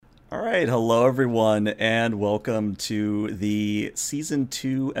All right, hello everyone, and welcome to the season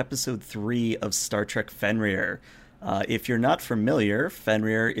 2, episode 3 of Star Trek Fenrir. If you're not familiar,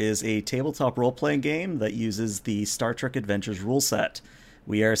 Fenrir is a tabletop role playing game that uses the Star Trek Adventures rule set.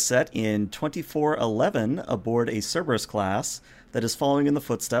 We are set in 2411 aboard a Cerberus class that is following in the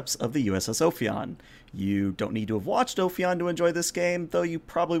footsteps of the USS Ophion. You don't need to have watched Ophion to enjoy this game, though you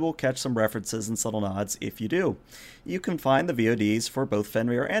probably will catch some references and subtle nods if you do. You can find the VODs for both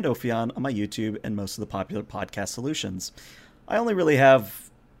Fenrir and Ophion on my YouTube and most of the popular podcast solutions. I only really have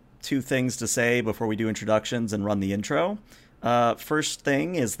two things to say before we do introductions and run the intro. First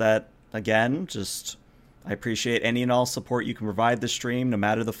thing is that, again, I appreciate any and all support you can provide this stream, no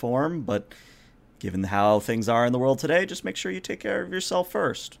matter the form, but given how things are in the world today, just make sure you take care of yourself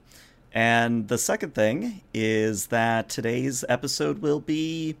first. And the second thing is that today's episode will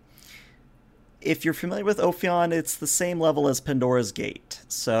be, if you're familiar with Ophion, it's the same level as Pandora's Gate.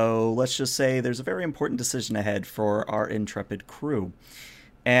 So let's just say there's a very important decision ahead for our intrepid crew.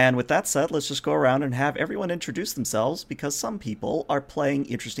 And with that said, let's just go around and have everyone introduce themselves, because some people are playing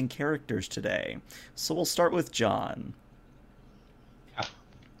interesting characters today. So we'll start with John.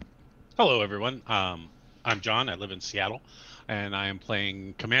 Hello, everyone. I'm John. I live in Seattle, and I am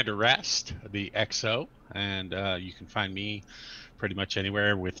playing Commander Rest, the XO, and you can find me pretty much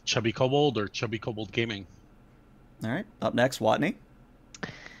anywhere with Chubby Kobold or Chubby Kobold Gaming. All right. Up next, Watney.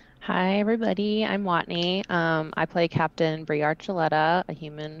 Hi, everybody. I'm Watney. I play Captain Brie Archuleta, a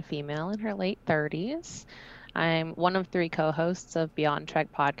human female in her late 30s. I'm one of 3 co-hosts of Beyond Trek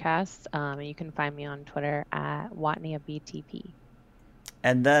podcasts, and you can find me on Twitter at WatneyABTP.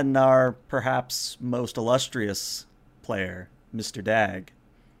 And then our perhaps most illustrious player, Mr. Dag.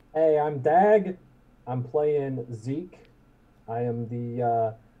 Hey, I'm Dag. I'm playing Zeke. I am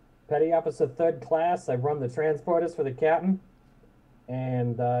the Petty Officer 3rd Class. I run the transporters for the captain.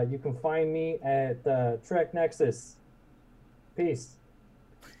 And you can find me at Trek Nexus. Peace.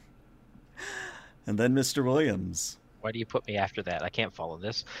 And then Mr. Williams. Why do you put me after that? I can't follow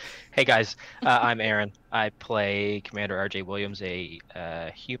this. Hey guys, I'm Aaron. I play Commander R.J. Williams, a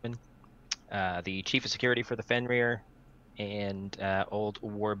human, the Chief of Security for the Fenrir, and old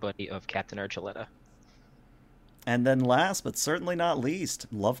war buddy of Captain Archuleta. And then last, but certainly not least,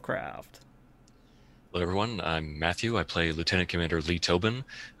 Lovecraft. Hello everyone, I'm Matthew. I play Lieutenant Commander Lee Tobin,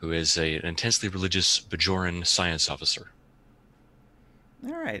 who is an intensely religious Bajoran science officer.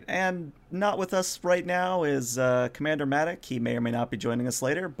 All right, and not with us right now is Commander Maddock. He may or may not be joining us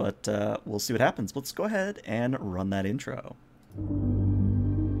later, but we'll see what happens. Let's go ahead and run that intro.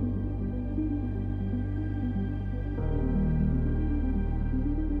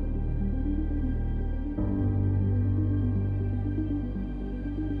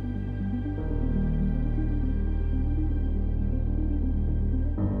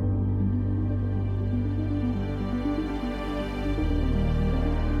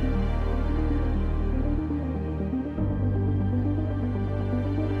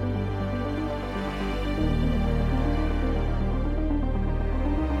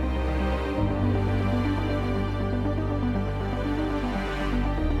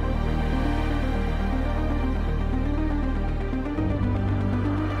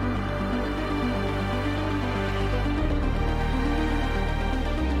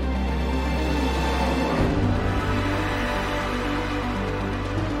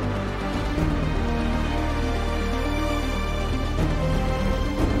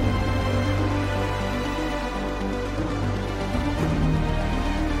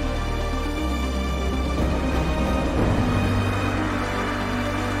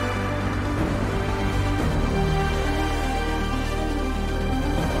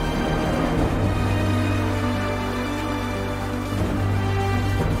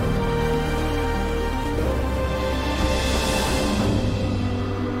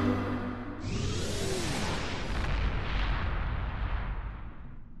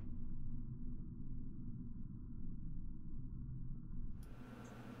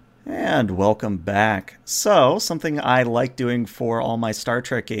 And welcome back. So, something I like doing for all my Star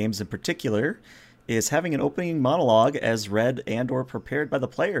Trek games in particular is having an opening monologue as read and or prepared by the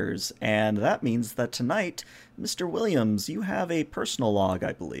players. And that means that tonight, Mr. Williams, you have a personal log,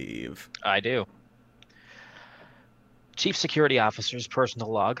 I believe. I do. Chief Security Officer's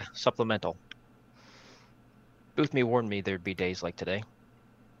personal log, supplemental. Boothme warned me there'd be days like today.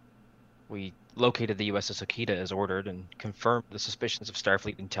 We located the USS Okita as ordered and confirmed the suspicions of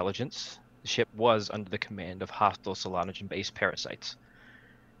Starfleet intelligence. The ship was under the command of hostile Solanogen-based parasites.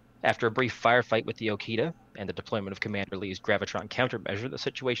 After a brief firefight with the Okita and the deployment of Commander Lee's Gravitron countermeasure, the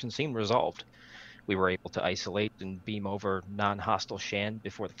situation seemed resolved. We were able to isolate and beam over non-hostile Shan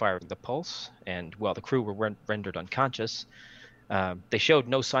before firing the pulse, and while the crew were rendered unconscious, they showed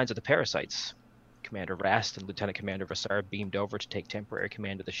no signs of the parasites. Commander Rast and Lieutenant Commander Vassar beamed over to take temporary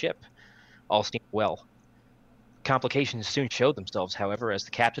command of the ship. All seemed well. Complications soon showed themselves, however, as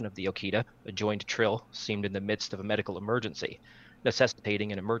the captain of the Okita, a joined Trill, seemed in the midst of a medical emergency,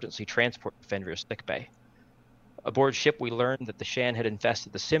 necessitating an emergency transport to Fenrir's sickbay. Aboard ship, we learned that the Shan had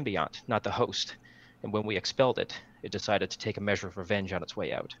infested the symbiont, not the host, and when we expelled it, it decided to take a measure of revenge on its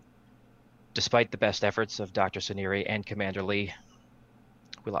way out. Despite the best efforts of Dr. Saniri and Commander Lee,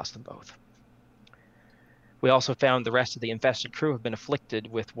 we lost them both. We also found the rest of the infested crew have been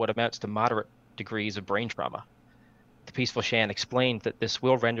afflicted with what amounts to moderate degrees of brain trauma. The peaceful Shan explained that this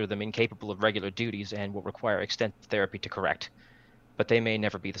will render them incapable of regular duties and will require extensive therapy to correct, but they may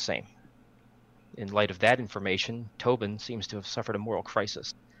never be the same. In light of that information, Tobin seems to have suffered a moral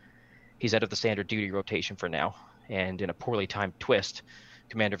crisis. He's out of the standard duty rotation for now, and in a poorly timed twist,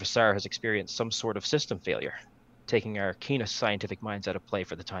 Commander Vassar has experienced some sort of system failure, taking our keenest scientific minds out of play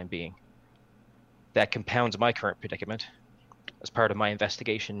for the time being. That compounds my current predicament. As part of my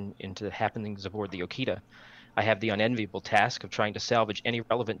investigation into the happenings aboard the Okita, I have the unenviable task of trying to salvage any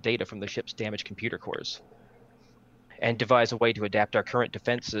relevant data from the ship's damaged computer cores, and devise a way to adapt our current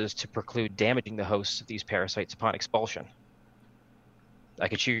defenses to preclude damaging the hosts of these parasites upon expulsion. I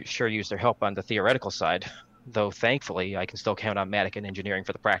could sure use their help on the theoretical side, though thankfully I can still count on Matic and engineering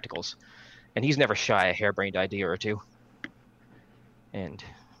for the practicals, and he's never shy a harebrained idea or two. And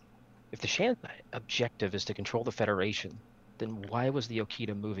if the Shan's objective is to control the Federation, then why was the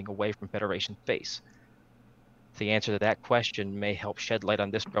Okita moving away from Federation space? The answer to that question may help shed light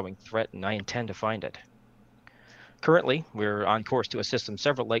on this growing threat, and I intend to find it. Currently, we're on course to a system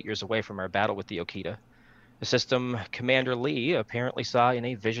several light years away from our battle with the Okita, a system Commander Lee apparently saw in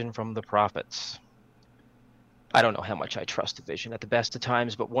a vision from the prophets. I don't know how much I trust a vision at the best of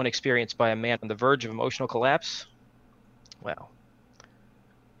times, but one experienced by a man on the verge of emotional collapse? Well,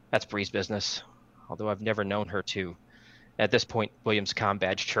 that's Bree's business, although I've never known her to. At this point, William's comm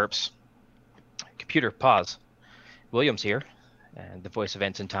badge chirps. Computer, pause. Williams here, and the voice of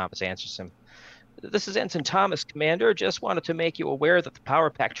Ensign Thomas answers him. This is Ensign Thomas, Commander. Just wanted to make you aware that the power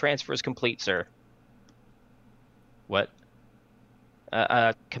pack transfer is complete, sir. What?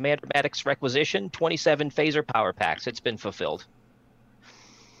 Commander Maddox's requisition, 27 phaser power packs. It's been fulfilled.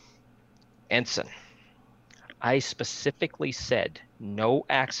 Ensign, I specifically said no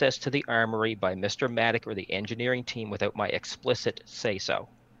access to the armory by Mr. Maddox or the engineering team without my explicit say-so.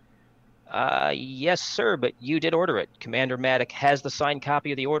 Yes, sir, but you did order it. Commander Maddox has the signed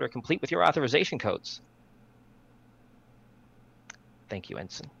copy of the order complete with your authorization codes. Thank you,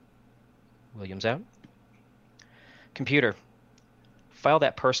 Ensign. Williams out. Computer, file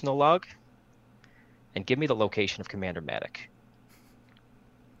that personal log and give me the location of Commander Maddox.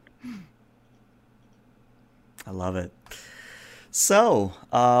 I love it. So,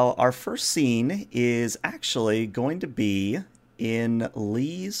 our first scene is actually going to be in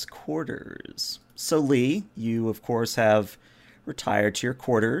Lee's quarters. So, Lee, you, of course, have retired to your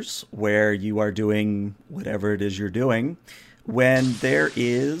quarters where you are doing whatever it is you're doing when there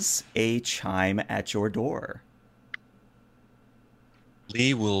is a chime at your door.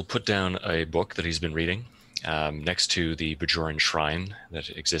 Lee will put down a book that he's been reading next to the Bajoran shrine that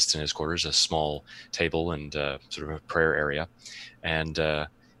exists in his quarters, a small table and sort of a prayer area. And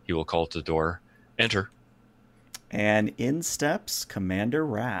he will call to the door, enter. And in steps Commander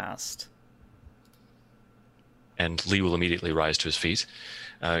Rast. And Lee will immediately rise to his feet.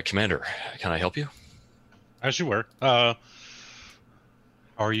 Commander, can I help you? As you were. How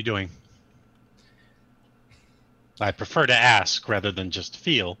are you doing? I prefer to ask rather than just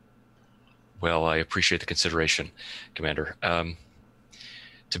feel. Well, I appreciate the consideration, Commander.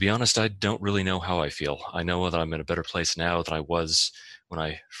 To be honest, I don't really know how I feel. I know that I'm in a better place now than I was when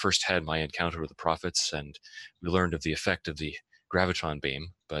I first had my encounter with the prophets, and we learned of the effect of the gravitron beam,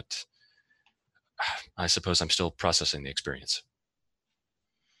 but I suppose I'm still processing the experience.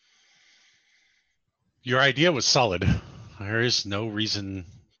 Your idea was solid. There is no reason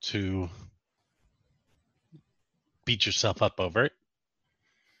to beat yourself up over it.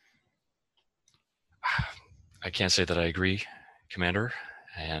 I can't say that I agree, Commander,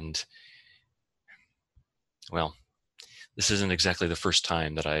 and, well, this isn't exactly the first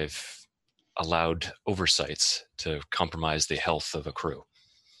time that I've allowed oversights to compromise the health of a crew,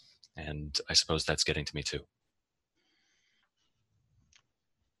 and I suppose that's getting to me too.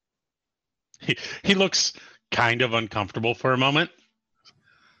 He looks kind of uncomfortable for a moment.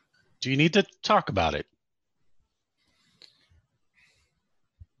 Do you need to talk about it?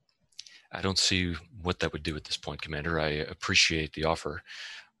 I don't see what that would do at this point, Commander. I appreciate the offer,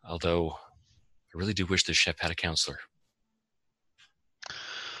 although I really do wish the ship had a counselor.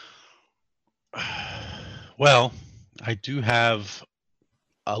 Well, I do have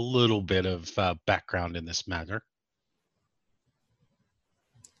a little bit of background in this matter.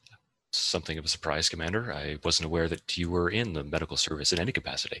 Something of a surprise, Commander. I wasn't aware that you were in the medical service in any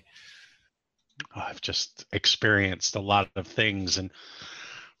capacity. I've just experienced a lot of things and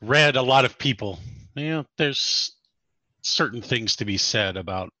read a lot of people. You know, there's certain things to be said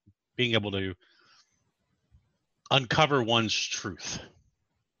about being able to uncover one's truth.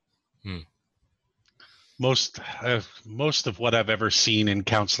 Most of what I've ever seen in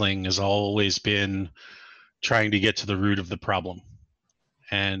counseling has always been trying to get to the root of the problem.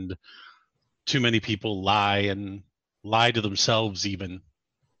 And too many people lie to themselves even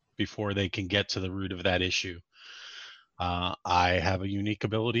before they can get to the root of that issue. I have a unique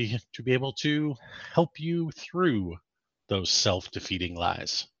ability to be able to help you through those self-defeating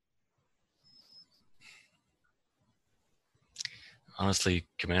lies. Honestly,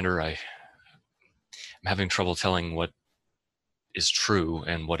 Commander, I'm having trouble telling what is true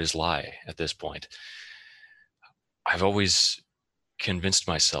and what is lie at this point. I've always convinced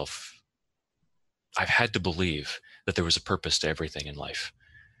myself, I've had to believe that there was a purpose to everything in life.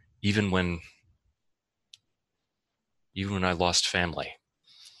 Even when I lost family,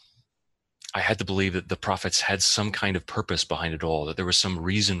 I had to believe that the prophets had some kind of purpose behind it all, that there was some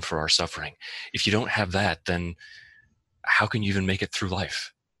reason for our suffering. If you don't have that, then how can you even make it through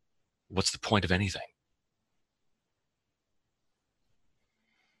life? What's the point of anything?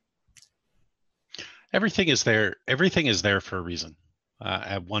 Everything is there. Everything is there for a reason,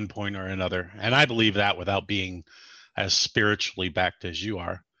 at one point or another. And I believe that without being as spiritually backed as you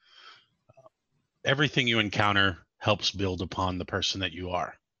are. Everything you encounter helps build upon the person that you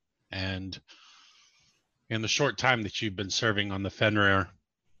are. And in the short time that you've been serving on the Fenrir,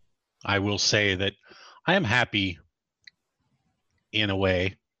 I will say that I am happy in a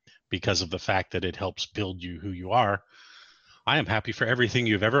way because of the fact that it helps build you who you are. I am happy for everything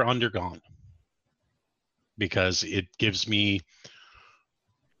you've ever undergone because it gives me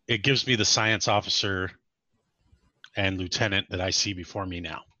the science officer and lieutenant that I see before me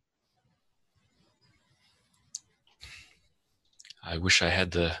now. I wish I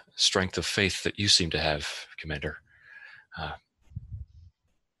had the strength of faith that you seem to have, Commander.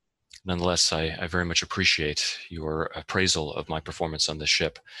 Nonetheless, I very much appreciate your appraisal of my performance on this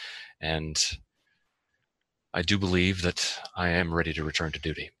ship, and I do believe that I am ready to return to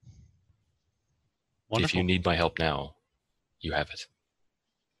duty. Wonderful. If you need my help now, you have it.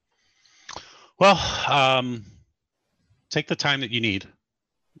 Well, take the time that you need.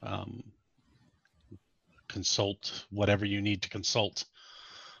 Consult whatever you need to consult.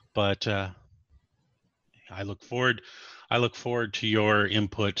 But I look forward to your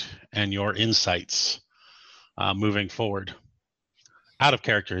input and your insights moving forward. Out of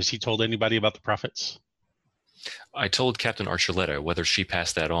character, has he told anybody about the prophets? I told Captain Archuleta. Whether she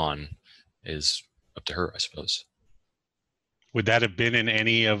passed that on is up to her, I suppose. Would that have been in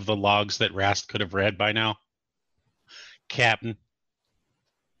any of the logs that Rast could have read by now? Captain?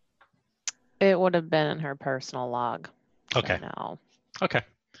 It would have been in her personal log. Okay. So no. Okay.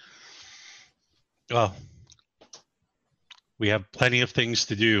 Well, we have plenty of things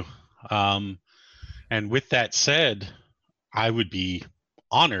to do. And with that said, I would be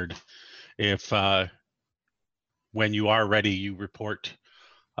honored if when you are ready, you report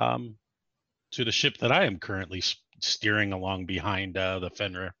to the ship that I am currently steering along behind the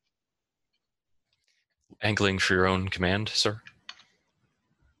Fenrir. Angling for your own command, sir?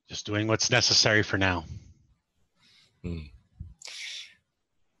 Just doing what's necessary for now.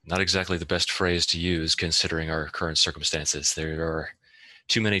 Not exactly the best phrase to use considering our current circumstances. There are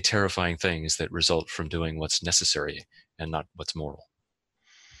too many terrifying things that result from doing what's necessary and not what's moral.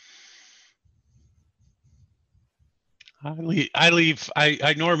 I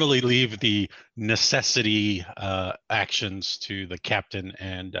normally leave the necessity actions to the captain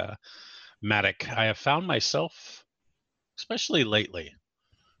and Matic. I have found myself, especially lately,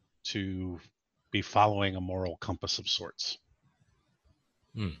 to be following a moral compass of sorts.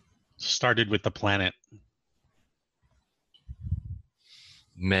 Started with the planet.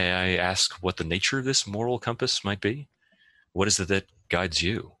 May I ask what the nature of this moral compass might be? What is it that guides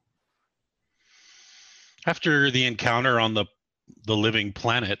you? After the encounter on the living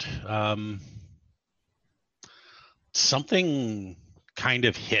planet, something kind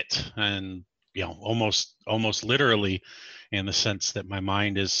of hit, and almost literally, in the sense that my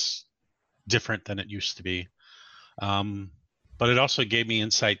mind is different than it used to be. but it also gave me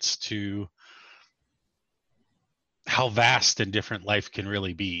insights to how vast and different life can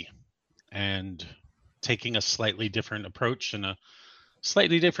really be. And taking a slightly different approach and a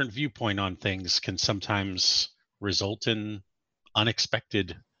slightly different viewpoint on things can sometimes result in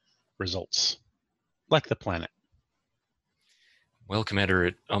unexpected results, like the planet. Well, Commander,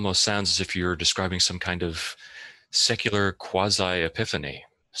 it almost sounds as if you're describing some kind of secular quasi-epiphany,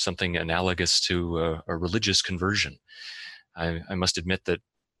 something analogous to a religious conversion. I must admit that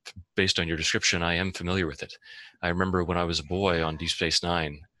based on your description, I am familiar with it. I remember when I was a boy on Deep Space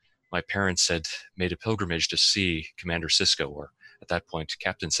Nine, my parents had made a pilgrimage to see Commander Sisko, or at that point,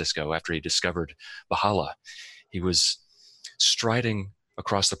 Captain Sisko, after he discovered Bahala. He was striding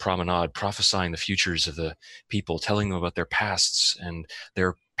across the promenade, prophesying the futures of the people, telling them about their pasts and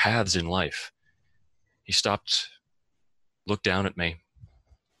their paths in life. He stopped, looked down at me,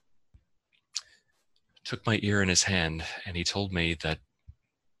 took my ear in his hand, and he told me that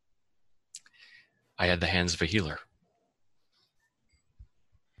I had the hands of a healer.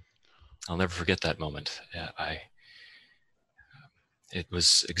 I'll never forget that moment. It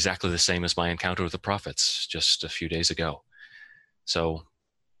was exactly the same as my encounter with the prophets just a few days ago. So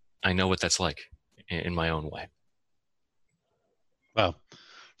I know what that's like in my own way. Well,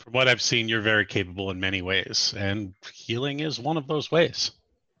 from what I've seen, you're very capable in many ways, and healing is one of those ways.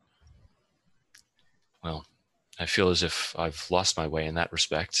 Well, I feel as if I've lost my way in that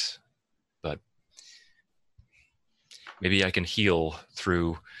respect, but maybe I can heal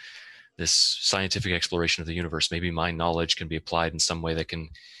through this scientific exploration of the universe. Maybe my knowledge can be applied in some way that can,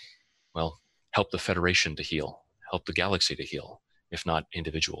 well, help the Federation to heal, help the galaxy to heal, if not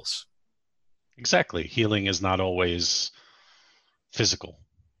individuals. Exactly. Healing is not always physical.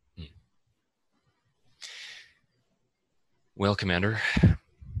 Well, Commander,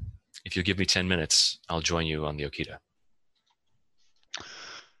 if you'll give me 10 minutes, I'll join you on the Okita.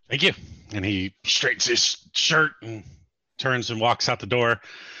 Thank you. And he straightens his shirt and turns and walks out the door.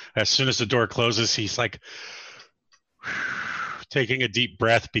 As soon as the door closes, he's like taking a deep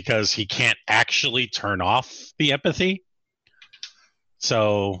breath because he can't actually turn off the empathy.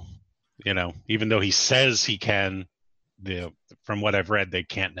 So, even though he says he can, from what I've read, they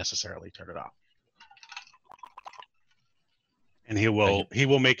can't necessarily turn it off. And he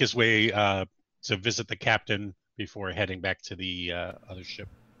will make his way to visit the captain before heading back to the other ship.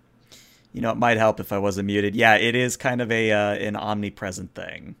 It might help if I wasn't muted. Yeah, it is kind of an omnipresent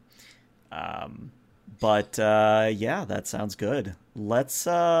thing. But yeah, that sounds good. Let's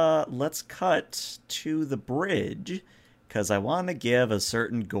cut to the bridge, because I want to give a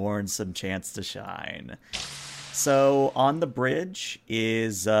certain Gorn some chance to shine. So on the bridge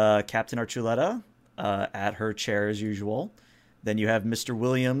is Captain Archuleta at her chair as usual. Then you have Mr.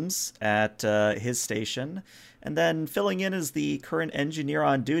 Williams at his station. And then filling in as the current engineer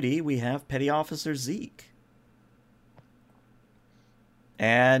on duty, we have Petty Officer Zeke.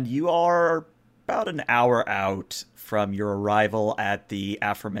 And you are about an hour out from your arrival at the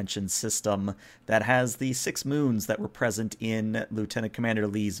aforementioned system that has the 6 moons that were present in Lieutenant Commander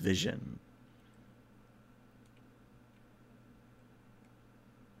Lee's vision.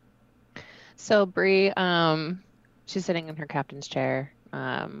 So Bree, she's sitting in her captain's chair.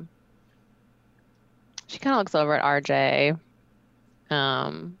 She kind of looks over at RJ,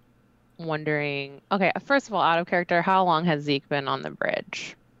 wondering, okay, first of all, out of character, how long has Zeke been on the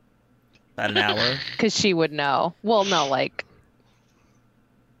bridge? About an hour. Because she would know. Well, no, like,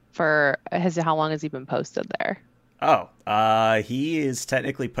 how long has he been posted there? Oh, he is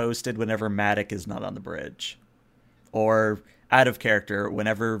technically posted whenever Matic is not on the bridge. Or, out of character,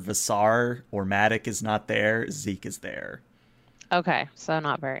 whenever Visar or Matic is not there, Zeke is there. Okay, so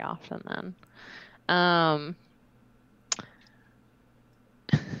not very often then.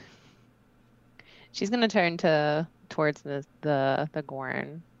 She's gonna turn towards the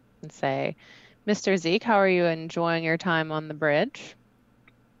Gorn and say, "Mr. Zeke, how are you enjoying your time on the bridge?"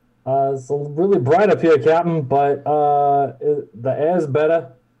 It's really bright up here, Captain, but the air's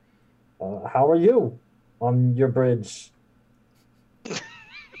better. How are you on your bridge?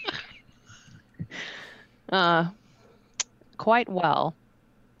 Quite well.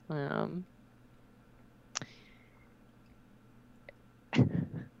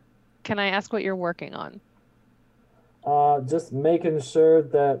 Can I ask what you're working on? Just making sure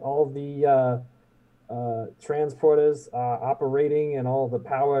that all the transporters are operating and all the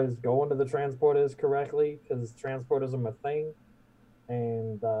power is going to the transporters correctly, because transporters are my thing.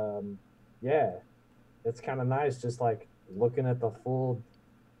 And yeah, it's kind of nice just like looking at the full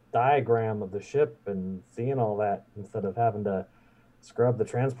diagram of the ship and seeing all that instead of having to scrub the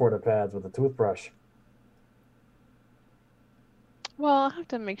transporter pads with a toothbrush. Well, I'll have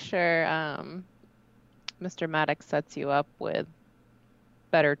to make sure Mr. Maddox sets you up with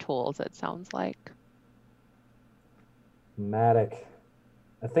better tools, it sounds like. Matic.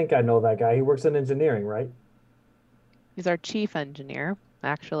 I think I know that guy. He works in engineering, right? He's our chief engineer,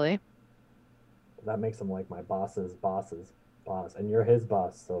 actually. That makes him like my boss's boss, and you're his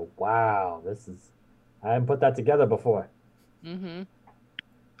boss. So wow, I haven't put that together before. Mm-hmm.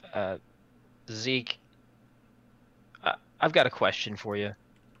 Zeke, I've got a question for you.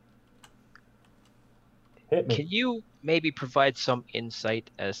 Hit me. Can you maybe provide some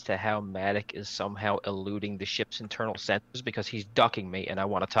insight as to how Matic is somehow eluding the ship's internal sensors, because he's ducking me and I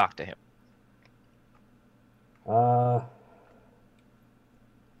want to talk to him?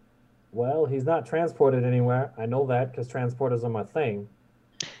 Well, he's not transported anywhere. I know that because transporters are my thing.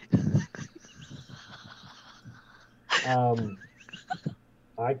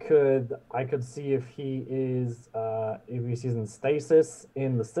 I could see if he's in stasis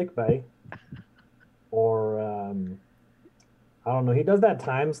in the sick bay, or I don't know. He does that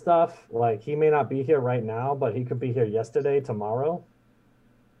time stuff. Like, he may not be here right now, but he could be here yesterday, tomorrow.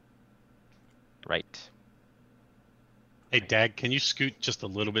 Right. Hey, Dag, can you scoot just a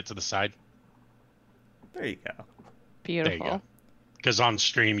little bit to the side? There you go. Beautiful. There you go. Because on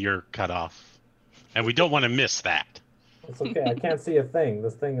stream you're cut off, and we don't want to miss that. It's okay. I can't see a thing.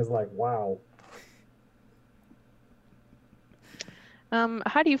 This thing is like, wow.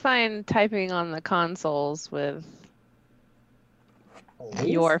 How do you find typing on the consoles with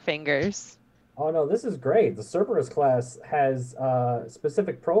your fingers? Oh no, this is great. The Cerberus class has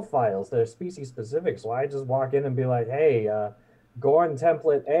specific profiles that are species specific. So I just walk in and be like, hey, Gorn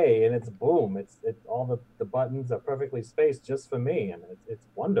template A, and it's boom. It's all the buttons are perfectly spaced just for me, and it's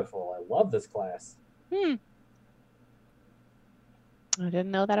wonderful. I love this class. I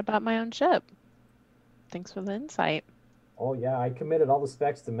didn't know that about my own ship. Thanks for the insight. Oh yeah, I committed all the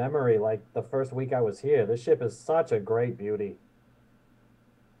specs to memory like the first week I was here. This ship is such a great beauty.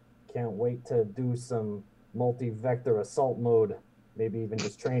 Can't wait to do some multi-vector assault mode, maybe even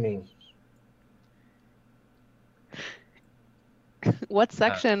just training. What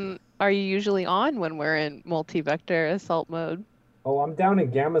section are you usually on when we're in multi-vector assault mode? Oh, I'm down in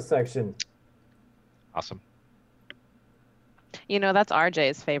Gamma section. Awesome. You know, that's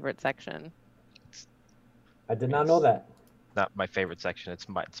RJ's favorite section. I did not know that. Not my favorite section. It's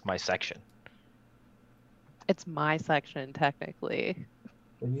my section. It's my section, technically.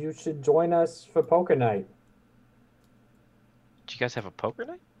 You should join us for poker night. Do you guys have a poker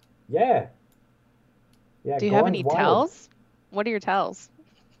night? Yeah. Yeah. Do you have any Gorn's wild. tells? What are your tells?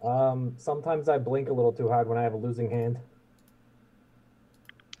 Sometimes I blink a little too hard when I have a losing hand.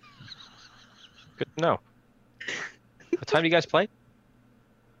 Good to know. What time do you guys play?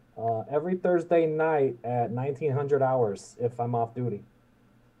 Every Thursday night at 1900 hours if I'm off duty.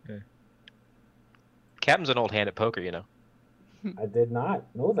 Okay. Captain's an old hand at poker, you know. I did not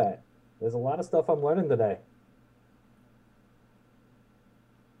know that. There's a lot of stuff I'm learning today.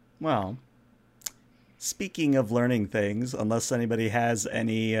 Well, speaking of learning things, unless anybody has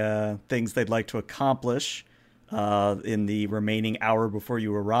any things they'd like to accomplish in the remaining hour before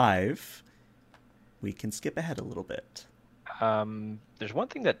you arrive, we can skip ahead a little bit. There's one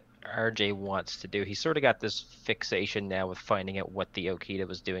thing that RJ wants to do. He's sort of got this fixation now with finding out what the Okita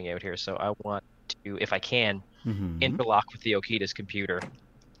was doing out here. So I want to, if I can, interlock with the Okita's computer.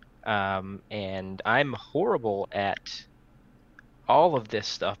 And I'm horrible at all of this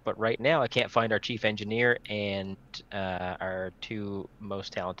stuff, but right now I can't find our chief engineer, and our two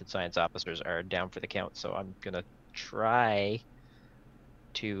most talented science officers are down for the count. So I'm gonna try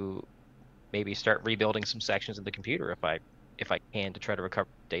to maybe start rebuilding some sections of the computer if I can, to try to recover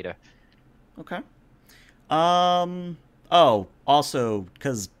data. Okay. Oh, also,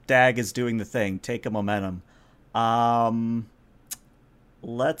 because Dag is doing the thing, take a momentum.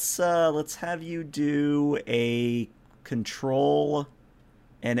 Let's have you do a control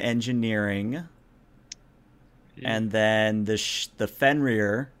and engineering, and then the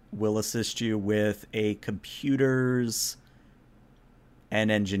Fenrir will assist you with a computers and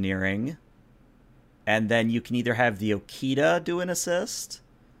engineering. And then you can either have the Okita do an assist,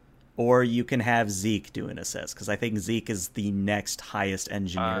 or you can have Zeke do an assist, because I think Zeke is the next highest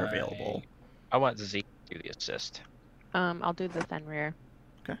engineer available. I want Zeke to do the assist. I'll do the Fenrir.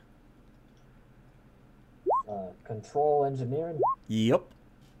 Okay. Control engineering. Yep.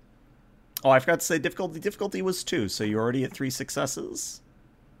 Oh, I forgot to say difficulty. Difficulty was 2, so you're already at 3 successes.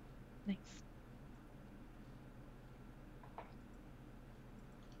 Nice.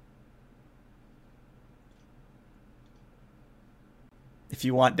 If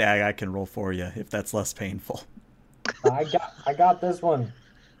you want, Dag, I can roll for you if that's less painful. I got this one.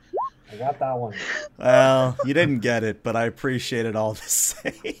 I got that one. Well, you didn't get it, but I appreciate it all the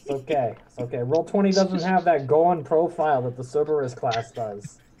same. It's okay. It's okay. Roll20 doesn't have that Goan profile that the Cerberus class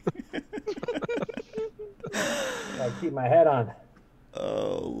does. I keep my head on.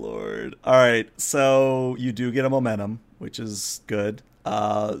 Oh, Lord. All right, so you do get a momentum, which is good.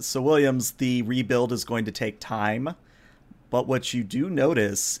 So, Williams, the rebuild is going to take time. But what you do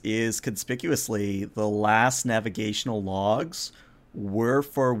notice is, conspicuously, the last navigational logs were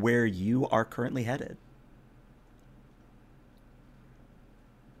for where you are currently headed.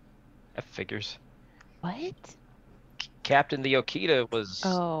 That figures. What? Captain the Okita was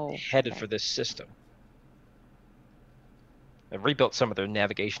headed okay. for this system. I rebuilt some of their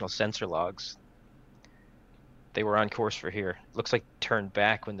navigational sensor logs. They were on course for here. Looks like turned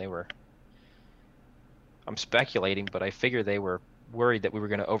back when they were... I'm speculating, but I figure they were worried that we were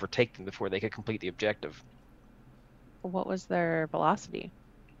going to overtake them before they could complete the objective. What was their velocity?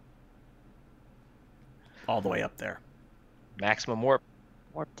 All the way up there. Maximum warp.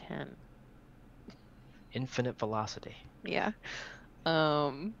 Warp 10. Infinite velocity. Yeah.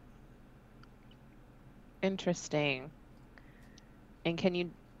 Interesting. And can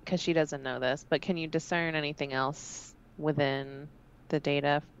you, because she doesn't know this, but can you discern anything else within the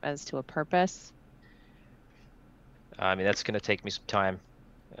data as to a purpose? I mean, that's going to take me some time.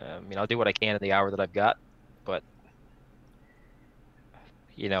 I'll do what I can in the hour that I've got, but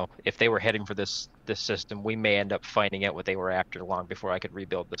if they were heading for this system, we may end up finding out what they were after long before I could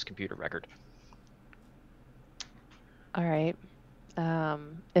rebuild this computer record. All right.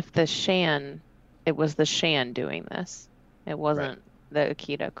 If it was the Shan doing this. It wasn't the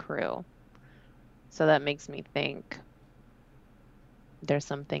Okita crew. So that makes me think there's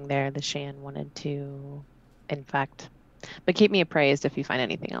something there the Shan wanted to infect. But keep me appraised if you find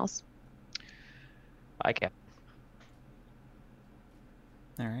anything else. I can.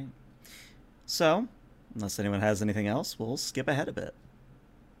 All right. So, unless anyone has anything else, we'll skip ahead a bit.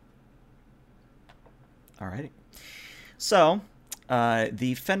 All righty. So,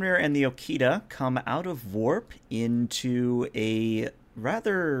 the Fenrir and the Okita come out of warp into a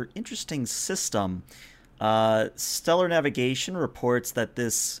rather interesting system. Stellar Navigation reports that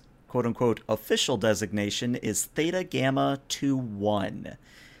this quote-unquote official designation is Theta Gamma 21.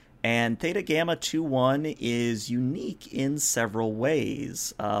 And Theta Gamma 21 is unique in several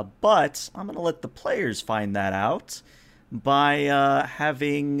ways. But I'm going to let the players find that out by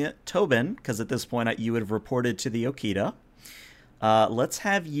having Tobin, because at this point you would have reported to the Okita. Let's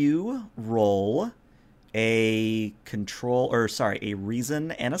have you roll a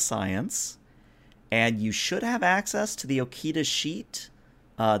reason and a science. And you should have access to the Okita sheet.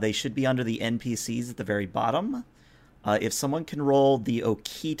 They should be under the NPCs at the very bottom. If someone can roll the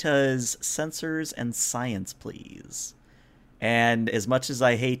Okita's sensors and science, please. And as much as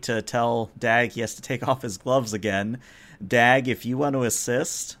I hate to tell Dag he has to take off his gloves again, Dag, if you want to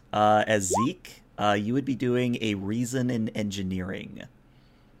assist as Zeke, you would be doing a reason in engineering.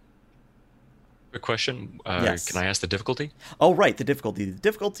 Quick question. Yes. Can I ask the difficulty? Oh, right, the difficulty. The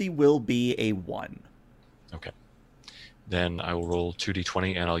difficulty will be a 1. Okay. Then I will roll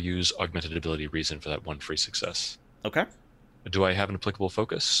 2d20 and I'll use augmented ability reason for that one free success. Okay. Do I have an applicable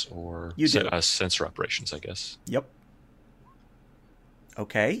focus or You do. Sensor operations, I guess? Yep.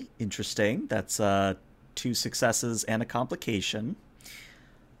 Okay, interesting. That's 2 successes and a complication.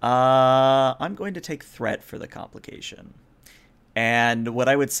 I'm going to take threat for the complication. And what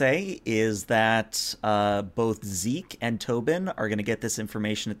I would say is that both Zeke and Tobin are going to get this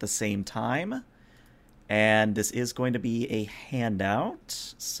information at the same time. And this is going to be a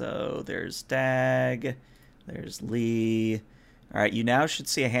handout. So there's Dag, there's Lee. All right, you now should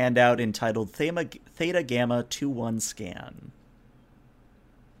see a handout entitled Theta Gamma 21 Scan.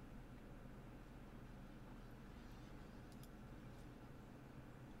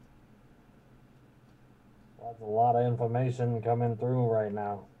 That's a lot of information coming through right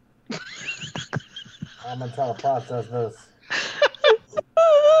now. I'm gonna try to process this.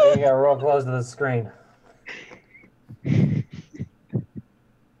 You get real close to the screen.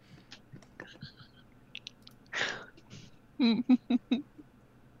 We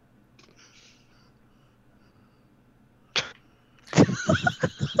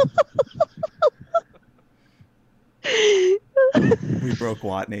broke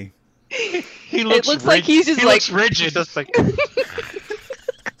Watney. He looks looks like he's just like- looks rigid. That's like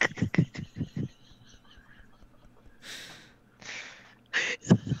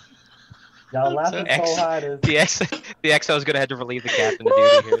Y'all laughing so X- hard. The XO is going to have to relieve the captain of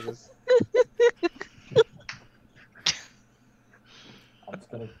duty here. I'm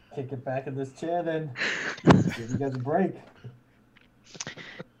just gonna Kick it back in this chair then. Give you guys a break.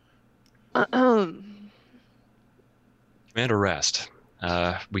 Commander Rast,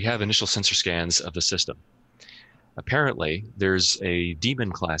 we have initial sensor scans of the system. Apparently, there's a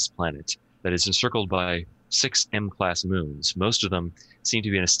demon-class planet that is encircled by 6 M-class moons. Most of them seem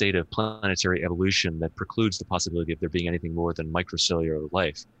to be in a state of planetary evolution that precludes the possibility of there being anything more than microcellular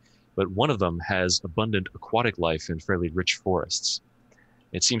life. But one of them has abundant aquatic life in fairly rich forests.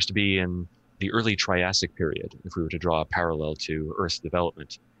 It seems to be in the early Triassic period, if we were to draw a parallel to Earth's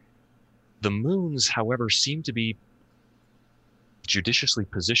development. The moons, however, seem to be judiciously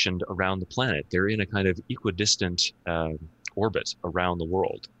positioned around the planet. They're in a kind of equidistant orbit around the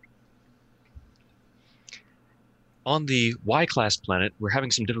world. On the Y-class planet, we're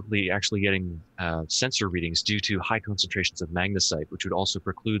having some difficulty actually getting sensor readings due to high concentrations of magnesite, which would also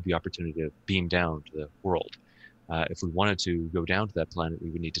preclude the opportunity to beam down to the world. If we wanted to go down to that planet,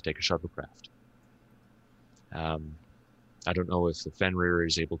 we would need to take a shuttlecraft. I don't know if the Fenrir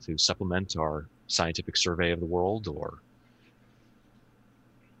is able to supplement our scientific survey of the world, or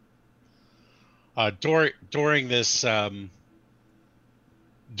during this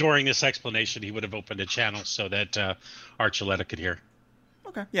explanation, he would have opened a channel so that Archuleta could hear.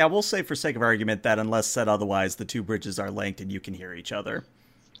 Okay. Yeah, we'll say for sake of argument that unless said otherwise, the two bridges are linked and you can hear each other.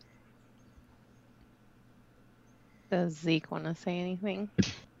 Does Zeke want to say anything?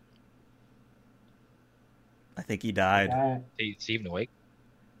 I think he died. Is he even awake?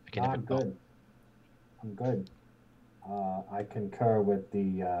 I'm good. I'm good. I concur with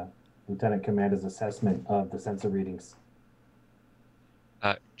the Lieutenant Commander's assessment of the sensor readings.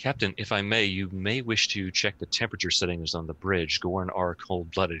 Captain, if I may, you may wish to check the temperature settings on the bridge. Gorn are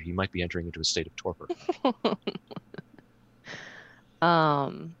cold-blooded. He might be entering into a state of torpor.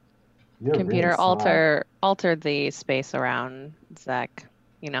 Computer, alter the space around Zek.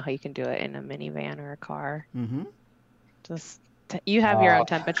 You know how you can do it in a minivan or a car. Mm-hmm. Just you have your own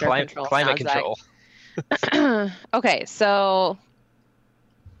temperature control. Climate control. Okay, so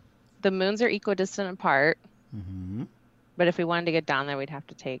the moons are equidistant apart. Mm-hmm. But if we wanted to get down there, we'd have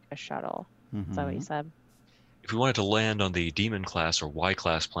to take a shuttle. Mm-hmm. Is that what you said? If we wanted to land on the Demon class or Y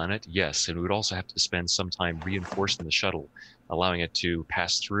class planet, yes, and we would also have to spend some time reinforcing the shuttle, allowing it to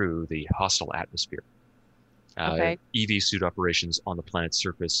pass through the hostile atmosphere. Okay. EV suit operations on the planet's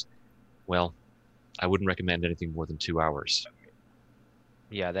surface, well, I wouldn't recommend anything more than 2 hours.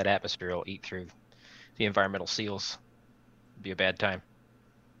 Yeah, that atmosphere will eat through the environmental seals. It'd be a bad time.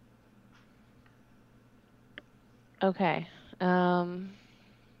 Okay. How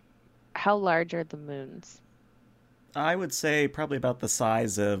large are the moons? I would say probably about the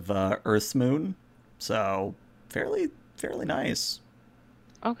size of Earth's moon, so fairly nice.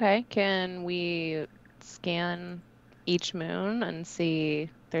 Okay. Can we scan each moon and see if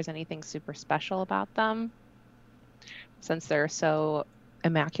there's anything super special about them, since they're so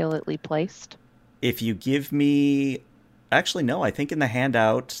immaculately placed? If you give me... Actually, no, I think in the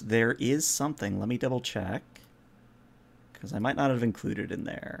handout there is something. Let me double check, because I might not have included in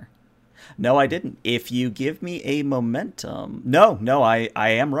there. No, I didn't. If you give me a momentum... No, I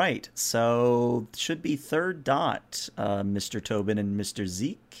am right. So, should be third dot, Mr. Tobin and Mr.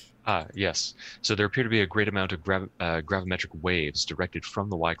 Zeke. Yes. So there appear to be a great amount of gravimetric waves directed from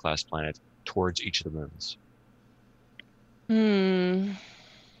the Y-class planet towards each of the moons.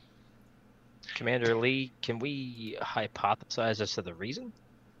 Commander Lee, can we hypothesize as to the reason?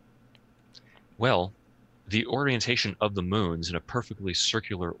 Well, the orientation of the moons in a perfectly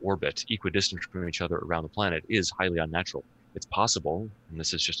circular orbit, equidistant from each other around the planet, is highly unnatural. It's possible, and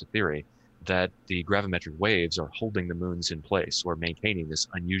this is just a theory, that the gravimetric waves are holding the moons in place or maintaining this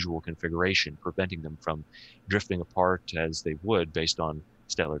unusual configuration, preventing them from drifting apart as they would based on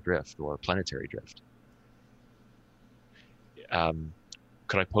stellar drift or planetary drift.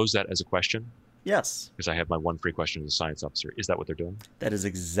 Could I pose that as a question? Yes. Because I have my one free question as a science officer. Is that what they're doing? That is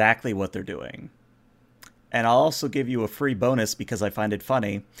exactly what they're doing. And I'll also give you a free bonus because I find it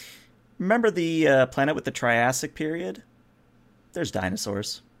funny. Remember the planet with the Triassic period? There's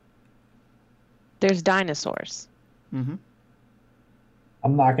dinosaurs. There's dinosaurs. Mm-hmm.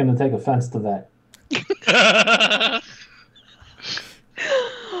 I'm not going to take offense to that.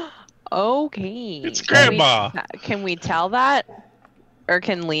 Okay. It's Grandma. Can we tell that? Or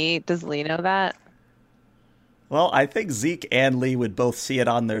does Lee know that? Well, I think Zeke and Lee would both see it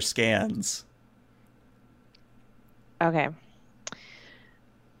on their scans. Okay.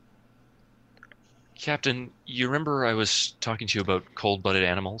 Captain, you remember I was talking to you about cold-blooded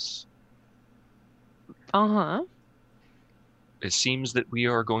animals? Uh-huh. It seems that we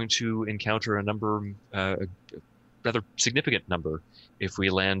are going to encounter a number, rather significant number if we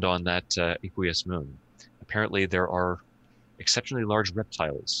land on that aqueous moon. Apparently, there are exceptionally large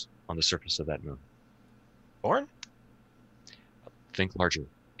reptiles on the surface of that moon. Gorn? Think larger,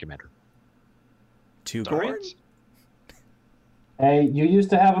 Commander. Two Gorn? Saurians? Hey, you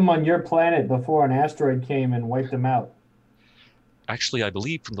used to have them on your planet before an asteroid came and wiped them out. Actually, I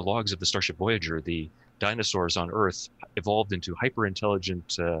believe from the logs of the Starship Voyager, the dinosaurs on Earth evolved into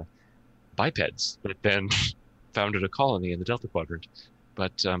hyper-intelligent bipeds that then founded a colony in the Delta Quadrant.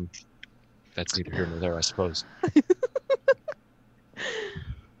 But that's neither here nor there, I suppose.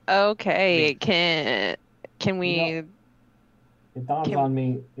 Okay, can we? You know, it dawns on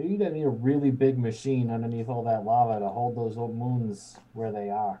me, you're gonna need a really big machine underneath all that lava to hold those old moons where they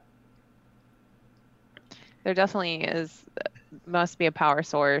are. There definitely must be a power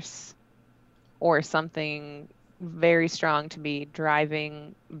source or something very strong to be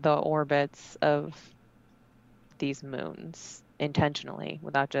driving the orbits of these moons intentionally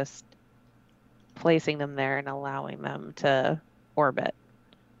without just placing them there and allowing them to orbit.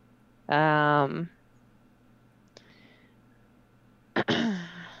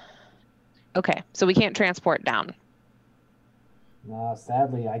 Okay, so we can't transport down.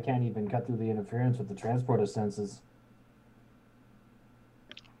 Sadly, I can't even cut through the interference with the transporter senses.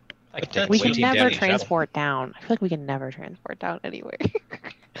 I can take We away can Team never Daddy shuttle. transport down. I feel like we can never transport down anywhere.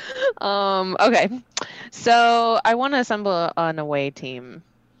 Okay, so I want to assemble an away team,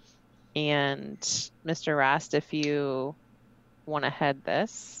 and Mr. Rast, if you want to head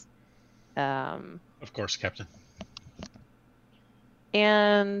this, Of course, Captain.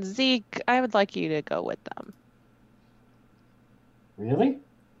 and Zeke, I would like you to go with them. Really?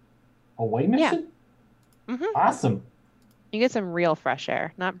 Away mission? hmm Awesome. You get some real fresh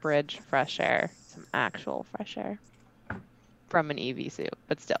air, not bridge fresh air, some actual fresh air from an EV suit,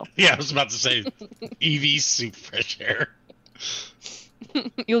 but still. Yeah, I was about to say EV soup fresh air.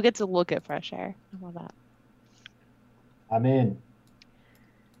 You'll get to look at fresh air. How about that? I'm in.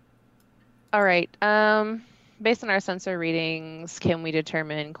 All right. Based on our sensor readings, can we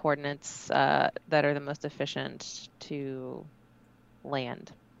determine coordinates that are the most efficient to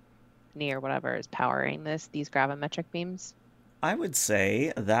land near whatever is powering these gravimetric beams? I would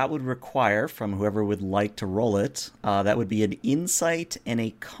say that would require, from whoever would like to roll it, that would be an insight and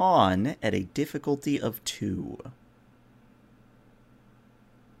a con at a difficulty of 2.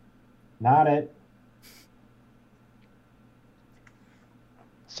 Not it.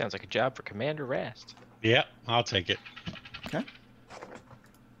 Sounds like a job for Commander Rast. Yeah, I'll take it. Okay.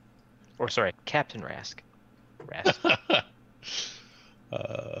 Or sorry, Captain Rask. Rast.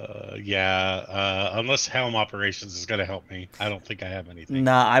 Unless Helm Operations is going to help me, I don't think I have anything.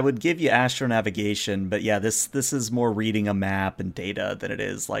 Nah, I would give you astronavigation, but yeah, this is more reading a map and data than it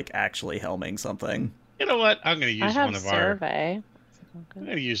is like actually helming something. You know what? I'm going to I use have one of our. survey. I'm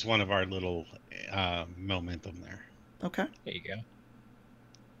going to use one of our little momentum there. Okay. There you go.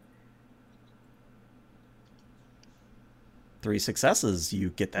 3 successes, you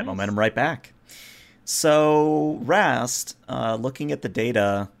get that Nice. momentum right back. So, Rast, looking at the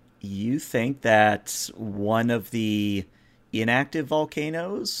data, you think that one of the inactive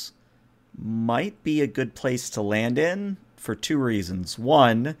volcanoes might be a good place to land in for 2 reasons.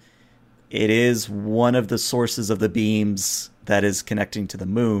 One, it is one of the sources of the beams that is connecting to the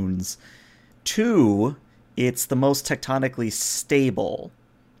moons. 2, it's the most tectonically stable,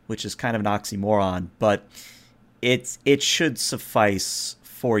 which is kind of an oxymoron, but it should suffice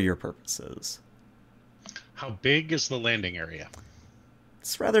for your purposes. How big is the landing area?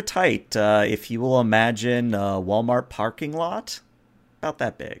 It's rather tight. If you will imagine a Walmart parking lot, about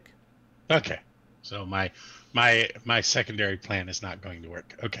that big. Okay, so my secondary plan is not going to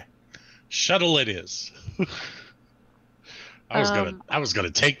work. Okay, shuttle it is. I was gonna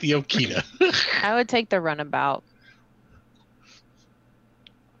take the Okita. I would take the runabout.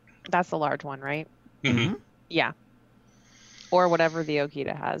 That's the large one, right? Mhm. Yeah. Or whatever the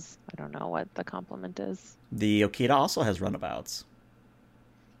Okita has. I don't know what the complement is. The Okita also has runabouts.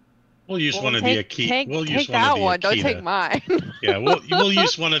 We'll use Well, one of the Akita. We'll use take one of that the one. Don't Akita. take mine. Yeah, we'll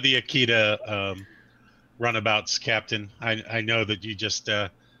use one of the Akita runabouts, Captain. I know that you just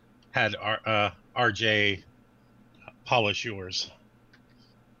had RJ polish yours.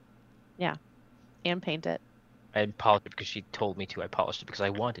 And paint it. I polished it because she told me to. I polished it because I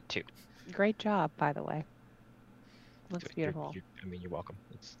wanted to. Great job, by the way. Looks You're- beautiful. you're welcome.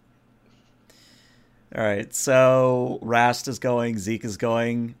 It's, All right, so Rast is going, Zeke is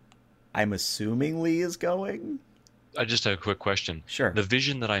going. I'm assuming Lee is going. I just have a quick question. Sure. The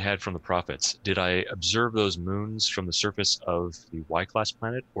vision that I had from the prophets, did I observe those moons from the surface of the Y-class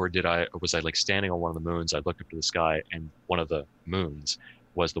planet, or was I like standing on one of the moons? I looked up to the sky, and one of the moons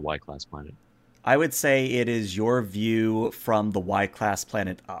was the Y-class planet. I would say it is your view from the Y-class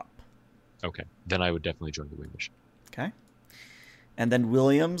planet up. Okay, then I would definitely join the wing mission. Okay. And then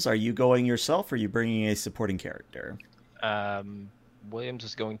Williams, are you going yourself, or are you bringing a supporting character? Williams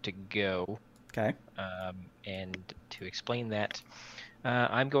is going to go. Okay. And to explain that,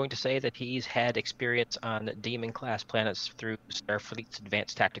 I'm going to say that he's had experience on demon-class planets through Starfleet's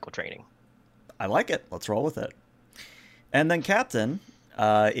advanced tactical training. I like it. Let's roll with it. And then Captain,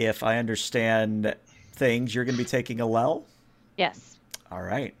 if I understand things, you're going to be taking a Lel? Yes. All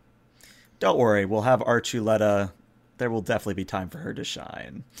right. Don't worry. We'll have Archuleta. There will definitely be time for her to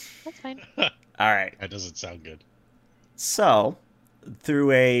shine. That's fine. All right. That doesn't sound good. So,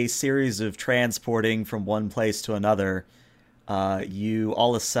 through a series of transporting from one place to another, you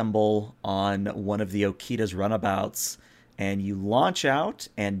all assemble on one of the Okita's runabouts, and you launch out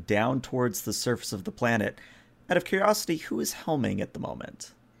and down towards the surface of the planet. Out of curiosity, who is helming at the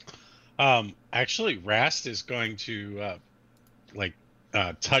moment? Actually, Rast is going to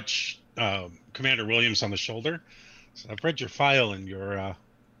touch Commander Williams on the shoulder. So I've read your file and your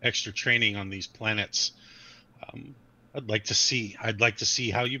extra training on these planets. I'd like to see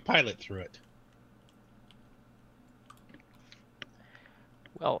how you pilot through it.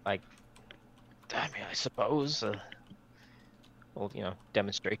 Well, I suppose,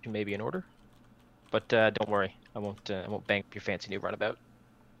 demonstration may be in order. But don't worry, I won't bang up your fancy new runabout.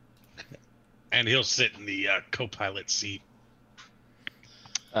 And he'll sit in the co-pilot seat.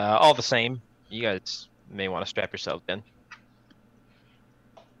 All the same, you guys may want to strap yourselves in.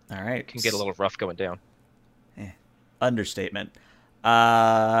 All right. It can get a little rough going down. Understatement.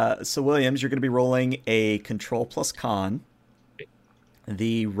 So, Williams, you're going to be rolling a control plus con.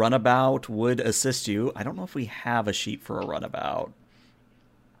 The runabout would assist you. I don't know if we have a sheet for a runabout.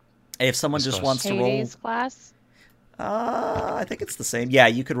 If someone just wants to roll... Hades class? I think it's the same. Yeah,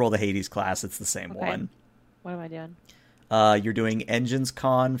 you could roll the Hades class. It's the same one. What am I doing? You're doing Engines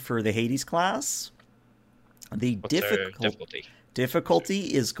Con for the Hades class. The difficulty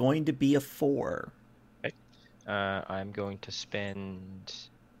is going to be a 4. Okay. I'm going to spend...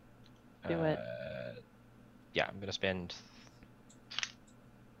 Do it. Yeah, I'm going to spend...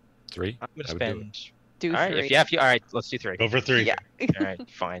 3? I'm going to spend... Do all right, 3. if you all right, let's do 3. Go for 3. Yeah. All right,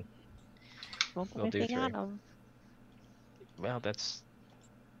 fine. Won't put We'll do anything 3. on 'em. Well, that's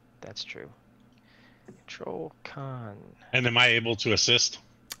true. Control con. And am I able to assist?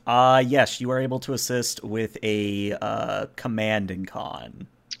 Yes, you are able to assist with a command and con.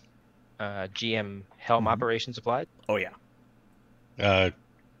 GM helm operations applied. Oh, yeah.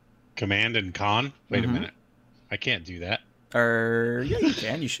 Command and con? Wait Mhm. a minute. I can't do that. Yeah, you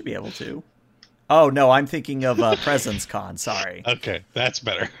can. You should be able to. Oh, no, I'm thinking of presence con. Sorry. Okay, that's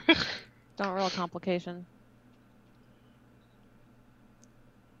better. Don't roll a complication.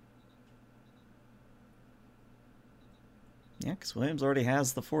 Yeah, because Williams already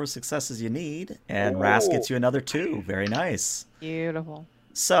has the 4 successes you need, and Ras gets you another 2. Very nice. Beautiful.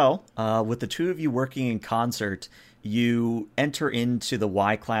 So, with the two of you working in concert, you enter into the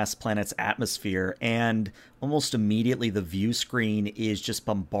Y-class planet's atmosphere, and almost immediately the view screen is just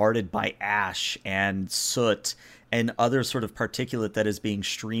bombarded by ash and soot and other sort of particulate that is being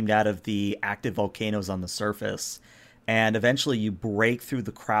streamed out of the active volcanoes on the surface. And eventually you break through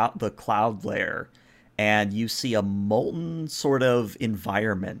the cloud layer, and you see a molten sort of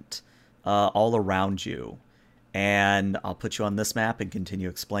environment all around you. And I'll put you on this map and continue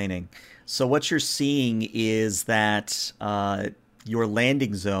explaining. So what you're seeing is that your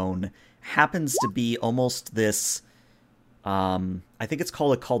landing zone happens to be almost this, I think it's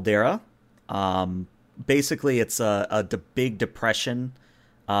called a caldera. Basically, it's a big depression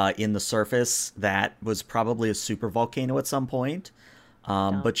in the surface that was probably a supervolcano at some point.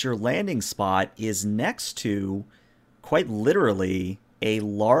 But your landing spot is next to, quite literally, a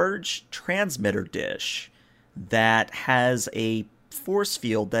large transmitter dish that has a force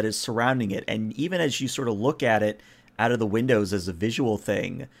field that is surrounding it. And even as you sort of look at it out of the windows as a visual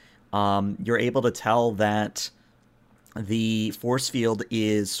thing, you're able to tell that the force field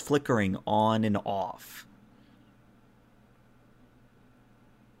is flickering on and off.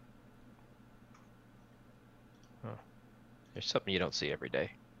 There's something you don't see every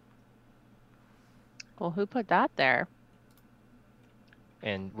day. Well, who put that there?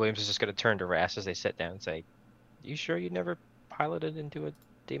 And Williams is just going to turn to Ras as they sit down and say, "You sure you never piloted into a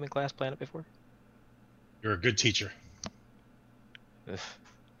demon-class planet before?" You're a good teacher. Ugh.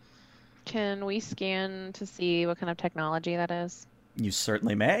 Can we scan to see what kind of technology that is? You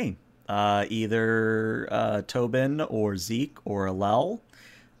certainly may. Either Tobin or Zeke or Alel.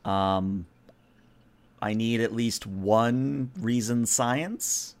 I need at least one reason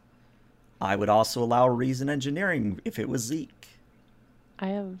science. I would also allow reason engineering if it was Zeke. I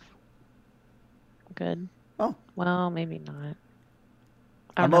have good. Oh. Well, maybe not.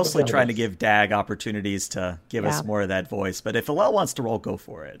 I I'm don't have mostly a trying to good- give Dag opportunities to give us Yeah. more of that voice, but if Alel wants to roll, go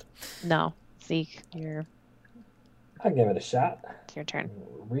for it. No, Zeke, I'll give it a shot. it's your turn.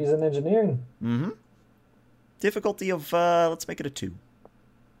 Reason engineering. Mm-hmm. Difficulty of, let's make it a 2.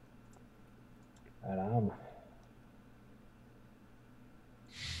 And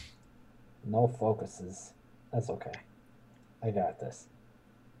no focuses. That's okay. I got this.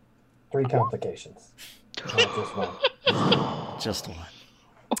 3 complications. Not just one. Just one.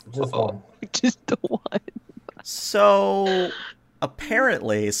 Just one. Just the one. So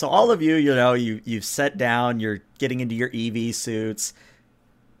apparently, so all of you, you've sat down, you're getting into your EV suits.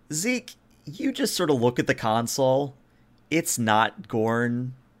 Zeke, you just sort of look at the console. It's not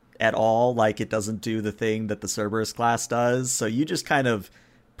Gorn at all. Like, it doesn't do the thing that the Cerberus class does. So you just kind of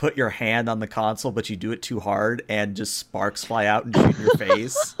put your hand on the console, but you do it too hard, and just sparks fly out and shoot in your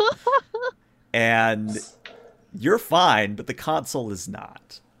face. And you're fine, but the console is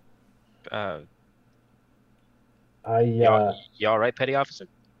not. You all right, Petty Officer?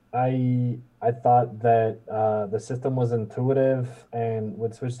 I thought that the system was intuitive and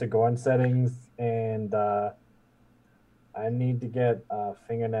would switch to Gorn settings, and I need to get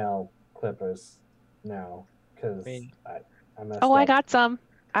fingernail clippers now because I messed Oh, I up. got some.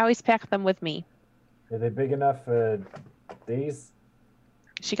 I always pack them with me. Are they big enough for these?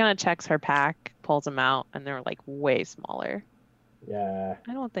 She kind of checks her pack, pulls them out, and they're like way smaller. Yeah.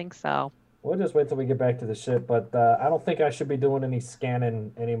 I don't think so. We'll just wait till we get back to the ship, but I don't think I should be doing any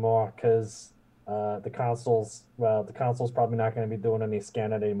scanning anymore because the console's probably not going to be doing any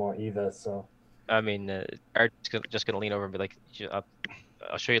scanning anymore either. So I mean, Art's just gonna lean over and be like,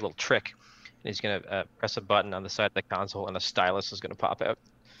 "I'll show you a little trick." And he's gonna press a button on the side of the console, and a stylus is gonna pop out.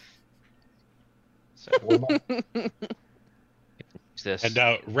 So what am I- use this.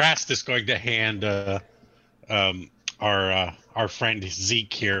 And Rast is going to hand our friend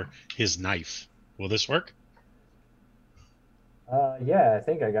Zeke here his knife. Will this work? yeah, I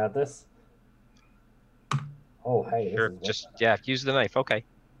think I got this. Oh, hey, this Sure, is just use the knife. Okay.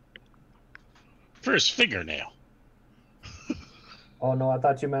 For his fingernail. Oh no, I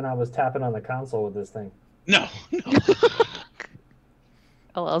thought you meant I was tapping on the console with this thing. No.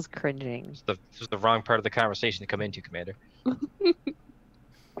 Alel's cringing. This is the wrong part of the conversation to come into, Commander.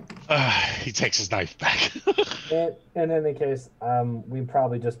 He takes his knife back. In any case, we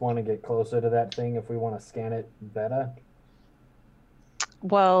probably just want to get closer to that thing if we want to scan it better.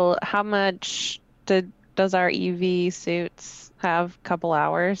 Well, how much does our EV suits have? Couple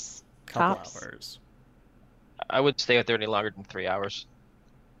hours? Couple Tops. hours. I would stay out there any longer than 3 hours.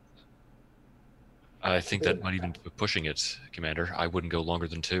 I think that might even be pushing it, Commander. I wouldn't go longer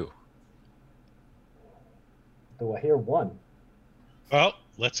than 2. Do I hear 1? Well,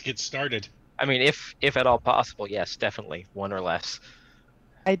 let's get started. I mean, if at all possible, yes, definitely 1 or less.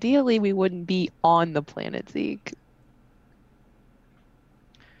 Ideally, we wouldn't be on the planet, Zeke.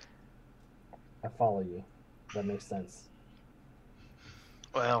 I follow you. That makes sense.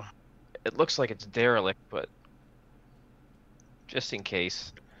 Well, it looks like it's derelict, but just in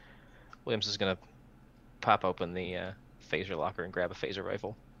case, Williams is gonna pop open the phaser locker and grab a phaser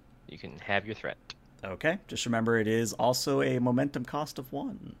rifle. You can have your threat. Okay, just remember it is also a momentum cost of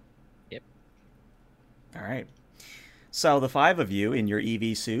 1. Yep. All right. So the 5 of you in your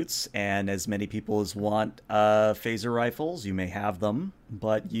EV suits, and as many people as want phaser rifles, you may have them,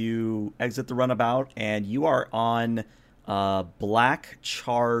 but you exit the runabout, and you are on black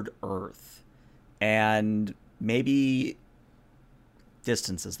charred earth. And maybe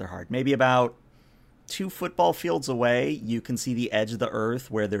distances, they're hard. Maybe about 2 football fields away, you can see the edge of the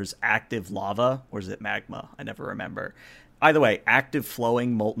earth where there's active lava, or is it magma? I never remember. Either way, active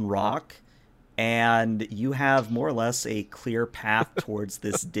flowing molten rock, and you have more or less a clear path towards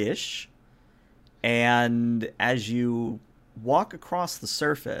this dish. And as you walk across the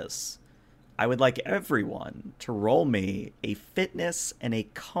surface, I would like everyone to roll me a fitness and a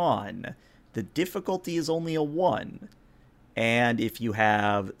con. The difficulty is only a 1. And if you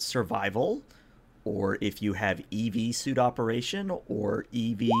have survival, or if you have EV suit operation, or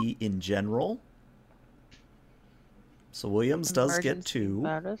EV in general. So Williams does get Emergency 2.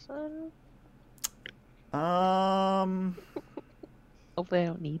 medicine? Um, Hopefully I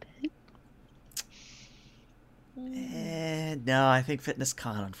don't need it. No, I think Fitness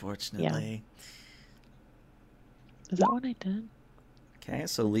Con, unfortunately. Is that what I did? Okay,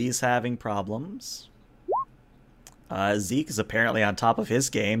 so Lee's having problems. Zeke is apparently on top of his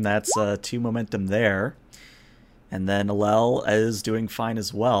game. That's 2 momentum there. And then Alel is doing fine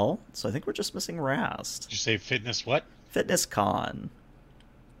as well. So I think we're just missing Rast. Did you say fitness what? Fitness Con.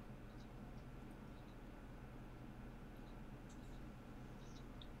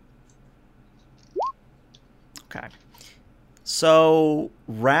 Okay. So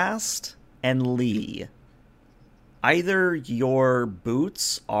Rast and Lee, either your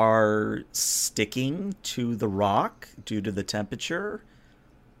boots are sticking to the rock due to the temperature,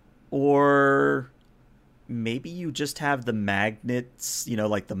 or maybe you just have the magnets,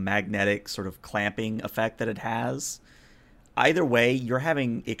 like the magnetic sort of clamping effect that it has. Either way, you're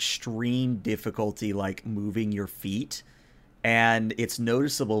having extreme difficulty like moving your feet, and it's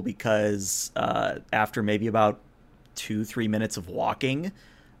noticeable because after maybe about 2-3 minutes of walking,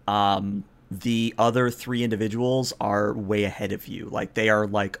 the other 3 individuals are way ahead of you. Like they are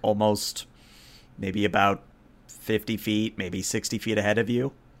like almost maybe about 50 feet, maybe 60 feet ahead of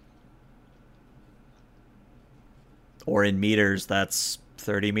you. Or in meters, that's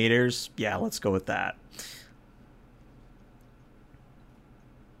 30 meters. Yeah, let's go with that.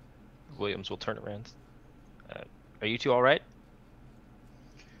 Williams will turn around. Are you two all right?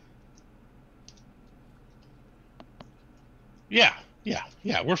 Yeah,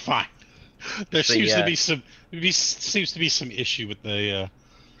 we're fine. There So, seems to be some issue with the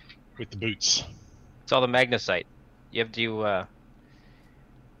boots. It's all the magnesite. You have to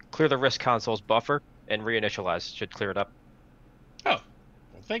clear the wrist console's buffer and reinitialize. Should clear it up. Oh,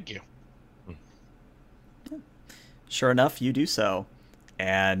 well, thank you. Sure enough, you do so.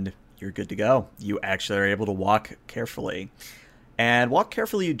 And you're good to go. You actually are able to walk carefully. And walk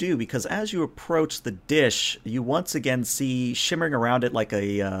carefully you do, because as you approach the dish, you once again see shimmering around it like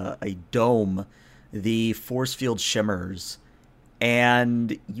a dome, the force field shimmers.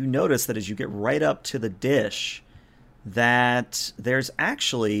 And you notice that as you get right up to the dish, that there's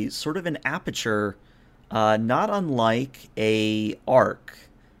actually sort of an aperture, not unlike a arc,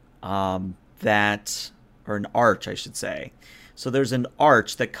 or an arch, I should say. So there's an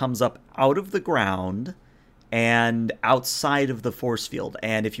arch that comes up out of the ground and outside of the force field.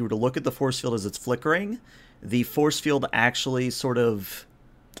 And if you were to look at the force field as it's flickering, the force field actually sort of...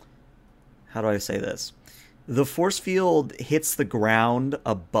 How do I say this? The force field hits the ground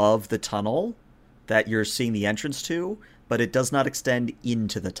above the tunnel that you're seeing the entrance to, but it does not extend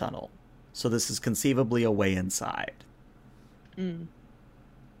into the tunnel. So this is conceivably a way inside. Mm.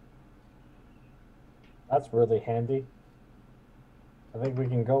 That's really handy. I think we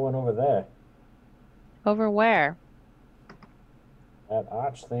can go in over there. Over where? That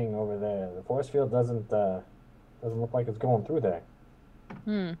arch thing over there. The force field doesn't look like it's going through there.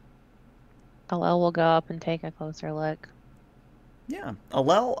 Alel will go up and take a closer look. Yeah.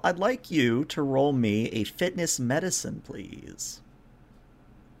 Alel, I'd like you to roll me a fitness medicine, please.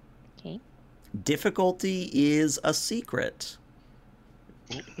 Okay. Difficulty is a secret.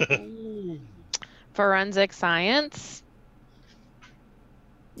 Forensic science?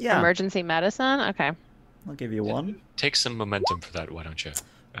 Yeah. Emergency medicine? Okay. I'll give you one. Take some momentum for that, why don't you?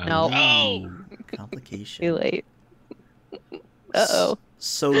 No. No. Complication. Too late. Uh-oh.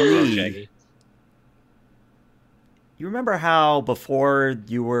 So Lee, Shaggy. you remember how before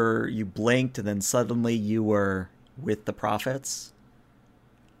you blinked and then suddenly you were with the prophets?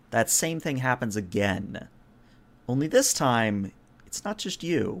 That same thing happens again. Only this time, it's not just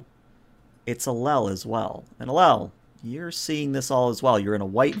you. It's Alel as well. And Alel, you're seeing this all as well. You're in a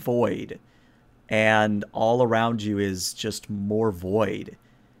white void, and all around you is just more void.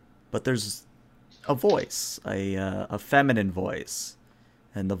 But there's a voice, a feminine voice.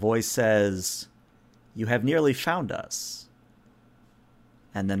 And the voice says, "You have nearly found us."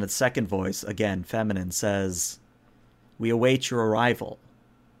 And then a second voice, again feminine, says, "We await your arrival."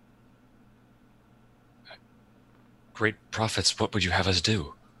 Great prophets, what would you have us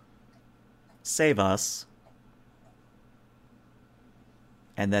do? Save us.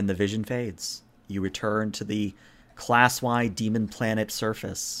 And then the vision fades. You return to the class-wide demon planet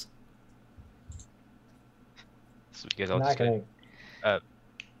surface. So you guys all Not just gonna.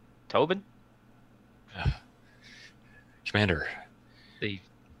 Tobin? Commander, Can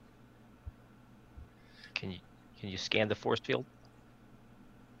you scan the force field?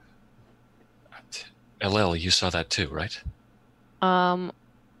 LL, you saw that too, right?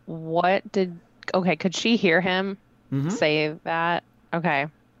 Okay, could she hear him Mm-hmm. say that? Okay.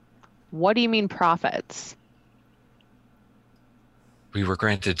 What do you mean prophets? We were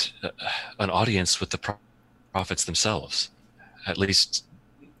granted an audience with the prophets themselves. At least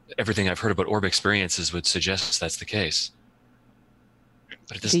everything I've heard about orb experiences would suggest that's the case.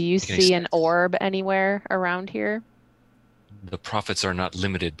 But it doesn't Do you make any see an sense. orb anywhere around here? The prophets are not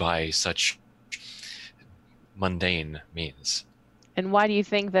limited by such mundane means. And why do you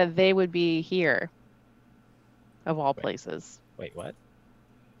think that they would be here, of all places? Wait, what?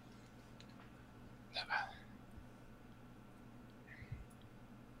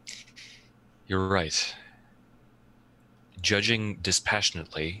 You're right. Judging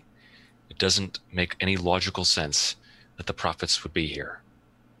dispassionately, it doesn't make any logical sense that the prophets would be here.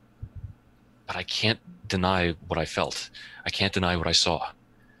 But I can't deny what I felt. I can't deny what I saw.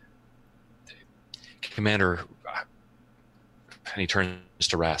 Commander, and he turns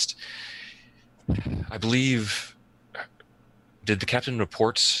to Rast. I believe, did the captain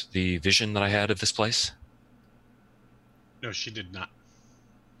report the vision that I had of this place? No, she did not.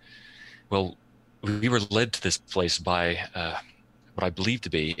 Well, we were led to this place by what I believe to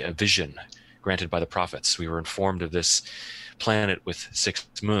be a vision granted by the prophets. We were informed of this planet with 6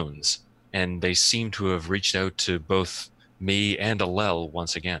 moons, and they seem to have reached out to both me and Alel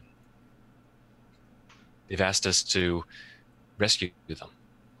once again. They've asked us to rescue them.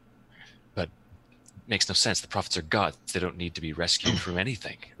 But it makes no sense. The prophets are gods. They don't need to be rescued from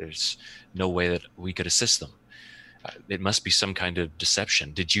anything. There's no way that we could assist them. It must be some kind of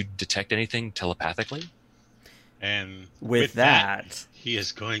deception. Did you detect anything telepathically? And With that, he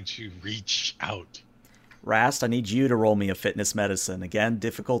is going to reach out. Rast, I need you to roll me a fitness medicine. Again,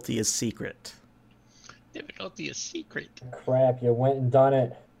 difficulty is secret. Difficulty is secret. Crap, you went and done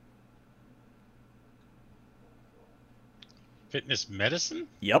it. Fitness medicine?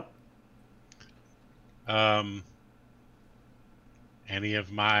 Yep. Any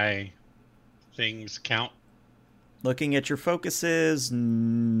of my things count? Looking at your focuses,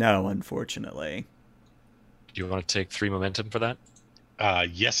 no, unfortunately. Do you want to take 3 momentum for that?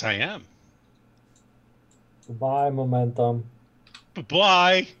 Yes, I am. Goodbye, momentum.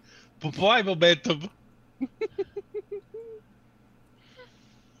 Bye-bye. Bye-bye, momentum.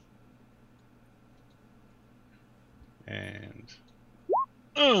 And...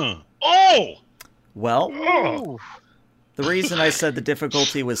 Oh! Well, Oh! the reason I said the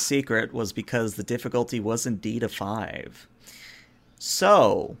difficulty was secret was because the difficulty was indeed a 5.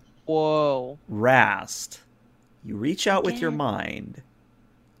 So, Whoa. Rast, you reach out with your mind,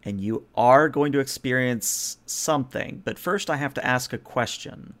 and you are going to experience something. But first, I have to ask a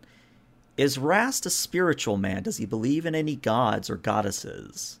question. Is Rast a spiritual man? Does he believe in any gods or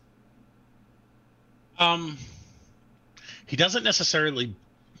goddesses? He doesn't necessarily...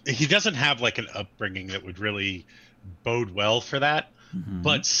 He doesn't have, like, an upbringing that would really bode well for that. Mhm.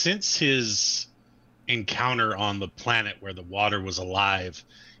 But since his encounter on the planet where the water was alive,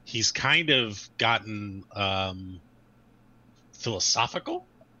 he's kind of gotten philosophical.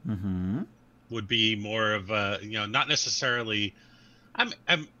 Mhm. Would be more of a, not necessarily.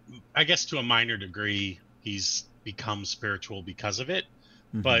 I guess to a minor degree, he's become spiritual because of it,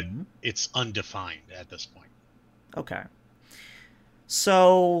 but Mhm. it's undefined at this point. Okay.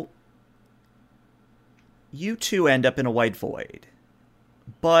 So, you two end up in a white void.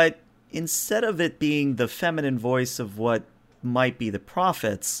 But instead of it being the feminine voice of what might be the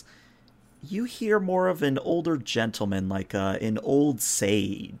prophets, you hear more of an older gentleman, like an old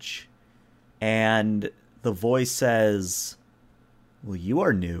sage. And the voice says, "Well, you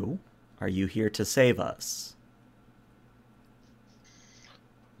are new. Are you here to save us?"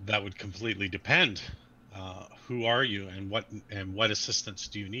 That would completely depend. Who are you, and what assistance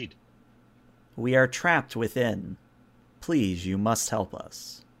do you need? "We are trapped within. Please, you must help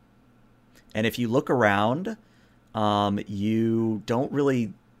us." And if you look around, you don't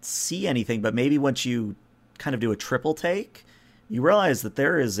really see anything, but maybe once you kind of do a triple take, you realize that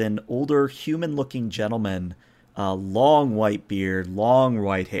there is an older human-looking gentleman, long white beard, long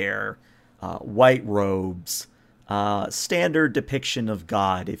white hair, white robes, standard depiction of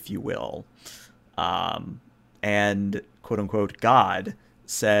God, if you will. And quote-unquote God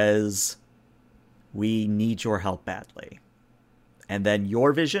says, "We need your help badly." And then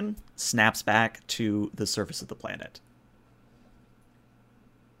your vision snaps back to the surface of the planet.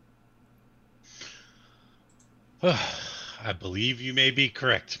 I believe you may be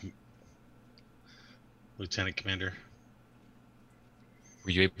correct, Lieutenant Commander.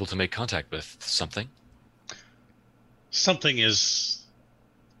 Were you able to make contact with something? Something is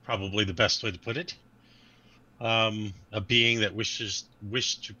probably the best way to put it. A being that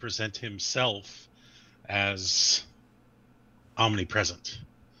wished to present himself as omnipresent,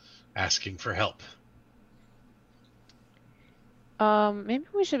 asking for help. Maybe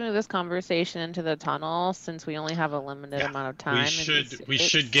we should move this conversation into the tunnel since we only have a limited amount of time. We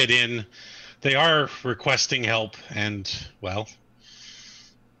should get in. They are requesting help, and well,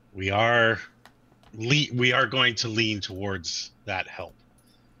 we are going to lean towards that help,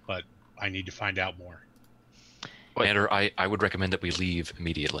 but I need to find out more. Commander, I would recommend that we leave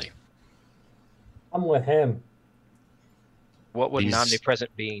immediately. I'm with him. What would an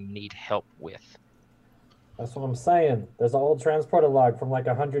omnipresent being need help with? That's what I'm saying. There's an old transporter log from like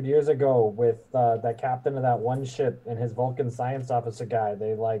 100 years ago with that captain of that one ship and his Vulcan science officer guy.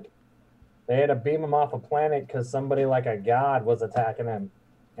 They had to beam him off a planet because somebody like a god was attacking him.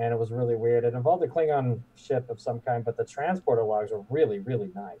 And it was really weird. It involved a Klingon ship of some kind, but the transporter logs are really,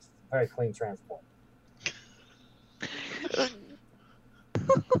 really nice. Very clean transport.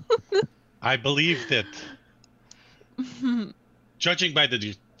 I believe that, judging by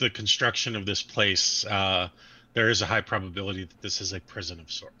the construction of this place, there is a high probability that this is a prison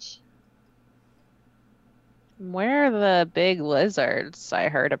of sorts. Where are the big lizards I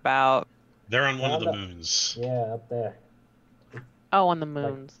heard about? They're on one of the moons. Yeah, up there. Oh, on the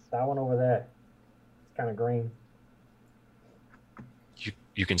moons. Like that one over there. It's kind of green.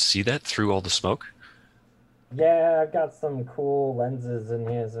 You can see that through all the smoke? Yeah, I've got some cool lenses in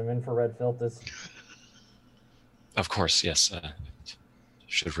here, some infrared filters. Of course, yes.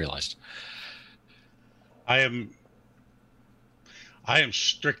 Should have realized. I am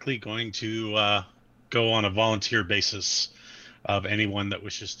strictly going to go on a volunteer basis of anyone that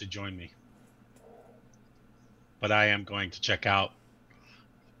wishes to join me. But I am going to check out.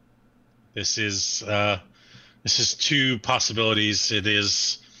 This is two possibilities. It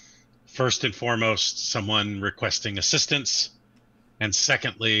is first and foremost someone requesting assistance, and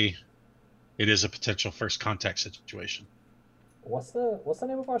secondly, it is a potential first contact situation. What's the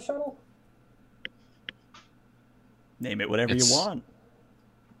name of our shuttle? Name it whatever you want.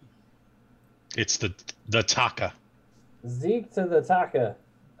 It's the Taka. Zeke to the Taka.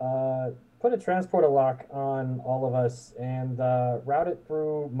 Put a transporter lock on all of us and route it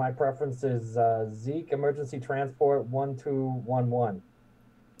through my preferences. Zeke emergency transport 1211.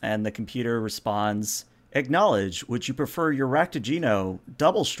 And the computer responds, acknowledge, would you prefer your Raktajino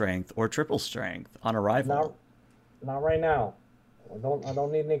double strength or triple strength on arrival? Not right now. I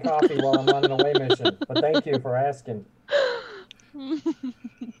don't need any coffee while I'm on an away mission, but thank you for asking.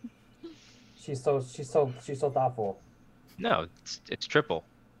 She's so thoughtful. No, it's triple.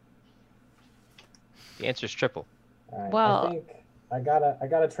 The answer is triple. All right, well, I think I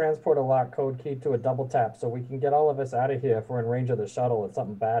got a transporter lock code key to a double tap, so we can get all of us out of here if we're in range of the shuttle if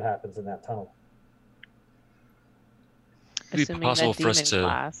something bad happens in that tunnel. Would it be possible for us to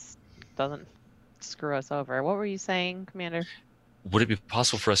class doesn't screw us over. What were you saying, Commander? Would it be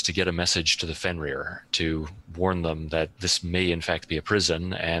possible for us to get a message to the Fenrir to warn them that this may in fact be a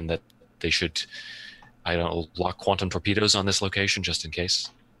prison and that they should, lock quantum torpedoes on this location just in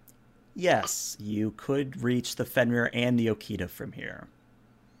case? Yes, you could reach the Fenrir and the Okita from here.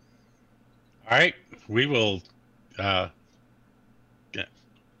 All right, we will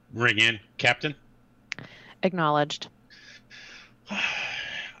ring in, Captain. Acknowledged.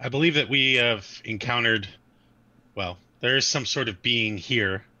 I believe that we have encountered, there is some sort of being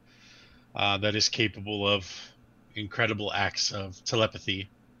here that is capable of incredible acts of telepathy.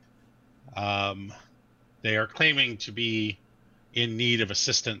 They are claiming to be in need of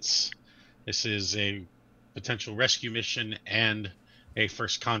assistance. This is a potential rescue mission and a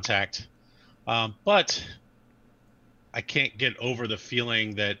first contact. But I can't get over the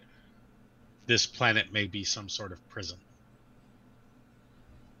feeling that this planet may be some sort of prison.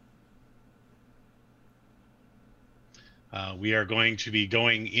 We are going to be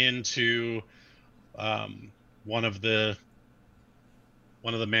going into one of the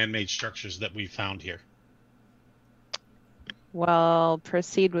man-made structures that we found here. Well,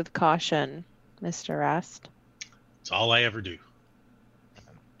 proceed with caution, Mr. Rast. It's all I ever do.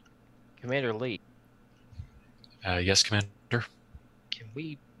 Commander Lee. Yes, Commander? Can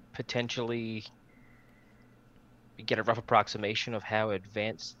we potentially get a rough approximation of how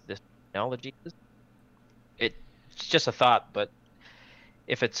advanced this technology is? It's just a thought, but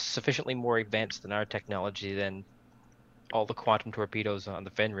if it's sufficiently more advanced than our technology, then all the quantum torpedoes on the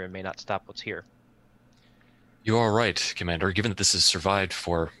Fenrir may not stop what's here. You are right, Commander. Given that this has survived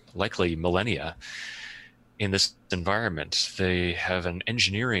for likely millennia in this environment, they have an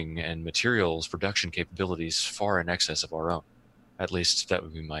engineering and materials production capabilities far in excess of our own. At least that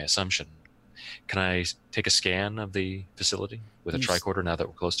would be my assumption. Can I take a scan of the facility with a tricorder now that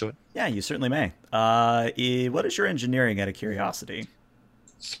we're close to it? Yeah, you certainly may. What is your engineering, out of curiosity?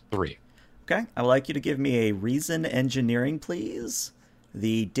 3. Okay, I would like you to give me a reason engineering, please.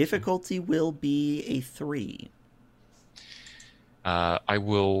 The difficulty will be a 3. I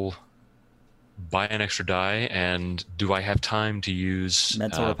will buy an extra die, and do I have time to use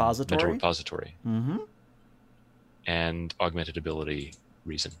Mental repository? Mental repository Mm-hmm. and augmented ability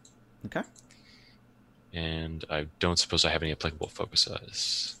reason? Okay. And I don't suppose I have any applicable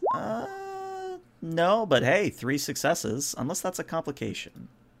focuses. No, but hey, 3 successes, unless that's a complication.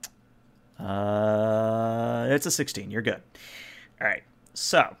 It's a 16. You're good. All right.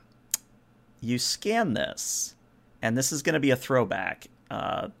 So, you scan this, and this is going to be a throwback.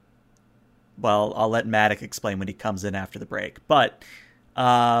 Well, I'll let Matic explain when he comes in after the break. But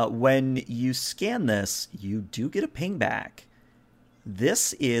when you scan this, you do get a ping back.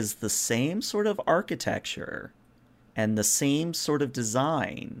 This is the same sort of architecture and the same sort of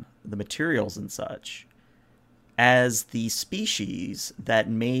design, the materials and such, as the species that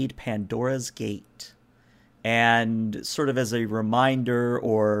made Pandora's Gate. And sort of as a reminder,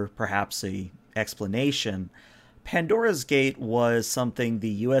 or perhaps a explanation, Pandora's Gate was something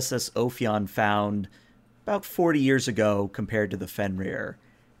the USS Ophion found about 40 years ago compared to the Fenrir.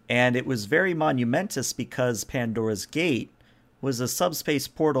 And it was very monumentous because Pandora's Gate was a subspace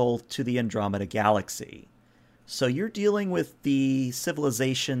portal to the Andromeda Galaxy. So you're dealing with the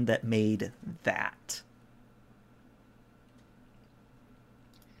civilization that made that.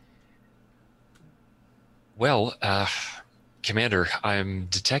 Well, Commander, I'm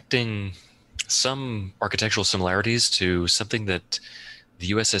detecting some architectural similarities to something that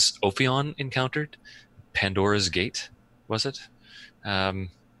the USS Ophion encountered. Pandora's Gate, was it?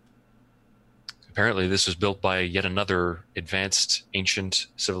 Apparently this was built by yet another advanced ancient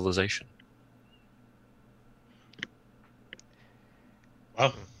civilization.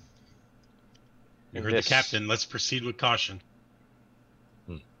 Well, you heard the This- captain. Let's proceed with caution.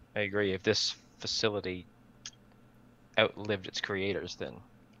 I agree. If this facility outlived its creators, then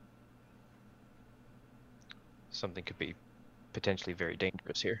something could be potentially very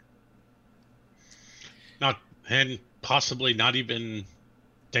dangerous here. Not, and possibly not even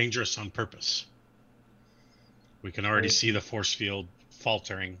dangerous on purpose. We can already see the force field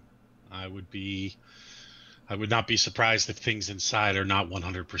faltering. I would not be surprised if things inside are not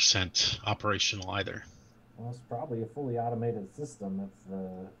 100% operational either. Well, it's probably a fully automated system. If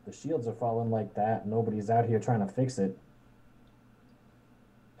the shields are falling like that, nobody's out here trying to fix it.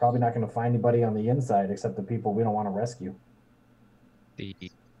 Probably not going to find anybody on the inside except the people we don't want to rescue.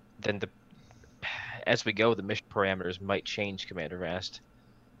 As we go, the mission parameters might change, Commander Rast.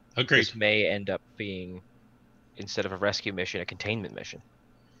 Agreed. This may end up being, instead of a rescue mission, a containment mission.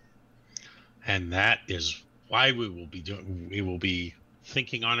 And that is why we will be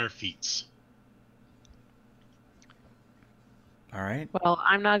thinking on our feet. All right. Well,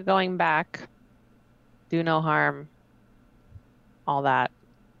 I'm not going back. Do no harm. All that.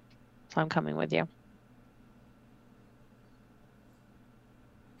 So I'm coming with you.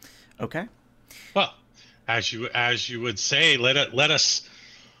 Okay. Well, as you would say, let us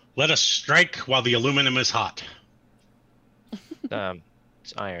strike while the aluminum is hot.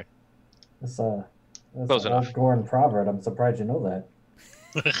 It's iron. That's Close an enough. old Goran proverb. I'm surprised you know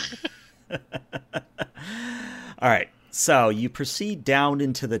that. All right. So you proceed down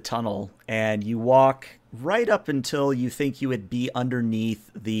into the tunnel and you walk right up until you think you would be underneath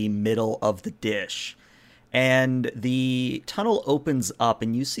the middle of the dish. And the tunnel opens up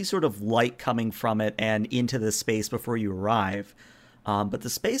and you see sort of light coming from it and into the space before you arrive. But the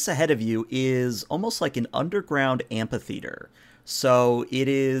space ahead of you is almost like an underground amphitheater. So it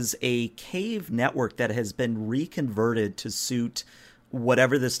is a cave network that has been reconverted to suit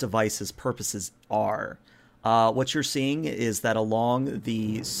whatever this device's purposes are. What you're seeing is that along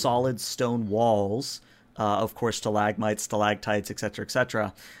the solid stone walls, of course, stalagmites, stalactites,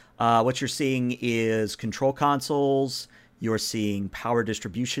 etc., what you're seeing is control consoles, you're seeing power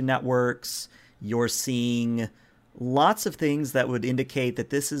distribution networks, you're seeing lots of things that would indicate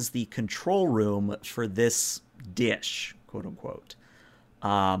that this is the control room for this dish, quote unquote.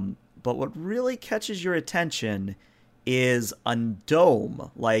 But what really catches your attention is a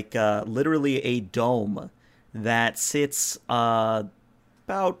dome, like literally a dome that sits about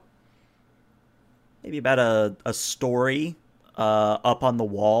a story up on the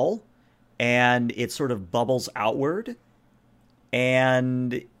wall, and it sort of bubbles outward,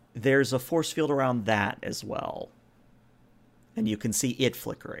 and there's a force field around that as well, and you can see it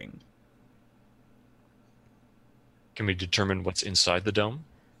flickering. Can we determine what's inside the dome?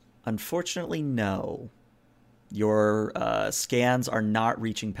 Unfortunately, no. Your scans are not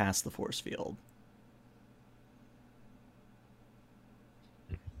reaching past the force field.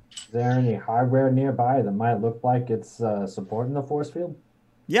 there any hardware nearby that might look like it's supporting the force field?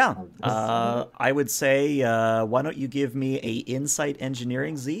 Yeah, On this side? I would say, why don't you give me a insight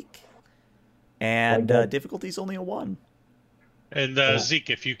engineering, Zeke? And Like that. difficulty's only a 1. And Yeah. Zeke,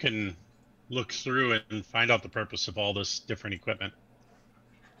 if you can look through it and find out the purpose of all this different equipment.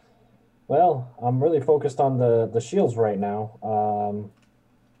 Well, I'm really focused on the shields right now.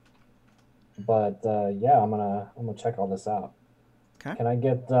 Yeah, I'm gonna check all this out. Okay. Can I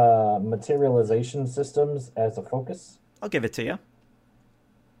get materialization systems as a focus? I'll give it to you.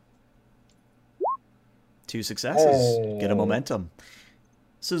 2 successes. Get a Hey. momentum.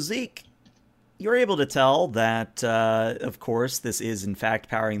 So Zeke, you're able to tell that, of course, this is in fact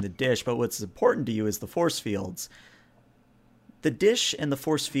powering the dish, but what's important to you is the force fields. The dish and the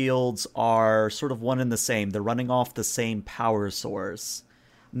force fields are sort of one and the same. They're running off the same power source.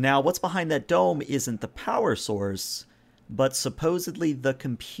 Now, what's behind that dome isn't the power source, but supposedly the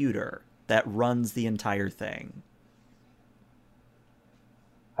computer that runs the entire thing.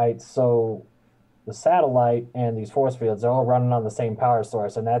 Right, so the satellite and these force fields are all running on the same power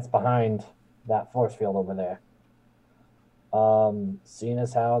source, and that's behind that force field over there. Seeing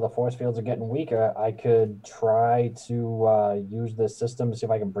as how the force fields are getting weaker, I could try to use this system to see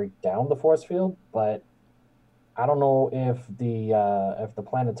if I can break down the force field, but I don't know if the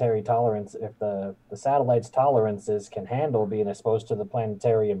planetary tolerance, if the satellite's tolerances can handle being exposed to the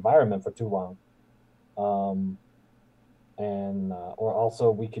planetary environment for too long. Or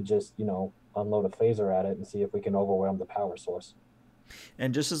also we could just, unload a phaser at it and see if we can overwhelm the power source.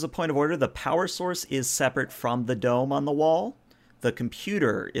 And just as a point of order, the power source is separate from the dome on the wall. The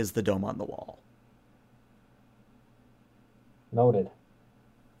computer is the dome on the wall. Noted.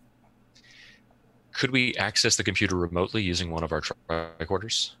 Could we access the computer remotely using one of our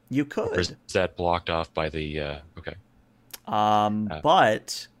tricorders? You Or is could. that blocked off by the... okay.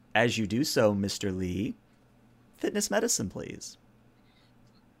 But as you do so, Mr. Lee, fitness medicine, please.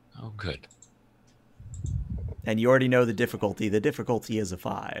 Oh, good. And you already know the difficulty. The difficulty is a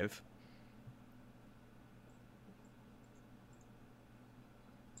 5.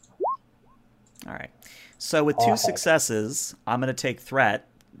 All right. So with 2 Awful. successes, I'm going to take threat.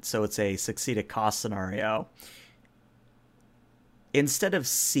 So it's a succeed at cost scenario. Instead of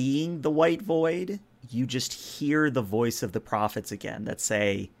seeing the white void, you just hear the voice of the prophets again that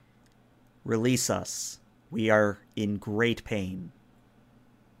say, "Release us. We are in great pain."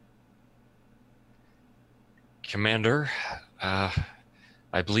 Commander,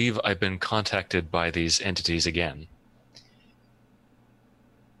 I believe I've been contacted by these entities again.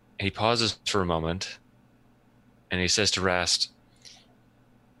 He pauses for a moment, and he says to Rast,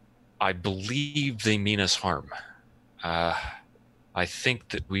 I believe they mean us harm. I think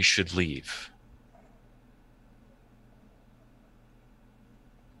that we should leave.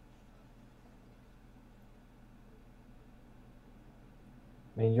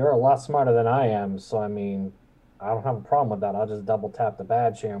 I mean, you're a lot smarter than I am, so I mean, I don't have a problem with that. I'll just double tap the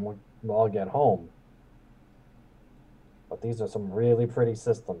badge here and we'll all get home. But these are some really pretty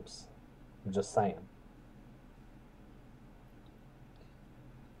systems. I'm just saying.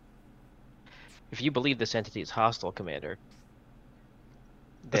 If you believe this entity is hostile, Commander,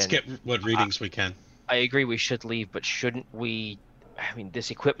 Let's then get what readings we can. I agree we should leave, but shouldn't we? I mean, this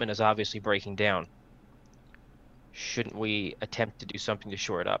equipment is obviously breaking down. Shouldn't we attempt to do something to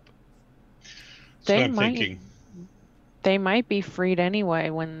shore it up? That's They what I'm might. thinking. They might be freed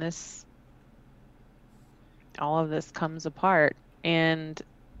anyway when all of this comes apart. And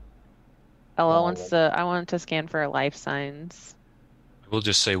Ella Oh, wants to. I want to scan for life signs. I will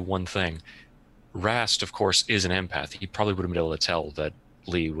just say one thing. Rast, of course, is an empath. He probably would have been able to tell that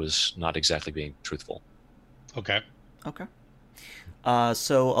Lee was not exactly being truthful. Okay. Okay.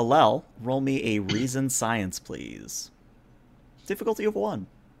 So, Alel, roll me a reason science, please. Difficulty of 1.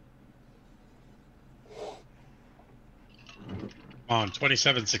 On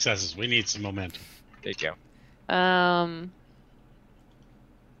 27 successes. We need some momentum. There you go.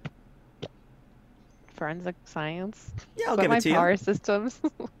 Forensic science. Yeah, I'll But give my it to you. power systems.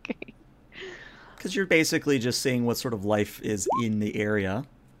 Okay. Because you're basically just seeing what sort of life is in the area.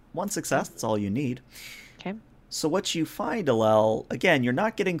 1 success, that's all you need. Okay. So what you find, Alel, again, you're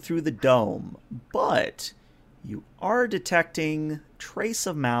not getting through the dome, but you are detecting trace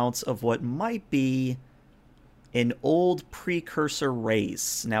amounts of what might be an old precursor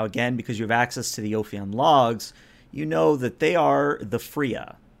race. Now, again, because you have access to the Ophion logs, you know that they are the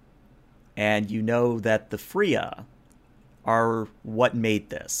Freya. And you know that the Freya are what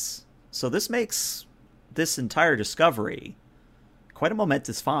made this. So this makes this entire discovery quite a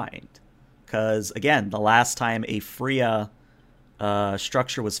momentous find. Because, again, the last time a Freya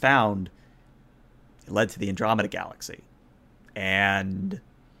structure was found, it led to the Andromeda Galaxy. And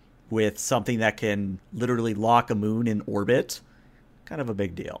with something that can literally lock a moon in orbit, kind of a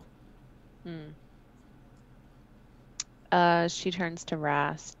big deal. She turns to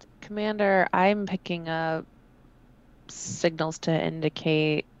Rast. Commander, I'm picking up signals to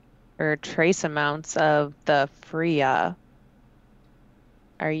indicate or trace amounts of the Freya.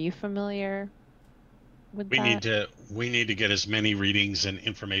 Are you familiar with that? We need to get as many readings and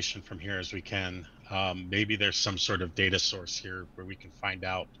information from here as we can. Maybe there's some sort of data source here where we can find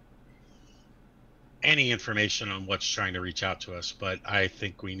out any information on what's trying to reach out to us, but I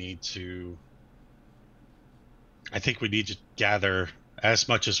think we need to gather as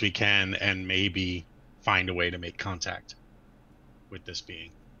much as we can and maybe find a way to make contact with this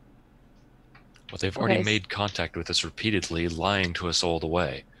being. Well, they've already made contact with us repeatedly, lying to us all the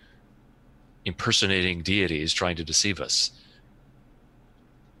way, impersonating deities, trying to deceive us.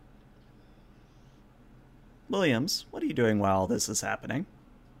 Williams, what are you doing while this is happening?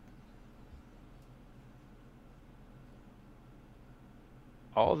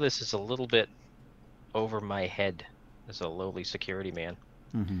 All of this is a little bit over my head as a lowly security man.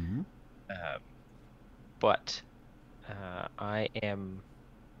 Mm-hmm. But I am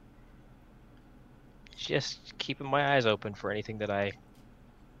just keeping my eyes open for anything that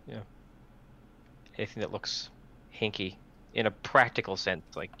anything that looks hinky in a practical sense,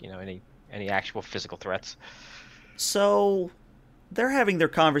 like, any actual physical threats. So they're having their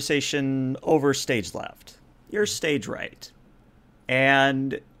conversation over stage left. You're stage right.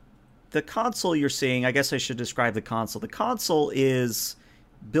 And the console you're seeing, I guess I should describe the console. The console is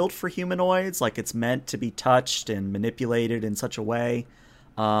built for humanoids, like it's meant to be touched and manipulated in such a way.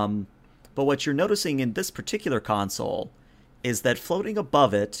 But what you're noticing in this particular console is that floating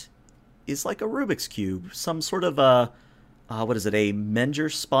above it is like a Rubik's Cube, some sort of a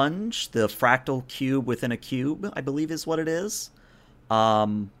Menger sponge, the fractal cube within a cube, I believe is what it is.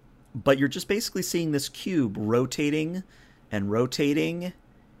 But you're just basically seeing this cube rotating and rotating,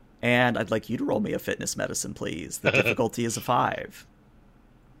 and I'd like you to roll me a fitness medicine, please. The difficulty is a 5.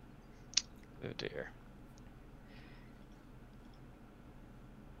 Oh dear.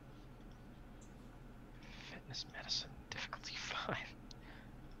 Fitness medicine, difficulty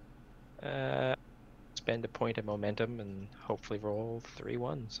 5. Spend a point of momentum and hopefully roll 3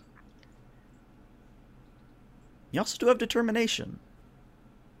 ones. You also do have determination.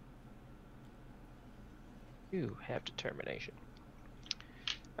 You have determination.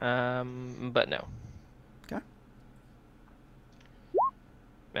 But no. Okay.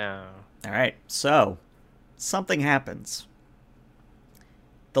 No. All right, so something happens.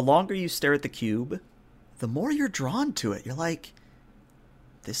 The longer you stare at the cube, the more you're drawn to it. You're like,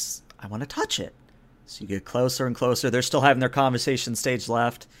 I want to touch it. So you get closer and closer. They're still having their conversation stage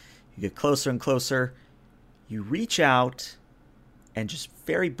left. You get closer and closer. You reach out and just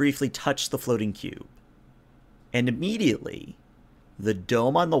very briefly touch the floating cube. And immediately, the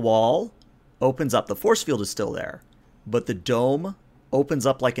dome on the wall opens up. The force field is still there, but the dome opens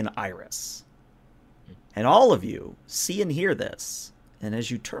up like an iris. And all of you see and hear this. And as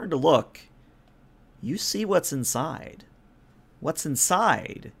you turn to look, you see what's inside. What's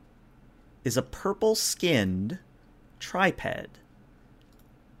inside is a purple-skinned triped.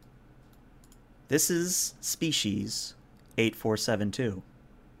 This is species 8472.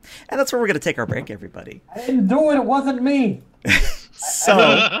 And that's where we're going to take our break, everybody. I didn't do it. It wasn't me.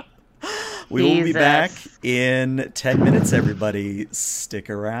 So we will be back in 10 minutes, everybody. Stick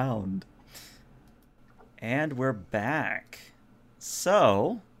around. And we're back.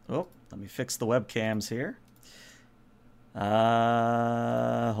 So, let me fix the webcams here.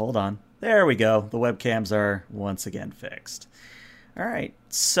 Hold on. There we go. The webcams are once again fixed. All right.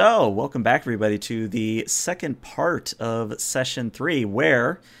 So, welcome back, everybody, to the second part of Session 3,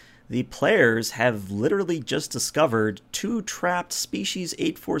 where the players have literally just discovered 2 trapped species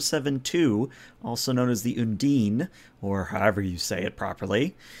 8472, also known as the Undine, or however you say it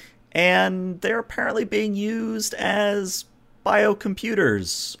properly. And they're apparently being used as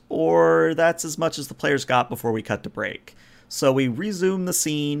biocomputers, or that's as much as the players got before we cut to break. So we resume the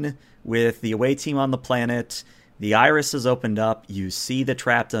scene with the away team on the planet. The iris is opened up. You see the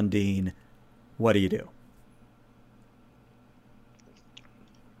trapped Undine. What do you do?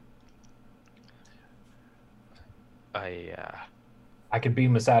 I could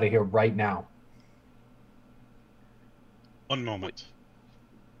beam us out of here right now. One moment.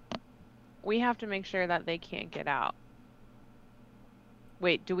 We have to make sure that they can't get out.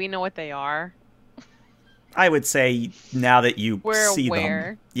 Wait, do we know what they are? I would say now that you We're see aware.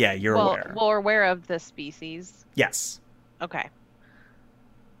 them. Yeah, you're aware. Well, we're aware of the species. Yes. Okay.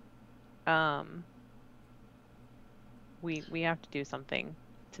 um, we have to do something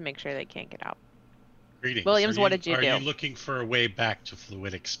to make sure they can't get out. Greetings. Williams, what did you Are do? you looking for a way back to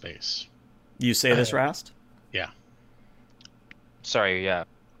fluidic space? You say this, Rast? Yeah. Sorry, yeah.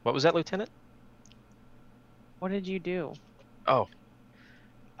 What was that, Lieutenant? What did you do? Oh,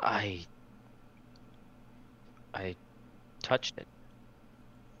 I touched it.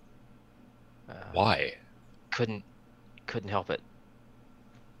 Why? Couldn't help it.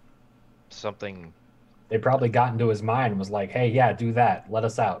 Something. They probably got into his mind and was like, hey, yeah, do that. Let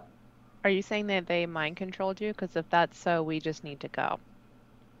us out. Are you saying that they mind controlled you? Because if that's so, we just need to go.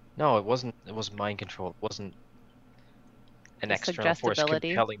 No, it wasn't. It was mind control. It wasn't an The external force suggestibility?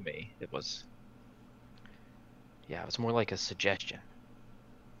 compelling me. It was. Yeah, it was more like a suggestion.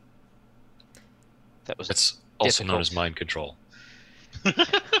 That was. That's also known as difficult. mind control.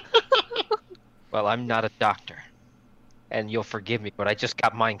 Well, I'm not a doctor, and you'll forgive me, but I just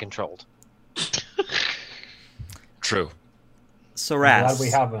got mind controlled. True. So I'm Rast. glad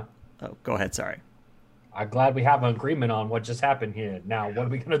we have a. Oh, go ahead. Sorry. I'm glad we have an agreement on what just happened here. Now, what are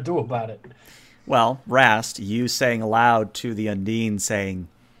we gonna do about it? Well, Rast, you saying aloud to the Undine, saying,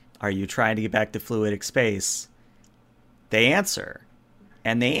 "Are you trying to get back to fluidic space?" They answer,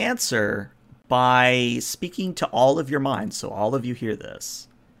 and they answer by speaking to all of your minds. So all of you hear this.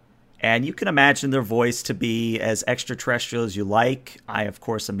 And you can imagine their voice to be as extraterrestrial as you like. I, of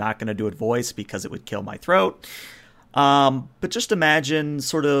course, am not going to do it voice because it would kill my throat. But just imagine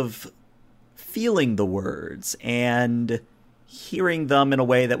sort of feeling the words and hearing them in a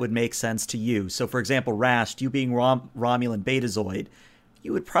way that would make sense to you. So, for example, Rast, you being Romulan Betazoid,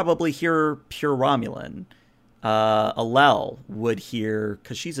 you would probably hear pure Romulan. Alel would hear,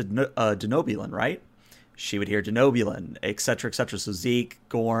 because she's a Denobulan, right? She would hear Denobulan, etc., etc. So Zeke,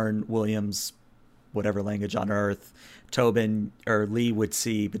 Gorn, Williams, whatever language on Earth, Tobin or Lee would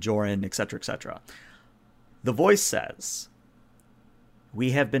see Bajoran, etc., etc. The voice says,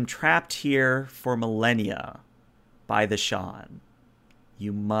 "We have been trapped here for millennia by the Shan.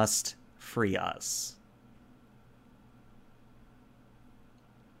 You must free us."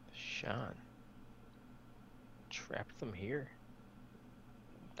 Sean. Trapped them here.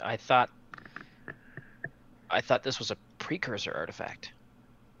 I thought this was a precursor artifact.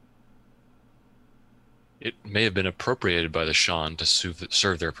 It may have been appropriated by the Shan to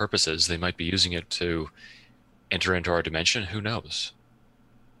serve their purposes. They might be using it to enter into our dimension. Who knows?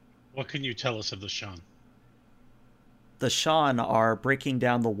 What can you tell us of the Shan? The Shan are breaking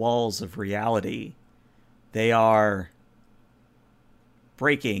down the walls of reality. They are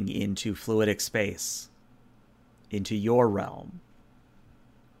breaking into fluidic space, into your realm.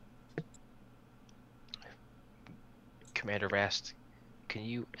 Commander Rast, can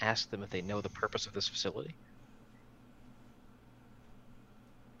you ask them if they know the purpose of this facility?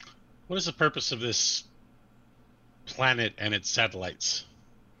 What is the purpose of this planet and its satellites?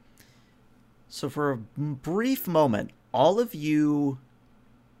 So for a brief moment, all of you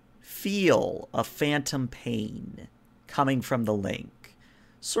feel a phantom pain coming from the link.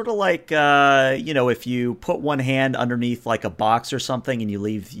 Sort of like, if you put one hand underneath like a box or something and you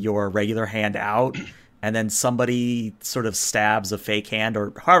leave your regular hand out, and then somebody sort of stabs a fake hand,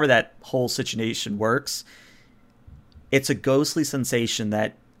 or however that whole situation works. It's a ghostly sensation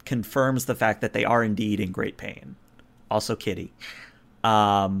that confirms the fact that they are indeed in great pain. Also Kitty.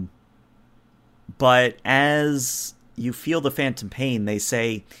 But as you feel the phantom pain, they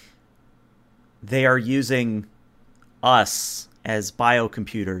say they are using us as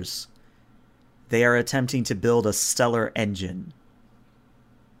biocomputers. They are attempting to build a stellar engine.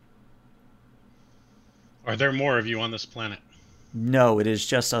 Are there more of you on this planet? No, it is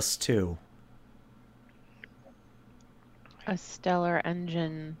just us two. A stellar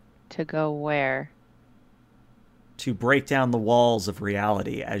engine to go where? To break down the walls of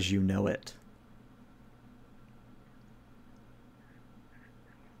reality as you know it.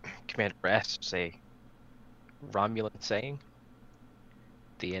 Commander Rast, say Romulan saying,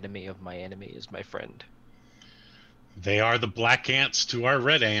 "The enemy of my enemy is my friend." They are the black ants to our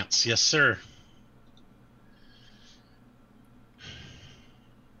red ants. Yes, sir.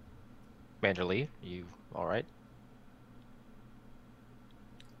 Commander Lee, you all right?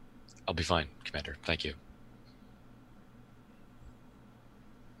 I'll be fine, Commander. Thank you.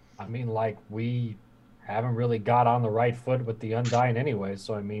 I mean, like, we haven't really got on the right foot with the Undying anyway,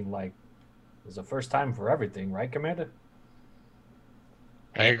 so I mean, like, it's the first time for everything, right, Commander?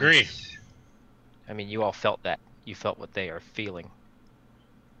 I agree. I mean, you all felt that. You felt what they are feeling.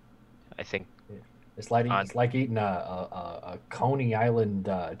 I think It's like eating a Coney Island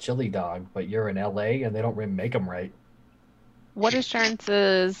chili dog, but you're in LA and they don't really make them right. What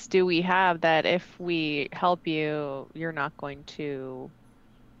assurances do we have that if we help you, you're not going to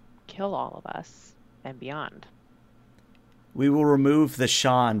kill all of us and beyond? We will remove the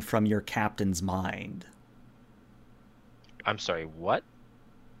Shan from your captain's mind. I'm sorry, what?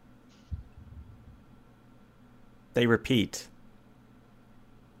 They repeat.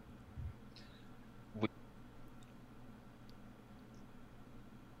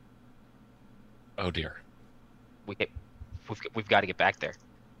 Oh dear. We've got to get back there.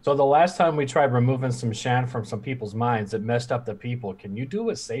 So the last time we tried removing some Shan from some people's minds, it messed up the people. Can you do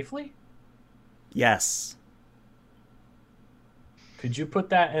it safely? Yes. Could you put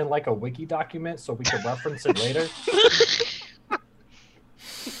that in like a wiki document so we could reference it later?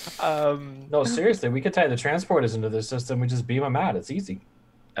 No, seriously, we could tie the transporters into the system. We just beam them out. It's easy.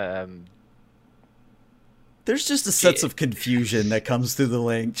 There's just a sense of confusion that comes through the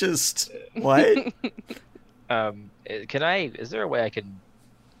link. Just what? Can I? Is there a way I can?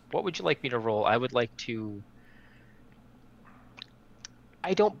 What would you like me to roll? I would like to.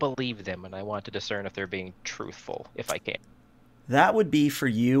 I don't believe them, and I want to discern if they're being truthful, if I can. That would be for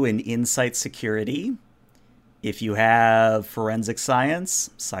you in insight security. If you have forensic science,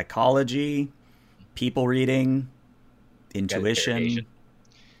 psychology, people reading, intuition.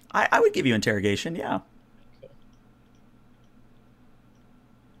 I would give you interrogation, yeah.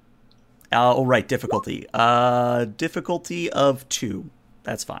 Oh, right, difficulty. Difficulty of 2.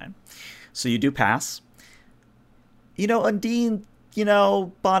 That's fine. So you do pass. You know, Undine,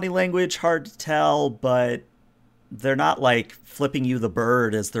 body language, hard to tell, but they're not, like, flipping you the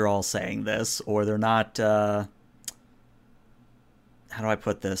bird as they're all saying this, or they're not, how do I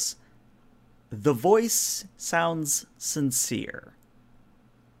put this? The voice sounds sincere.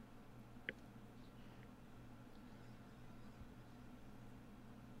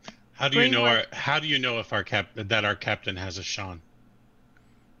 How do you know if our captain has a Shan?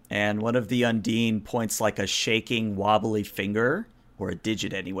 And one of the Undine points like a shaking, wobbly finger, or a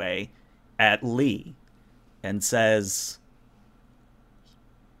digit anyway, at Lee, and says,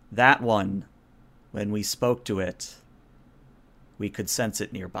 "That one, when we spoke to it, we could sense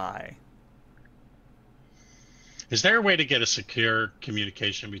it nearby." Is there a way to get a secure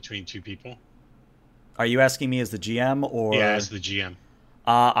communication between two people? Are you asking me as the GM or? Yeah, as the GM.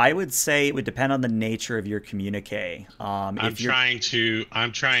 I would say it would depend on the nature of your communique. I'm trying to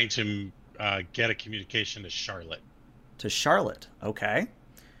get a communication to Charlotte. To Charlotte, okay.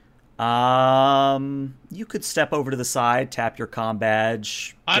 You could step over to the side, tap your comm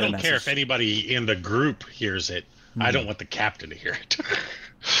badge. I don't care if anybody in the group hears it. I don't want the captain to hear it.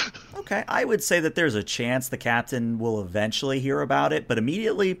 Okay, I would say that there's a chance the captain will eventually hear about it, but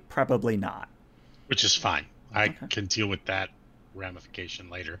immediately, probably not. Which is fine. I can deal with that ramification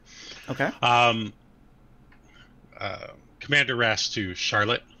later. Okay. Commander Rast to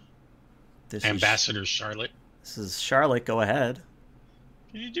Charlotte. Ambassador Charlotte. This is Charlotte. Go ahead.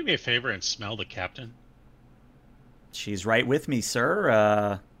 Can you do me a favor and smell the captain? She's right with me,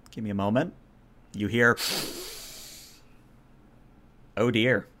 sir. Give me a moment. You hear... Oh,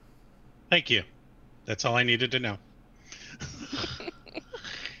 dear. Thank you. That's all I needed to know.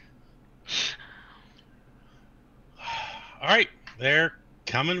 All right. They're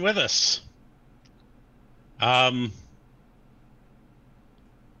coming with us. And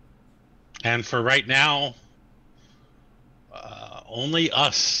for right now, only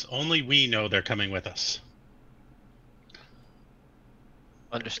we know they're coming with us.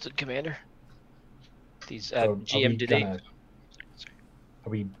 Understood, Commander. These So GM did they?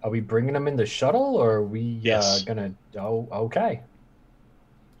 Are we bringing them in the shuttle, or are we Yes. gonna? Oh, okay.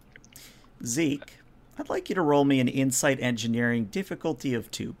 Zeke, I'd like you to roll me an insight engineering difficulty of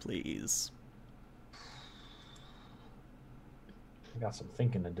 2, please. I got some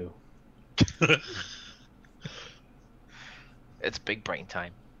thinking to do. It's big brain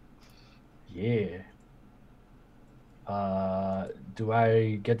time. Yeah. Do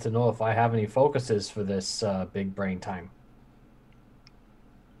I get to know if I have any focuses for this big brain time?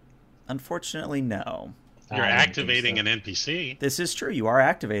 Unfortunately, no. You're I didn't think activating so. an NPC. This is true. You are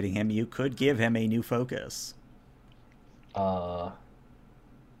activating him. You could give him a new focus.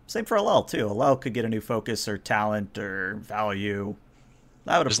 Same for Alel, too. Alel could get a new focus or talent or value.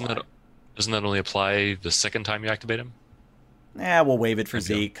 That would apply. Doesn't that only apply the second time you activate him? Yeah, we'll waive it for Okay.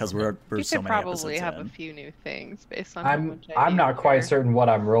 Zeke because we're You so could many probably episodes have in. a few new things based on how much I'm not quite idea. certain what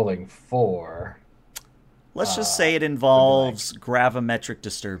I'm rolling for. Let's just say it involves gravimetric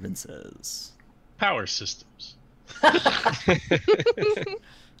disturbances. Power systems.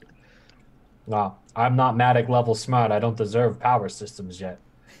 No, I'm not Matic level smart. I don't deserve power systems yet.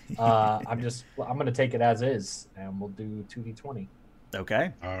 I'm gonna take it as is, and we'll do 2d20.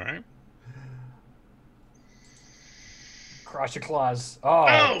 Okay. All right. Cross your claws. Oh,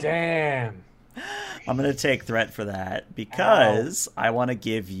 Oh! damn. I'm going to take threat for that because I want to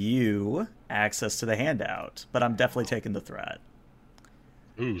give you access to the handout, but I'm definitely taking the threat.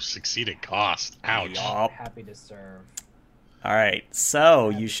 Ooh, succeeded cost. Ouch. Yup. Happy to serve. All right, so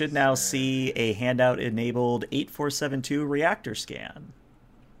you Happy should to now serve. see a handout-enabled 8472 reactor scan.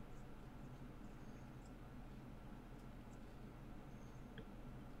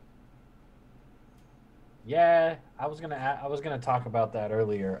 Yeah, I was gonna talk about that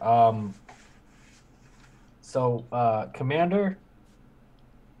earlier. So, Commander,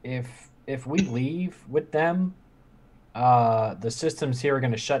 if we leave with them, the systems here are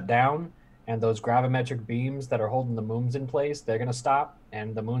gonna shut down, and those gravimetric beams that are holding the moons in place, they're gonna stop,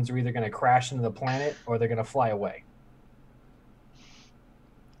 and the moons are either gonna crash into the planet or they're gonna fly away.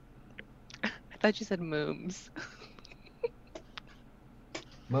 I thought you said mooms.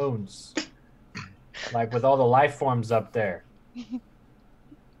 Moons, like with all the life forms up there.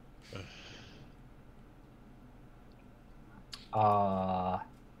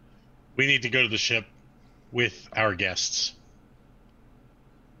 We need to go to the ship with our guests.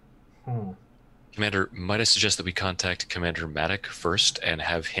 Commander, might I suggest that we contact Commander Maddock first and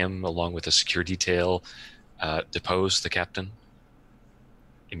have him, along with a security detail, depose the captain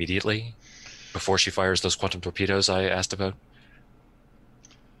immediately before she fires those quantum torpedoes I asked about?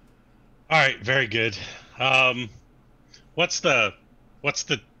 All right, very good. Is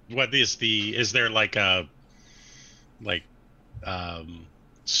there like a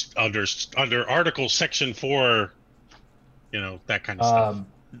under Article Section 4, that kind of stuff.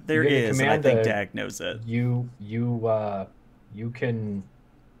 There You're the is, and I think commander. Dag knows it. You're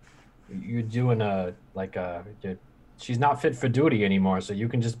doing she's not fit for duty anymore, so you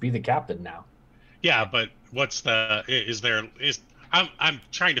can just be the captain now. Yeah, but I'm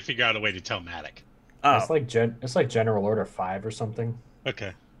trying to figure out a way to tell Maddock. Oh, It's like General Order 5 or something.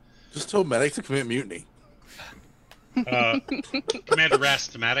 Okay. Just told Medic to commit mutiny. Commander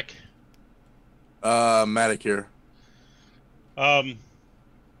Rast to Maddock. Medic here.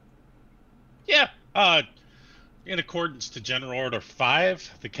 Yeah. In accordance to General Order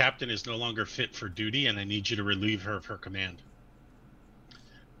 5, the captain is no longer fit for duty, and I need you to relieve her of her command.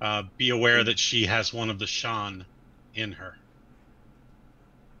 Be aware that she has one of the Shan in her.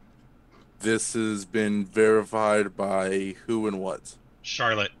 This has been verified by who and what?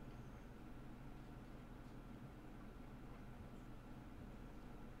 Charlotte.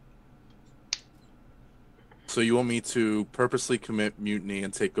 So you want me to purposely commit mutiny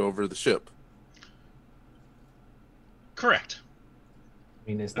and take over the ship? Correct. I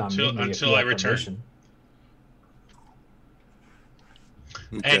mean, it's not Until- mutiny if until you I have return. permission.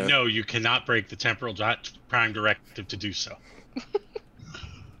 Okay. And no, you cannot break the temporal prime directive to do so.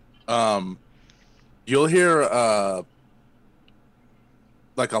 You'll hear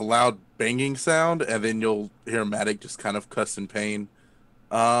like a loud banging sound, and then you'll hear Maddox just kind of cuss in pain.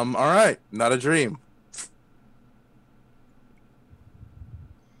 All right, not a dream.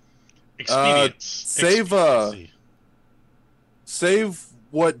 Expedience. save, Expediency. Save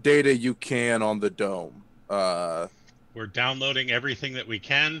what data you can on the dome. We're downloading everything that we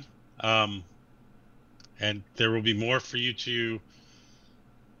can, and there will be more for you to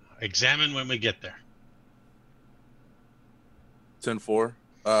examine when we get there. 10-4.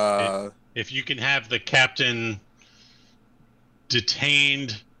 If you can have the captain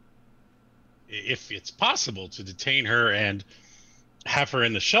detained, if it's possible to detain her and have her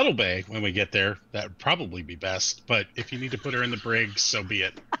in the shuttle bay when we get there, that would probably be best. But if you need to put her in the brig, so be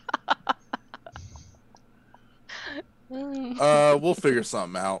it. We'll figure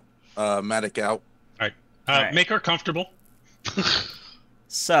something out. Maddox out. Alright. Make her comfortable.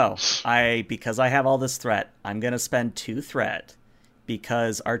 so because I have all this threat, I'm going to spend 2 threat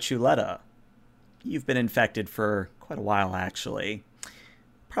because Archuleta, you've been infected for quite a while, actually.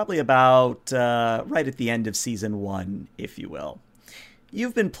 Probably about right at the end of Season 1, if you will.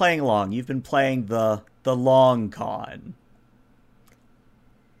 You've been playing along. You've been playing the long con.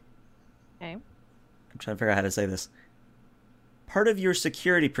 Okay. I'm trying to figure out how to say this. Part of your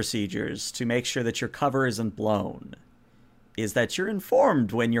security procedures to make sure that your cover isn't blown is that you're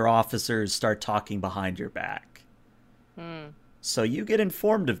informed when your officers start talking behind your back. So you get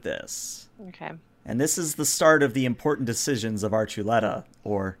informed of this. Okay. And this is the start of the important decisions of Archuleta,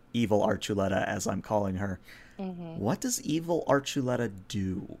 or Evil Archuleta as I'm calling her. What does Evil Archuleta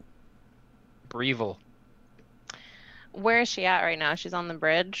do? Brevel. Where is she at right now? She's on the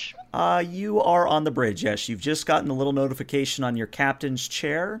bridge. You are on the bridge, yes. You've just gotten a little notification on your captain's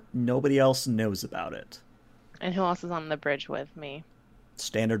chair. Nobody else knows about it. And who else is on the bridge with me?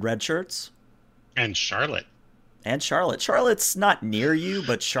 Standard red shirts. And Charlotte. And Charlotte. Charlotte's not near you,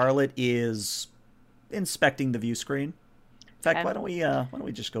 but Charlotte is inspecting the view screen. In fact, Okay. why don't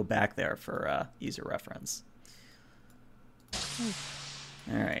we just go back there for easier reference?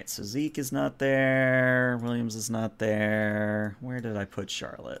 All right, so Zeke is not there. Williams is not there. Where did I put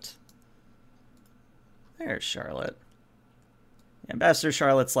Charlotte? There's Charlotte. Ambassador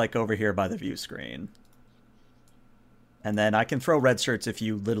Charlotte's like over here by the view screen. And then I can throw red shirts if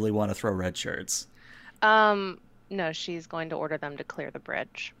you literally want to throw red shirts. No, she's going to order them to clear the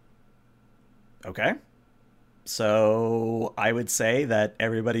bridge. Okay. So I would say that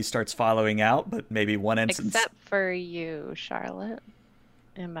everybody starts following out, but maybe one ensign. Except for you, Charlotte.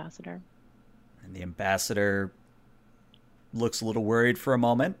 Ambassador. And the ambassador looks a little worried for a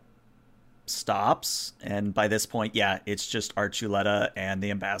moment, stops, and by this point, yeah, it's just Archuleta and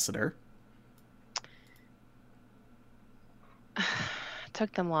the ambassador.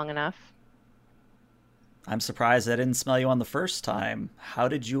 Took them long enough. I'm surprised I didn't smell you on the first time. How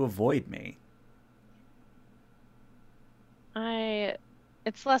did you avoid me?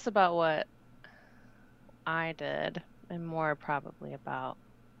 It's less about what I did and more probably about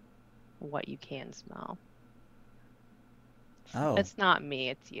what you can smell. Oh. It's not me,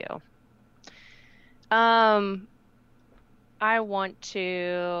 it's you. I want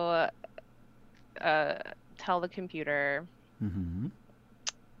to tell the computer, Mm-hmm.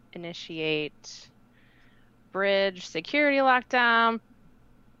 initiate bridge security lockdown,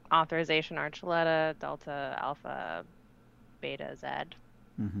 authorization Archuleta, Delta, Alpha, Beta, Z.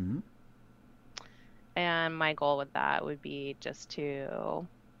 Mm-hmm. And my goal with that would be just to,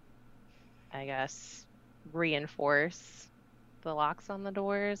 I guess, reinforce the locks on the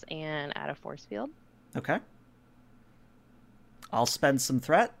doors and add a force field. Okay. I'll spend some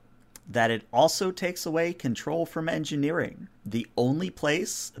threat that it also takes away control from engineering. The only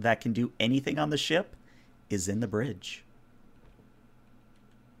place that can do anything on the ship is in the bridge.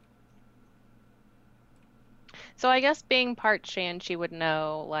 So I guess being part Shan, she would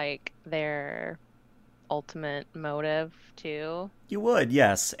know, like, their ultimate motive, too. You would,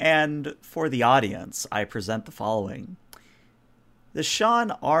 yes. And for the audience, I present the following. The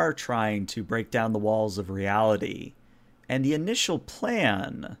Shan are trying to break down the walls of reality, and the initial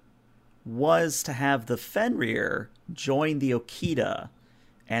plan was to have the Fenrir join the Okita,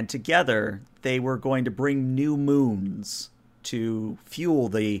 and together they were going to bring new moons to fuel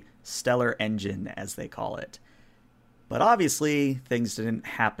the stellar engine, as they call it. But obviously, things didn't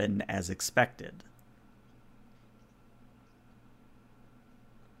happen as expected.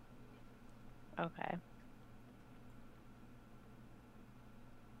 Okay.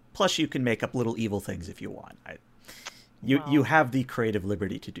 Plus, you can make up little evil things if you want. You Well. have the creative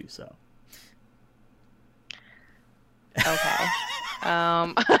liberty to do so. Okay.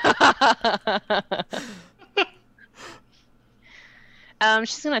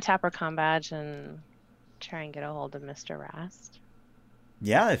 She's gonna tap her comm badge and try and get a hold of Mr. Rast.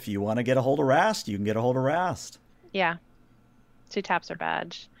 Yeah, if you want to get a hold of Rast, you can get a hold of Rast. Yeah. She taps her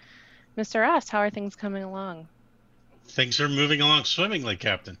badge. Mr. Rast, how are things coming along? Things are moving along swimmingly,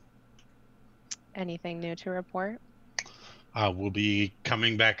 Captain. Anything new to report? We'll be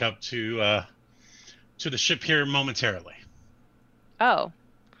coming back up to the ship here momentarily. Oh.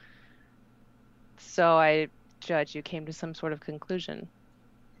 So I judge you came to some sort of conclusion.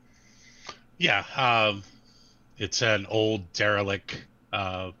 Yeah, it's an old derelict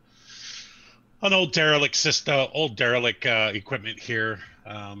system, old derelict equipment here.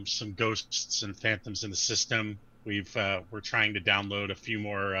 Some ghosts and phantoms in the system. We're trying to download a few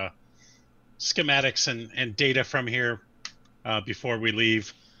more schematics and data from here before we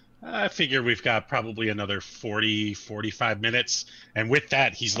leave. I figure we've got probably another 45 minutes. And with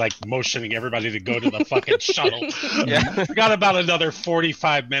that, he's like motioning everybody to go to the fucking shuttle. Yeah. We got about another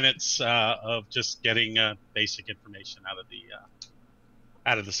 45 minutes of just getting basic information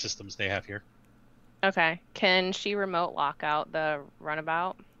out of the systems they have here. Okay. Can she remote lock out the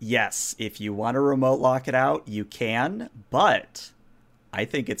runabout? Yes, if you want to remote lock it out, you can, but I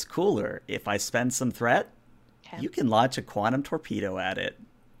think it's cooler if I spend some threat, Okay. you can launch a quantum torpedo at it.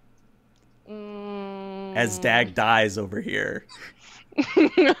 Mm. As Dag dies over here.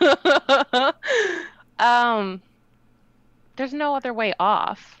 There's no other way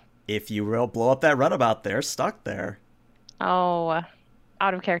off. If you blow up that runabout, they're stuck there. Oh,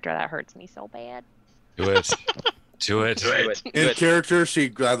 out of character, that hurts me so bad. Do it. Do it. Do it. Do In it. character, she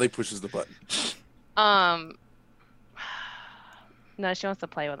gladly pushes the button. No, she wants to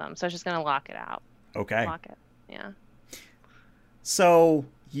play with them, so she's gonna lock it out. Okay. Lock it. Yeah. So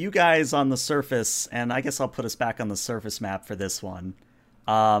you guys on the surface, and I guess I'll put us back on the surface map for this one.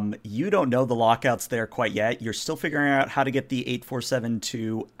 You don't know the lockouts there quite yet. You're still figuring out how to get the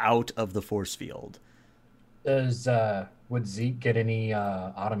 8472 out of the force field. Would Zeke get any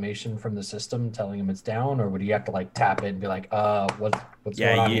automation from the system telling him it's down, or would he have to like tap it and be like, what's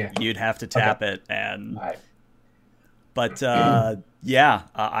going on here? You'd have to tap it, and All right. but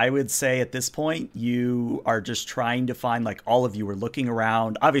I would say at this point you are just trying to find, like, all of you are looking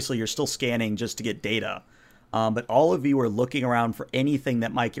around. Obviously, you're still scanning just to get data, but all of you are looking around for anything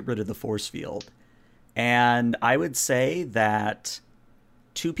that might get rid of the force field. And I would say that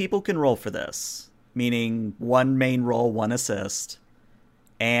 2 people can roll for this, meaning 1 main roll, 1 assist,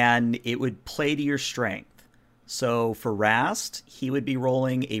 and it would play to your strength. So for Rast, he would be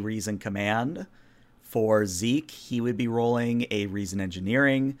rolling a Reason Command. For Zeke, he would be rolling a Reason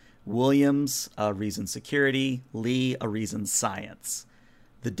Engineering. Williams, a Reason Security. Lee, a Reason Science.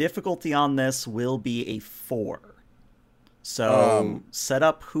 The difficulty on this will be a 4. So set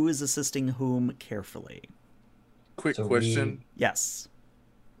up who is assisting whom carefully. Quick question. Yes.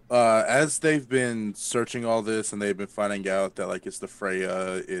 As they've been searching all this and they've been finding out that, like, it's the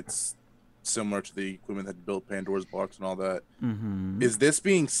Freya, it's similar to the equipment that built Pandora's box and all that. Mm-hmm. Is this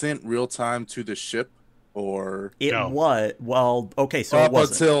being sent real time to the ship, or It No. was. Well, okay, so it up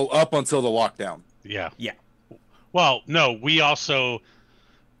wasn't. until the lockdown? Yeah. Yeah. Well, no, we also,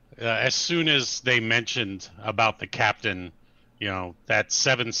 as soon as they mentioned about the captain, that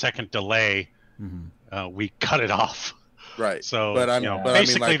 7-second delay, we cut it off. Right. So, But I'm- but I mean,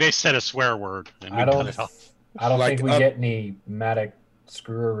 basically, like- they said a swear word and we I cut don't it off. Like, think we get any Matic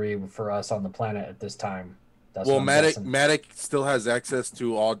screwery for us on the planet at this time. That's Well, what I'm guessing. Matic still has access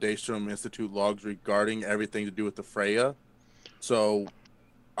to all Daystrom Institute logs regarding everything to do with the Freya. So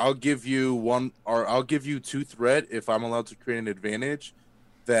I'll give you 2 threat if I'm allowed to create an advantage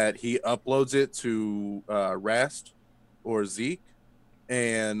that he uploads it to Rast or Zeke,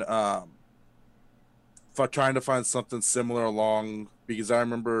 and trying to find something similar along, because I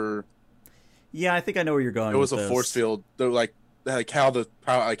remember Yeah, I think I know where you're going. it was a with force this. field. They're like how it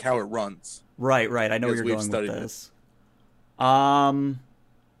runs. Right. I know where Because you're we've going with studied it. this. I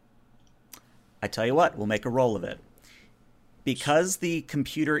tell you what, we'll make a roll of it. Because the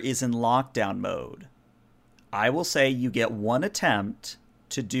computer is in lockdown mode, I will say you get 1 attempt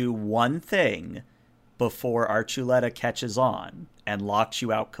to do 1 thing before Archuleta catches on and locks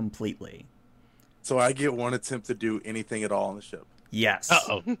you out completely. So I get 1 attempt to do anything at all on the ship. Yes.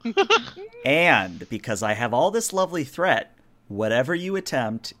 Uh-oh. And because I have all this lovely threat, whatever you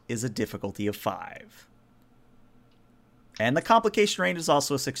attempt is a difficulty of 5. And the complication range is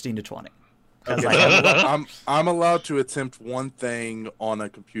also a 16 to 20. 'Cause I have- I'm allowed to attempt 1 thing on a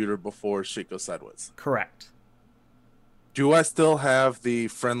computer before shit goes sideways. Correct. Do I still have the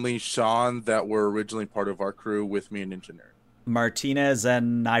friendly Sean that were originally part of our crew with me in engineering? Martinez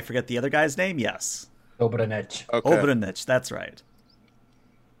and I forget the other guy's name. Yes. Obranich. Okay. Obranich, that's right.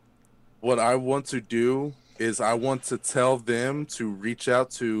 What I want to do is I want to tell them to reach out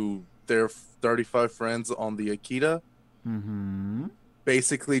to their 35 friends on the Akita. Mm-hmm.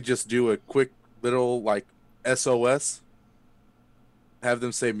 Basically, just do a quick little, like, SOS. Have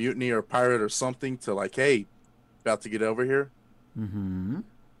them say mutiny or pirate or something to, like, hey, about to get over here. Mm-hmm.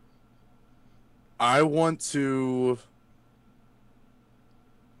 I want to...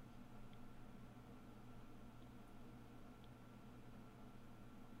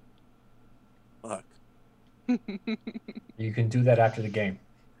 Fuck. You can do that after the game.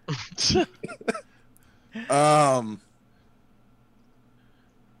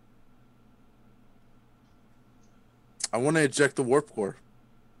 I want to eject the warp core.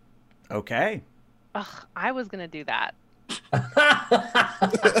 Okay. Ugh, I was gonna do that. Well,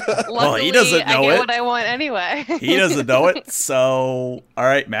 he Luckily, doesn't know I get it. what I want anyway. He doesn't know it. So, all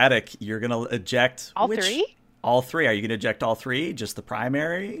right, Matic, you're going to eject... All which- 3? All 3. Are you going to eject all 3? Just the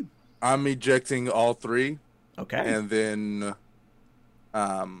primary? I'm ejecting all 3, Okay. and then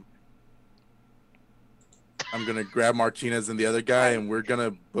I'm gonna grab Martinez and the other guy, and we're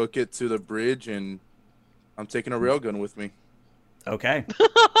gonna book it to the bridge, and I'm taking a railgun with me. Okay.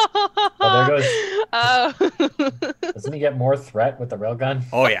 there goes- Oh. Doesn't he get more threat with the railgun?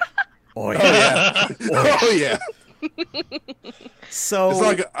 Oh, yeah. Oh, Oh yeah. yeah, oh yeah. So... It's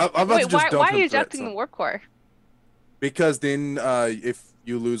like I'm about Wait, to just dump why are him you threats ejecting the on- warp core? Because then, if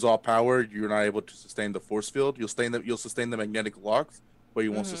you lose all power, you're not able to sustain the force field. You'll sustain the magnetic locks, but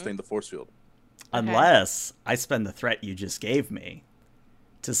you won't sustain the force field. Unless I spend the threat you just gave me.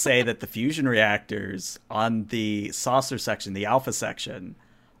 to say that the fusion reactors on the saucer section, the alpha section,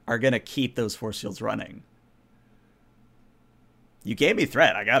 are going to keep those force fields running. You gave me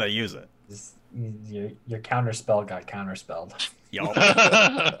threat. I got to use it. Your counterspell got counterspelled. Yo.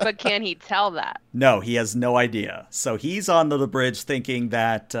 But can he tell that? No, he has no idea. So he's on the bridge thinking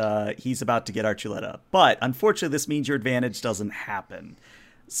that he's about to get Archuleta. But unfortunately, this means your advantage doesn't happen.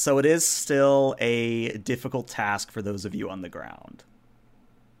 So it is still a difficult task for those of you on the ground.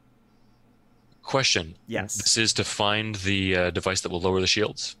 Question. Yes. This is to find the device that will lower the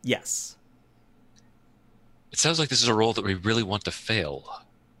shields? Yes. It sounds like this is a roll that we really want to fail.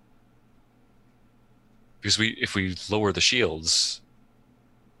 Because if we lower the shields,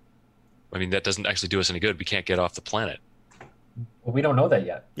 I mean, that doesn't actually do us any good. We can't get off the planet. Well, we don't know that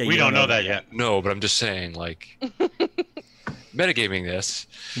yet. Yeah, We don't know that yet. No, but I'm just saying, like, metagaming this.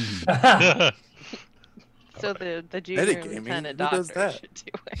 So the junior Metagaming? lieutenant Who does doctor that? should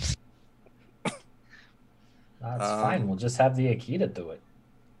do it. That's fine. We'll just have the Akita do it.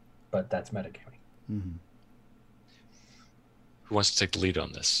 But that's metagaming. Mm-hmm. Who wants to take the lead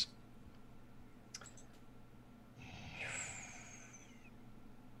on this?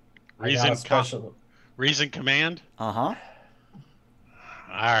 Reason command? Uh-huh. All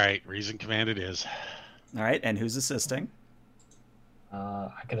right, reason command it is. All right, and who's assisting? I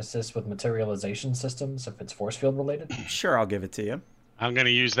can assist with materialization systems if it's force field related. Sure, I'll give it to you. I'm going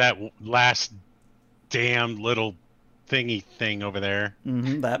to use that last damn little thingy thing over there.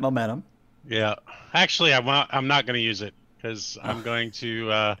 Mm-hmm, that momentum. Yeah. Actually, I'm not going to use it because I'm going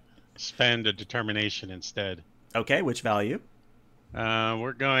to spend a determination instead. Okay, which value?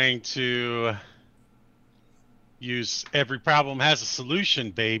 We're going to use every problem has a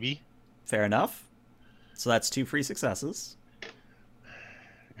solution, baby. Fair enough. So that's 2 free successes.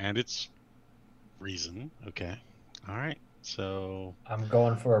 And it's reason. Okay. All right. So I'm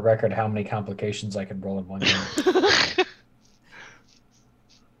going for a record how many complications I can roll in one game.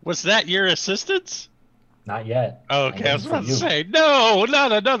 was that your assistance? Not yet. Oh, okay, I was about to you. say, no,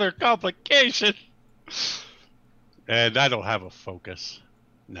 not another complication. And I don't have a focus.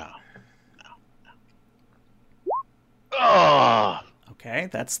 No. Oh, Okay,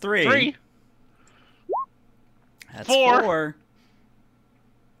 that's 3. 3. That's 4. 4.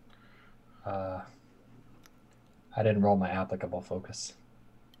 I didn't roll my applicable focus.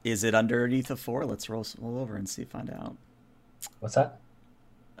 Is it underneath a 4? Let's roll over and find out. What's that?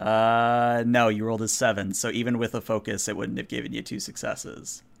 No, you rolled a 7. So even with a focus, it wouldn't have given you 2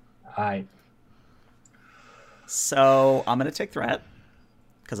 successes. So I'm going to take threat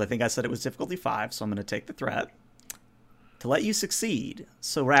because I think I said it was difficulty 5. So I'm going to take the threat to let you succeed.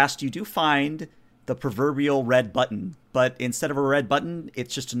 So Rast, you do find the proverbial red button, but instead of a red button,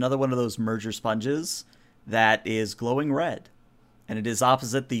 it's just another one of those merger sponges that is glowing red. And it is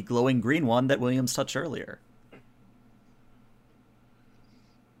opposite the glowing green one that Williams touched earlier. It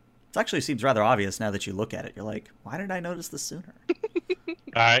actually seems rather obvious now that you look at it. You're like, why did I notice this sooner? All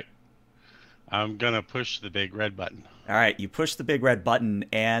right. I'm going to push the big red button. All right, you push the big red button,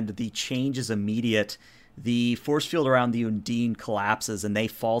 and the change is immediate. The force field around the Undine collapses, and they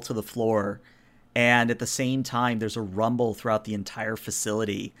fall to the floor. And at the same time, there's a rumble throughout the entire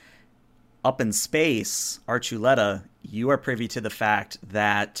facility. Up in space, Archuleta, you are privy to the fact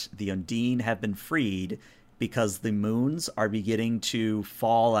that the Undine have been freed because the moons are beginning to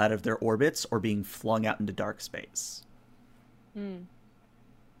fall out of their orbits or being flung out into dark space.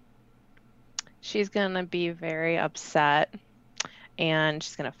 She's going to be very upset, and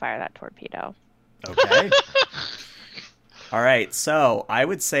she's going to fire that torpedo. Okay. All right, so I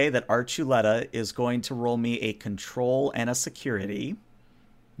would say that Archuleta is going to roll me a control and a security.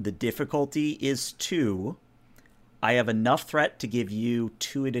 The difficulty is 2. I have enough threat to give you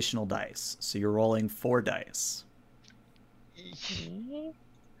 2 additional dice. So you're rolling 4 dice.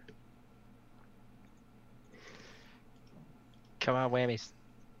 Come on, whammies.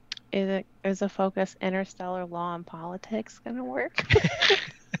 Is a focus interstellar law and politics going to work?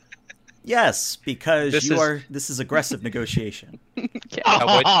 Yes, because This this is aggressive negotiation.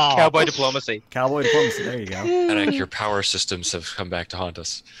 Cowboy diplomacy. Cowboy diplomacy, there you go. Anik, your power systems have come back to haunt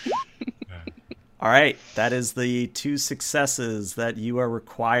us. All right, that is the 2 successes that you are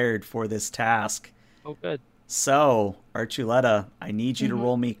required for this task. Oh, good. So, Archuleta, I need you to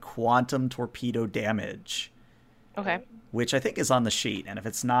roll me quantum torpedo damage. Okay. Which I think is on the sheet, and if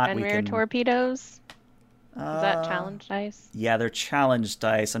it's not, And we rear can... torpedoes? Is that challenge dice? Yeah, they're challenge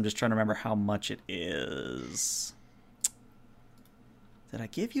dice. I'm just trying to remember how much it is. Did I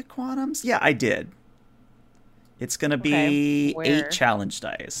give you quantums? Yeah, I did. It's going to be where? 8 challenge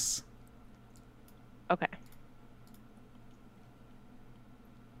dice. Okay.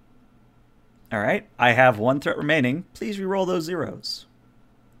 All right. I have one threat remaining. Please re-roll those zeros.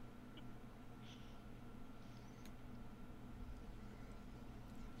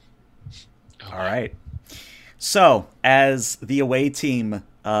 All right. So, as the away team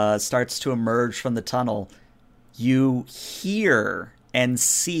starts to emerge from the tunnel, you hear and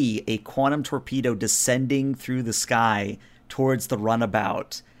see a quantum torpedo descending through the sky towards the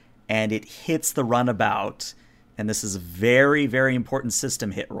runabout, and it hits the runabout, and this is a very, very important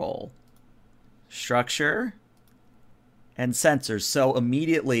system hit roll. Structure and sensors. So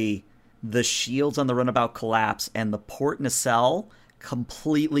immediately the shields on the runabout collapse, and the port nacelle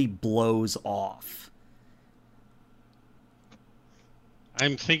completely blows off.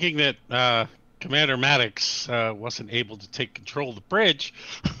 I'm thinking that Commander Maddox wasn't able to take control of the bridge.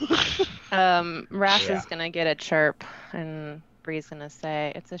 Rash is gonna get a chirp, and Bree's gonna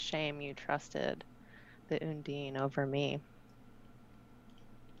say, "It's a shame you trusted the Undine over me."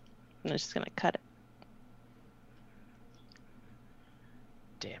 I'm just gonna cut it.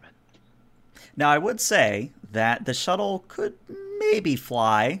 Damn it. Now, I would say that the shuttle could maybe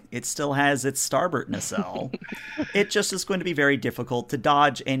fly. It still has its starboard nacelle. It just is going to be very difficult to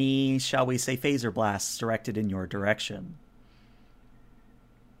dodge any, shall we say, phaser blasts directed in your direction.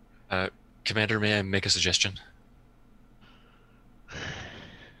 Commander, may I make a suggestion?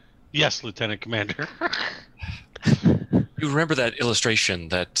 Yes, Lieutenant Commander. You remember that illustration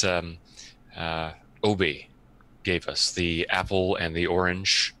that Obi gave us, the apple and the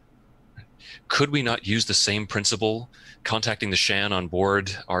orange? Could we not use the same principle, contacting the Shan on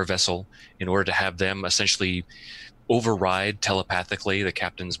board our vessel in order to have them essentially override telepathically the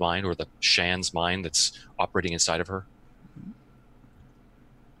captain's mind or the Shan's mind that's operating inside of her?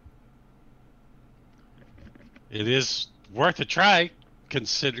 It is worth a try,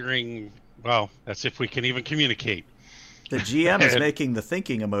 considering, well, that's if we can even communicate. The GM is making the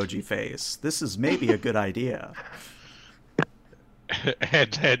thinking emoji face. This is maybe a good idea.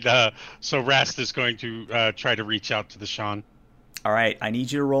 and so Rast is going to try to reach out to the Shan. All right, I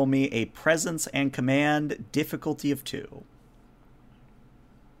need you to roll me a presence and command difficulty of 2.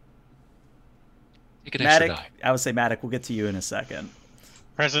 Take an extra Matic, die. I would say Matic, we'll get to you in a second.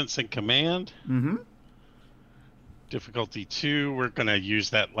 Presence and command. Mm-hmm. Difficulty 2. We're going to use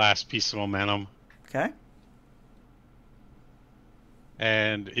that last piece of momentum. Okay.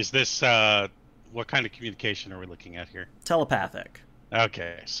 And is this, what kind of communication are we looking at here? Telepathic.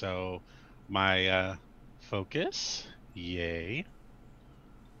 Okay, so my focus. Yay.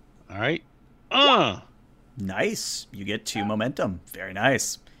 All right. Nice. You get 2 momentum. Very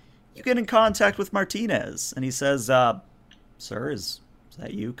nice. You get in contact with Martinez, and he says, "Sir, is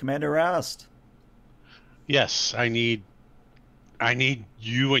that you, Commander Rast?" Yes, I need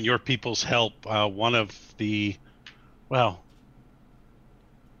you and your people's help. One of the, well,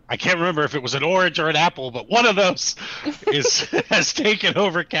 I can't remember if it was an orange or an apple, but one of those has taken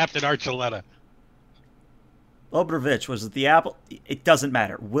over Captain Archuleta. Obrovich, was it the apple? It doesn't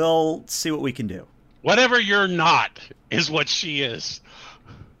matter. We'll see what we can do. Whatever you're not is what she is.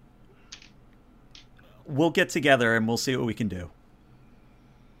 We'll get together and we'll see what we can do.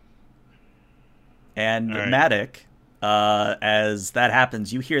 And right. Matic, as that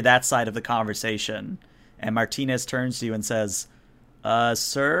happens, you hear that side of the conversation, and Martinez turns to you and says,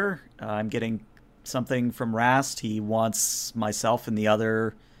 "Sir, I'm getting something from Rast. He wants myself and the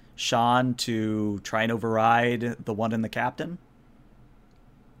other Shan to try and override the one in the captain."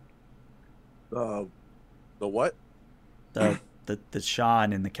 The what? The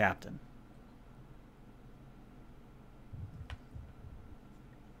Shan in the captain.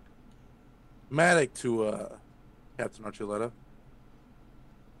 Matic to Captain Archuleta.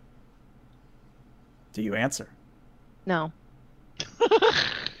 Do you answer? No.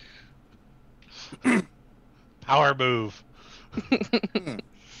 Power move.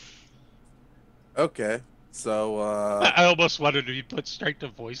 Okay, so I almost wondered if you put straight to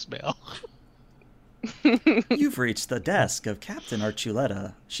voicemail. You've reached the desk of Captain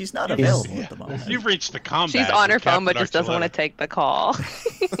Archuleta. She's not available at the moment. You've reached the combat. She's on her with phone, but Captain just doesn't want to Archuleta. take the call.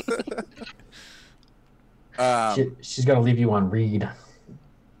 She's gonna leave you on read.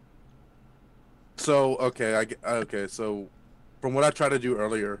 So okay, so from what I tried to do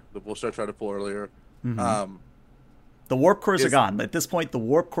earlier, the bullshit I tried to pull earlier, Mm-hmm. The warp cores are gone. At this point, the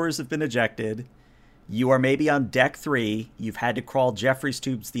warp cores have been ejected. You are maybe on deck 3. You've had to crawl Jeffrey's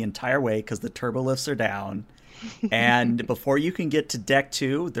tubes the entire way because the turbo lifts are down. And before you can get to deck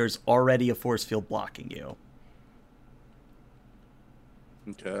 2, there's already a force field blocking you.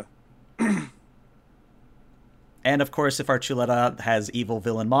 Okay. And of course, if Archuleta has evil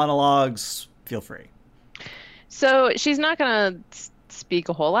villain monologues, feel free. So she's not gonna speak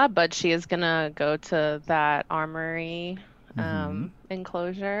a whole lot, but she is gonna go to that armory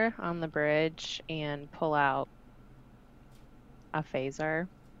enclosure on the bridge and pull out a phaser,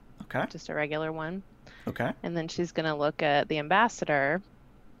 Okay. just a regular one. Okay. And then she's gonna look at the ambassador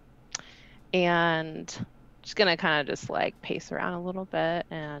and she's gonna kind of just like pace around a little bit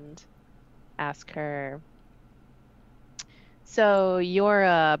and ask her, so you're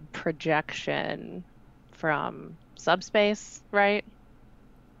a projection from subspace, right?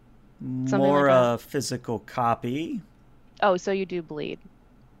 Something More like that. a physical copy. Oh, so you do bleed.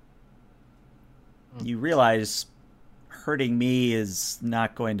 You realize hurting me is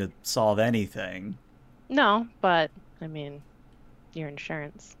not going to solve anything. No, but I mean, your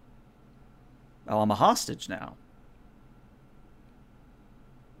insurance. Oh, I'm a hostage now.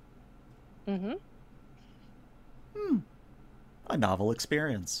 Mm-hmm. A novel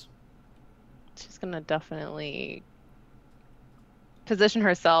experience. She's gonna definitely position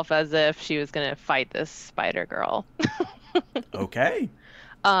herself as if she was gonna fight this spider girl. Okay.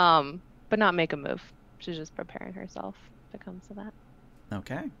 But not make a move. She's just preparing herself if it comes to that.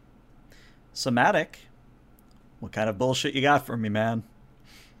 Okay. Somatic, what kind of bullshit you got for me, man?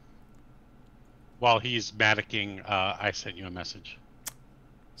 While he's maticking, I sent you a message.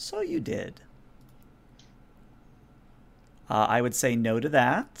 So you did. I would say no to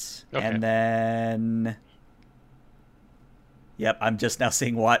that. Okay. And then... Yep, I'm just now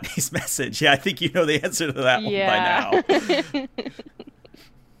seeing Watney's message. Yeah, I think you know the answer to that one by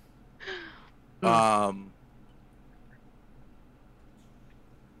now.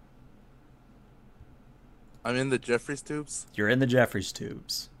 I'm in the Jeffries tubes. You're in the Jeffries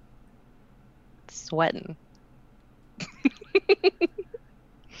tubes. Sweating.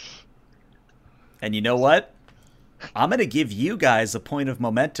 And you know what? I'm going to give you guys a point of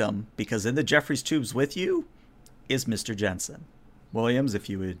momentum because in the Jeffries tubes with you is Mr. Jensen. Williams, if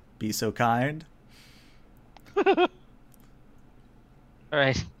you would be so kind. All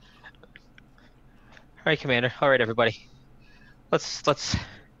right, Commander. All right, everybody. Let's.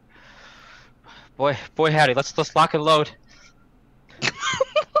 Boy, howdy. Let's lock and load.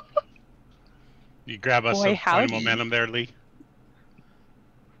 You grab us Boy, a point of howdy. momentum there, Lee.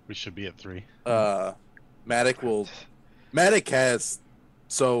 We should be at 3. Matic has.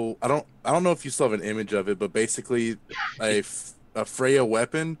 So I don't know if you still have an image of it, but basically a Freya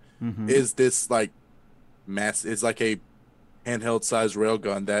weapon is this like is like a handheld sized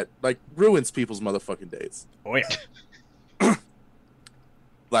railgun that like ruins people's motherfucking days. Oh yeah.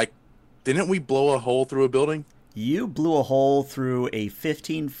 Like, didn't we blow a hole through a building? You blew a hole through a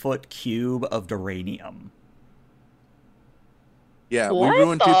 15-foot cube of duranium. Yeah, What we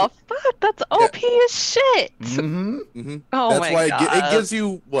ruined the people. fuck? That's OP as shit. Mm-hmm. Oh That's my why god. it gives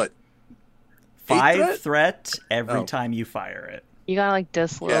you what? 5 threat every Oh. time you fire it. You gotta like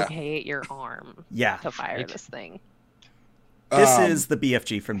dislocate your arm Yeah. to fire this thing. This is the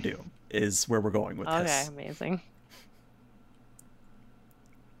BFG from Doom, is where we're going with Okay, this. amazing.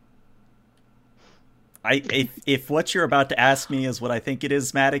 If what you're about to ask me is what I think it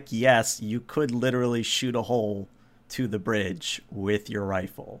is, Matic, yes, you could literally shoot a hole to the bridge with your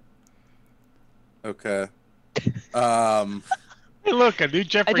rifle. Okay. Hey, look, a new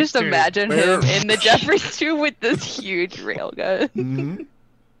Jeffrey. I just imagine him Where- in the Jeffries tube with this huge railgun. Mm-hmm.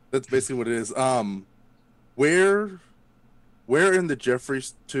 That's basically what it is. Where in the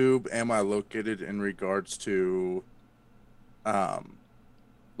Jeffries tube am I located in regards to,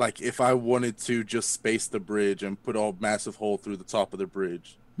 like if I wanted to just space the bridge and put a massive hole through the top of the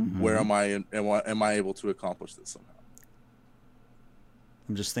bridge, where am I? Am I able to accomplish this somehow?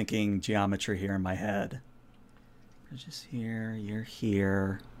 I'm just thinking geometry here in my head. You're just here, you're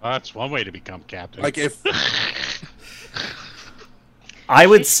here. Well, that's one way to become captain. Like if I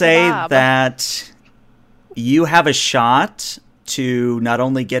would Shish say kebab. that you have a shot to not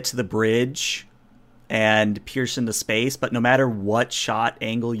only get to the bridge and pierce into space, but no matter what shot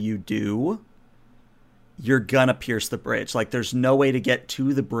angle you do, you're gonna pierce the bridge. Like, there's no way to get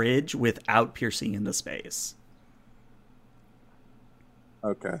to the bridge without piercing into space.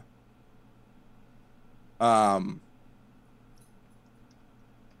 okay.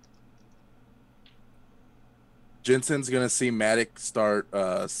 Jensen's gonna see Matic start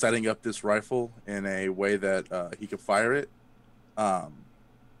setting up this rifle in a way that he can fire it. Matic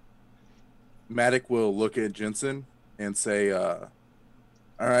will look at Jensen and say, "All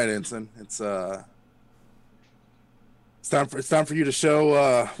right, Ensign, it's time for you to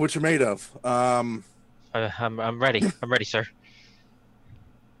show what you're made of." I'm ready. I'm ready, sir.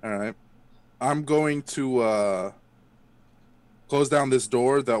 All right, I'm going to close down this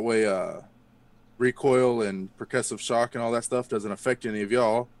door. That way, recoil and percussive shock and all that stuff doesn't affect any of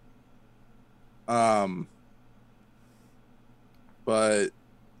y'all. But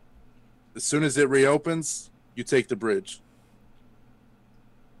as soon as it reopens, you take the bridge.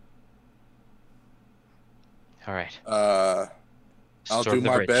 All right. I'll Storm do the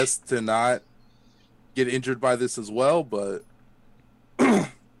my bridge. best to not get injured by this as well, but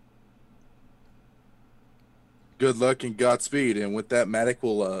good luck and Godspeed. And with that, Matic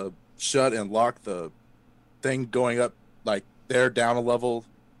will shut and lock the thing going up, like they're down a level.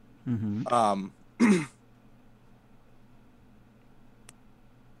 Mm-hmm.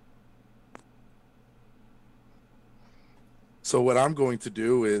 So what I'm going to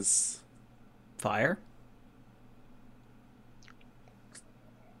do is Fire.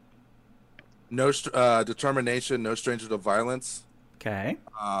 no determination, no stranger to violence. Okay.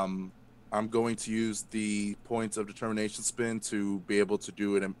 I'm going to use the points of determination spin to be able to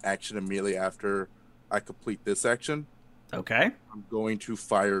do an action immediately after I complete this action. Okay. I'm going to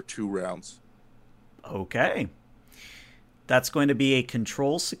fire 2 rounds. Okay. That's going to be a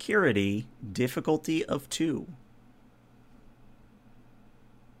control security difficulty of 2.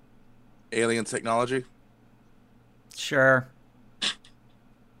 Alien technology. Sure. Do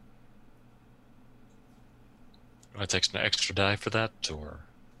I take an extra die for that, or?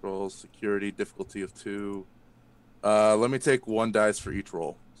 Roll security difficulty of 2. Let me take 1 dice for each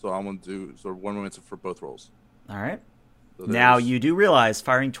roll. So I'm going to do 1 momentum for both rolls. All right. So Now there's- you do realize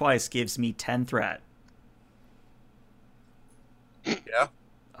firing twice gives me 10 threat. Yeah.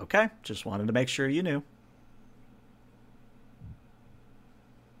 Okay. Just wanted to make sure you knew.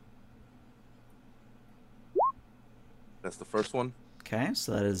 That's the first one. Okay,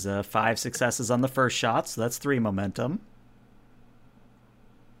 so that is 5 successes on the first shot, so that's 3 momentum.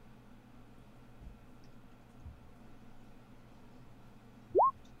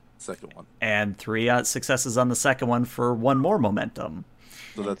 Second one. And 3 successes on the second one for 1 more momentum.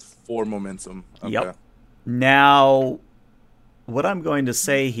 So that's 4 momentum. Okay. Yep. Now, what I'm going to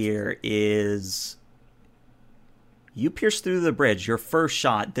say here is you pierce through the bridge. Your first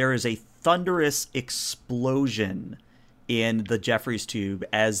shot, there is a thunderous explosion in the Jeffries tube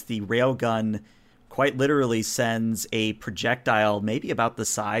as the railgun quite literally sends a projectile maybe about the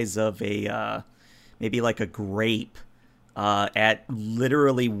size of a maybe like a grape at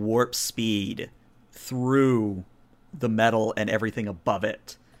literally warp speed through the metal and everything above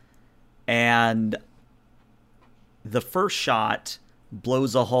it. And the first shot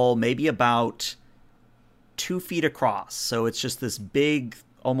blows a hole maybe about 2 feet across. So it's just this big,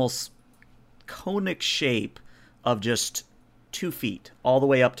 almost conic shape of just 2 feet all the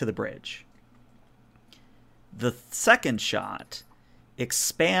way up to the bridge. The second shot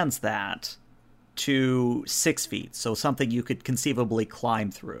expands that to 6 feet, so something you could conceivably climb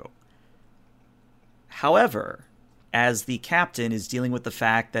through. However, as the captain is dealing with the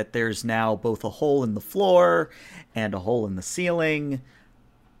fact that there's now both a hole in the floor and a hole in the ceiling,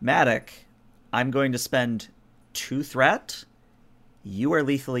 Matic, I'm going to spend 2 threat. You are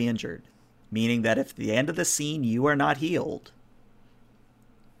lethally injured, meaning that if at the end of the scene you are not healed,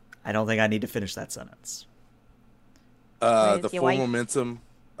 I don't think I need to finish that sentence. The Where's your 4 wife? momentum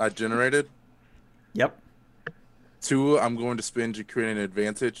I generated. Yep. 2, I'm going to spend to create an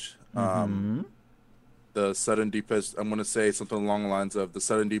advantage. Mhm. The sudden I'm going to say something along the lines of the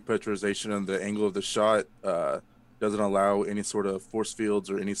sudden depressurization and the angle of the shot doesn't allow any sort of force fields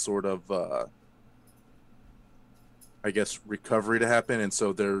or any sort of, I guess, recovery to happen. And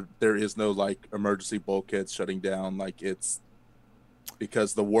so there is no like emergency bulkhead shutting down. Like it's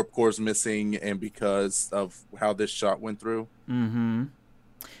because the warp core is missing and because of how this shot went through. Mm-hmm.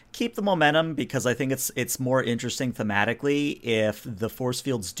 Keep the momentum because I think it's more interesting thematically if the force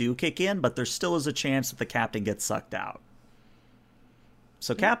fields do kick in, but there still is a chance that the captain gets sucked out.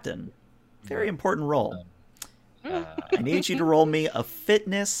 So, Captain, very important role. I need you to roll me a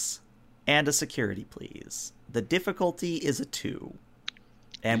fitness and a security, please. The difficulty is a 2.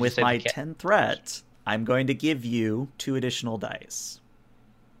 And You with said my the 10 threat, I'm going to give you 2 additional dice.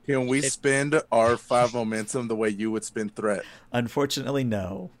 Can we spend our 5 momentum the way you would spend threat? Unfortunately,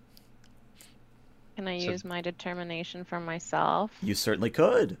 no. Can I So- use my determination for myself? You certainly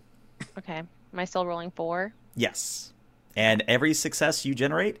could. Okay. Am I still rolling 4? Yes. And every success you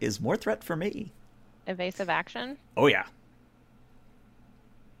generate is more threat for me. Evasive action? Oh, yeah.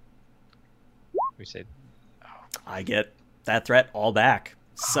 We said I get that threat all back.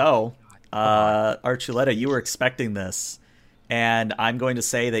 So, Archuleta, you were expecting this. And I'm going to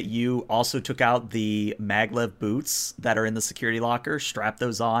say that you also took out the maglev boots that are in the security locker, strapped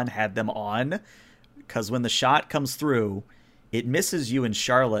those on, had them on. Because when the shot comes through, it misses you and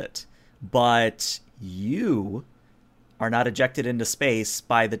Charlotte, but you are not ejected into space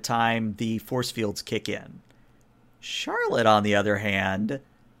by the time the force fields kick in. Charlotte, on the other hand,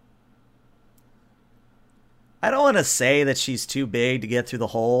 I don't want to say that she's too big to get through the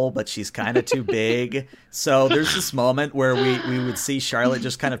hole, but she's kind of too big. So there's this moment where we would see Charlotte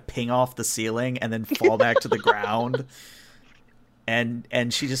just kind of ping off the ceiling and then fall back to the ground.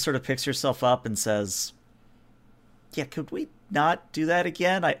 And she just sort of picks herself up and says, yeah, could we not do that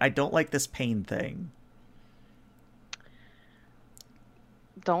again? I don't like this pain thing.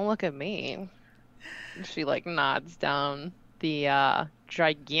 Don't look at me. She like nods down the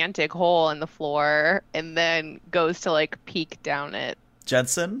gigantic hole in the floor and then goes to like peek down it.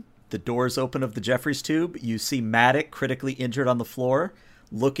 Jensen, the doors open of the Jeffries tube. You see Maddox critically injured on the floor,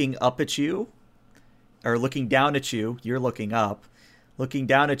 looking up at you, or looking down at you. You're looking up. Looking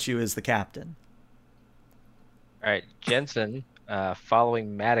down at you is the captain. All right, Jensen,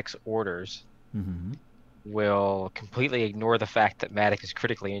 following Maddox's orders, will completely ignore the fact that Maddox is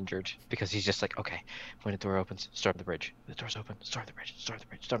critically injured because he's just like, okay, when the door opens, storm the bridge. The door's open, storm the bridge, storm the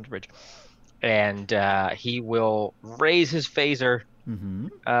bridge, storm the bridge. And he will raise his phaser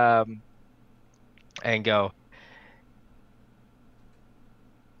and go,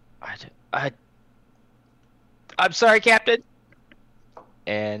 I'm sorry, Captain.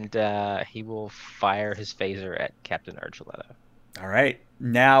 And he will fire his phaser at Captain Archuleta. All right.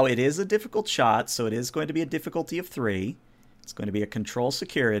 Now, it is a difficult shot, so it is going to be a difficulty of 3. It's going to be a control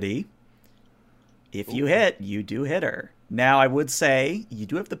security. If you hit, you do hit her. Now, I would say you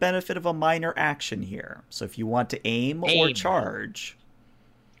do have the benefit of a minor action here. So if you want to aim. Or charge.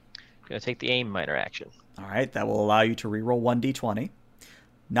 I'm going to take the aim minor action. All right. That will allow you to reroll 1d20.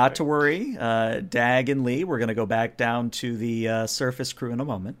 Not to worry, Dag and Lee, we're going to go back down to the surface crew in a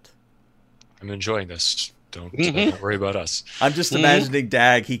moment. I'm enjoying this. Don't worry about us. I'm just imagining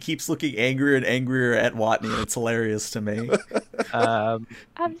Dag. He keeps looking angrier and angrier at Watney, and it's hilarious to me. I'm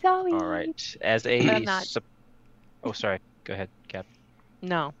sorry. All right. As a... Oh, sorry. Go ahead, Cap.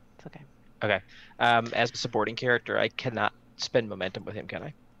 No, it's okay. Okay. As a supporting character, I cannot spend momentum with him, can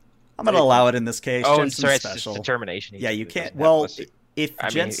I? I'm going to allow it in this case. Oh, Jensen's sorry, special. It's determination. Yeah, you can't... Well, if I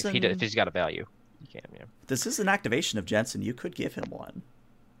Jensen... mean, if he's got a value, you can, yeah. This is an activation of Jensen. You could give him one.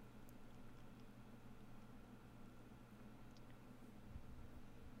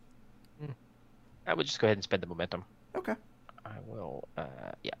 I would just go ahead and spend the momentum. Okay. I will, I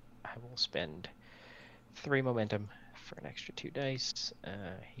will spend 3 momentum for an extra 2 dice.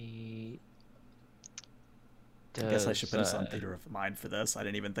 He does... I guess I should put us on theater of mind for this. I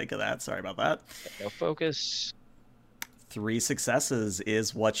didn't even think of that. Sorry about that. No focus. 3 successes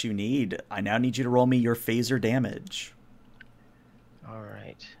is what you need. I now need you to roll me your phaser damage. All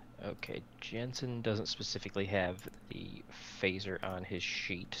right. Okay. Jensen doesn't specifically have the phaser on his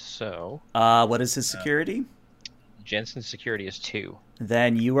sheet, so... What is his security? Jensen's security is 2.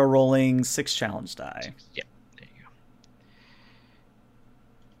 Then you are rolling 6 challenge die. 6. Yeah, there you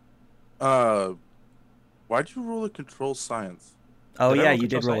go. Why'd you roll a control science? Oh, yeah, you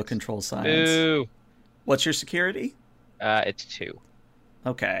did roll a control science. Ooh. What's your security? It's 2.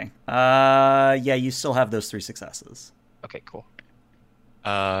 Okay. Yeah, you still have those 3 successes. Okay, cool.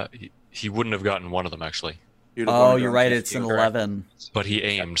 He wouldn't have gotten one of them, actually. Oh, you're right. It's an 11. But he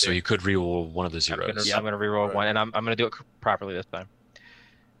aimed, so he could reroll one of the zeros. I'm going to reroll one, and I'm going to do it properly this time.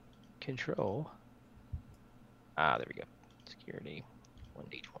 Control. There we go. Security.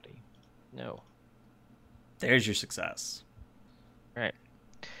 1d20. No. There's your success. All right.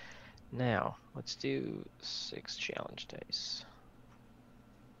 Now, let's do 6 challenge dice.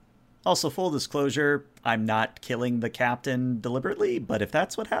 Also, full disclosure, I'm not killing the captain deliberately, but if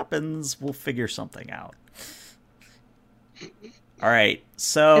that's what happens, we'll figure something out. All right,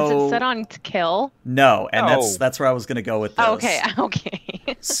 so... Is it set on to kill? No, and that's where I was going to go with this. Okay.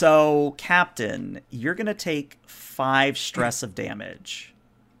 So, Captain, you're going to take 5 stress of damage.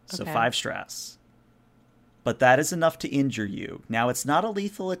 So 5 stress. But that is enough to injure you. Now, it's not a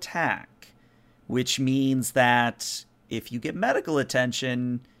lethal attack, which means that if you get medical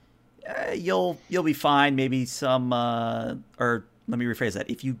attention... you'll be fine. Maybe some, or let me rephrase that.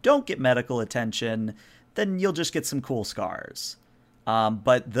 If you don't get medical attention, then you'll just get some cool scars.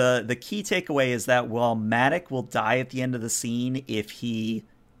 But the key takeaway is that while Maddox will die at the end of the scene if he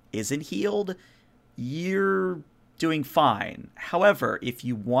isn't healed, you're doing fine. However, if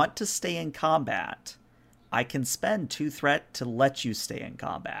you want to stay in combat, I can spend 2 threat to let you stay in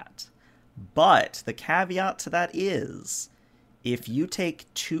combat. But the caveat to that is... if you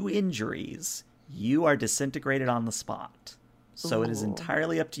take 2 injuries, you are disintegrated on the spot. So It is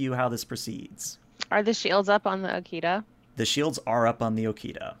entirely up to you how this proceeds. Are the shields up on the Okita? The shields are up on the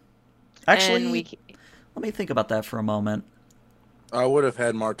Okita. Actually, And let me think about that for a moment. I would have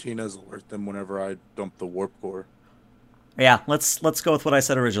had Martinez alert them whenever I dumped the warp core. Yeah, let's go with what I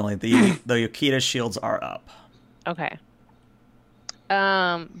said originally. The Yokita shields are up. Okay.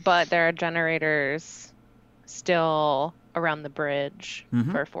 But there are generators still around the bridge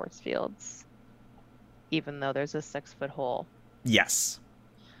Mhm. for force fields, even though there's a 6-foot hole. Yes.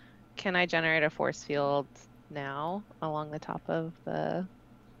 Can I generate a force field now along the top of the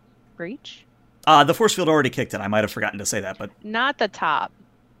breach? The force field already kicked in. I might have forgotten to say that, but Not the top,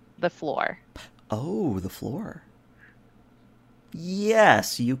 the floor. oh, the floor.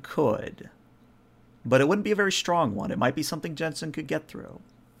 Yes, you could. But it wouldn't be a very strong one. It might be something Jensen could get through.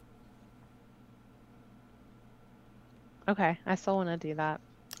 Okay, I still want to do that.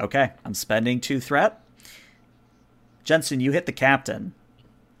 Okay, I'm spending 2 threat. Jensen, you hit the captain.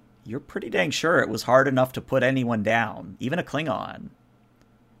 You're pretty dang sure it was hard enough to put anyone down, even a Klingon.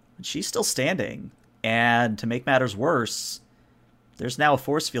 But she's still standing. And to make matters worse, there's now a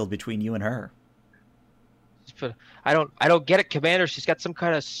force field between you and her. I don't get it, Commander. She's got some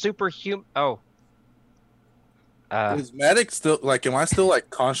kind of superhuman. Oh. Is Medic still like? Am I still like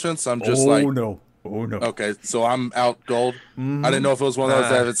conscious? I'm just no. Oh, no. okay. So I'm out gold. Mhm. I didn't know if it was one of those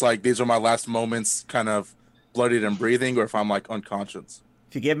that it's like these are my last moments, kind of bloodied and breathing, or if I'm like unconscious.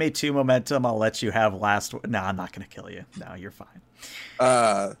 If you give me 2 momentum, I'll let you have last... No, I'm not going to kill you. No, you're fine.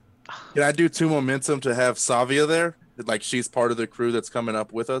 Can I do 2 momentum to have Savia there? Like she's part of the crew that's coming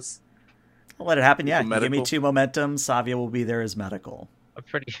up with us. I'll let it happen, yeah. Some You give me medical? 2 momentum, Savia will be there as medical. I'm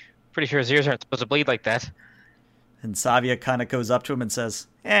pretty sure his ears aren't supposed to bleed like that. And Savia kind of goes up to him and says,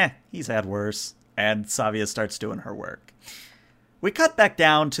 he's had worse. And Savia starts doing her work. We cut back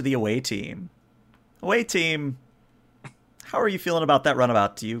down to the away team. Away team, how are you feeling about that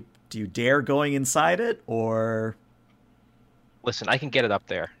runabout? Do you dare going inside it, or... Listen, I can get it up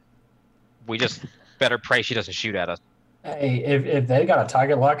there. We just better pray she doesn't shoot at us. Hey, if they got a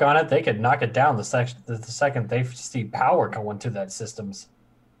target lock on it, they could knock it down the second they see power going to that systems.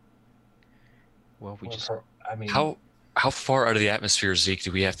 Well, we just... I mean, How far out of the atmosphere, Zeke,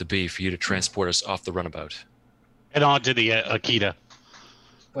 do we have to be for you to transport us off the runabout? Head on to the Akita.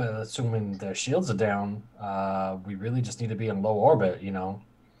 but assuming their shields are down, we really just need to be in low orbit.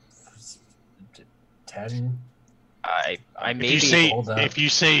 10. I may If you be say hold up. if you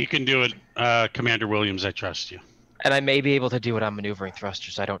say you can do it, Commander Williams, I trust you. and I may be able to do it on maneuvering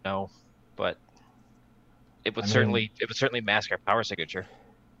thrusters. I don't know, but it would certainly mask our power signature.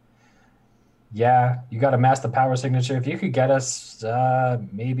 Yeah, you got to mask the power signature. If you could get us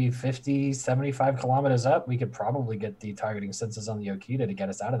maybe 50, 75 kilometers up, we could probably get the targeting sensors on the Okita to get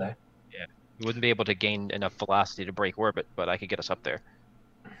us out of there. Yeah, we wouldn't be able to gain enough velocity to break orbit, but I could get us up there.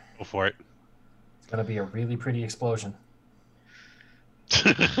 Go for it. It's going to be a really pretty explosion.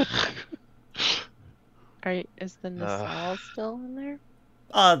 Is the nacelle still in there?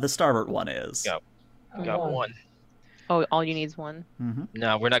 The starboard one is. Yep. Got one. Oh, all you need is one. Mm-hmm.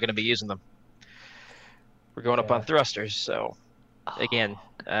 No, we're not going to be using them. We're going up on thrusters, so again,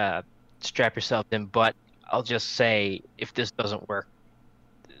 strap yourself in. But I'll just say, if this doesn't work,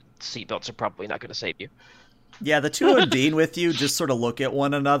 seatbelts are probably not going to save you. Yeah, the two of Dean with you just sort of look at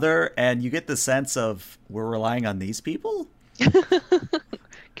one another, and you get the sense of, we're relying on these people?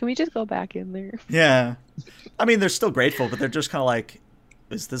 Can we just go back in there? Yeah. I mean, they're still grateful, but they're just kind of like,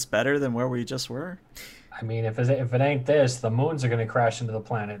 is this better than where we just were? I mean, if it ain't this, the moons are going to crash into the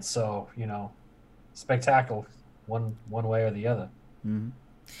planet. So, spectacle one way or the other. Mm-hmm.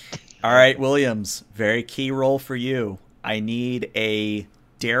 All right, Williams, very key role for you. I need a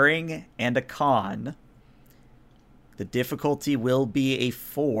daring and a con. The difficulty will be a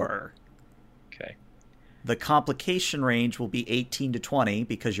 4. Okay. The complication range will be 18 to 20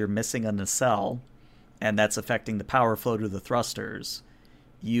 because you're missing a nacelle, and that's affecting the power flow to the thrusters.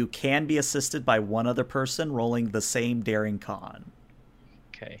 You can be assisted by one other person rolling the same daring con.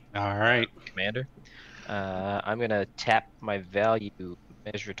 Okay. All right. Commander. I'm going to tap my value,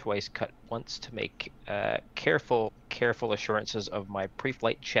 measure twice, cut once to make careful assurances of my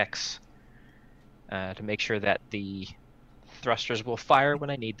pre-flight checks to make sure that the thrusters will fire when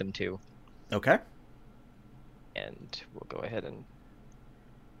I need them to. Okay. And we'll go ahead and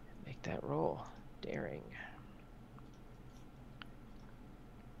make that roll. Daring.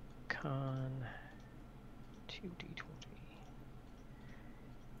 Con 2d20.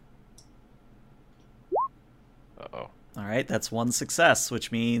 Uh-oh. All right, that's one success,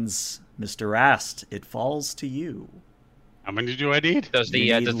 which means, Mr. Rast, it falls to you. How many do I need? Does the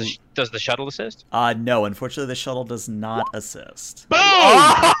You need does the shuttle assist? No, unfortunately, the shuttle does not assist. Boom!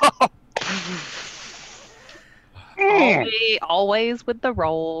 Only Hey, always with the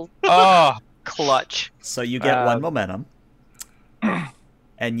rolls. Oh, clutch. So you get one momentum.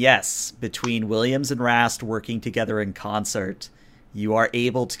 And yes, between Williams and Rast working together in concert, you are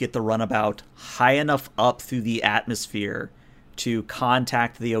able to get the runabout high enough up through the atmosphere to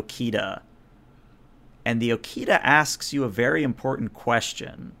contact the Okita. And the Okita asks you a very important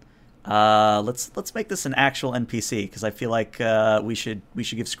question. Let's make this an actual NPC, because I feel like we should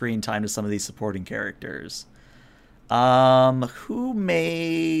give screen time to some of these supporting characters. Who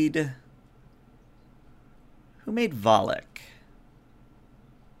made Valak?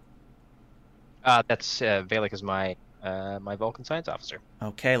 That's Valak is my Vulcan science officer.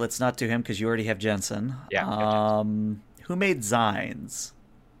 Okay, let's not do him because you already have Jensen. Yeah, I have Who made Zines?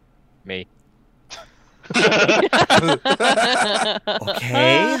 Me.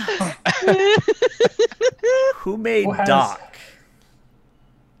 Okay. Who made Who has- Doc?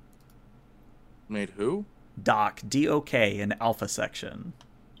 Made who? Doc, D-O-K, in Alpha Section.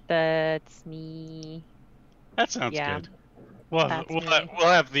 That's me. That sounds Yeah. good. Well, That's we'll me.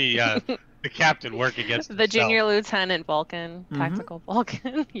 have the captain work against The himself. junior lieutenant Vulcan, Mhm. tactical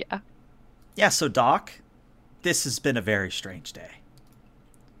Vulcan. Yeah. Yeah, so Doc, this has been a very strange day.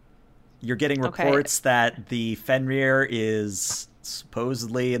 You're getting Okay. reports that the Fenrir is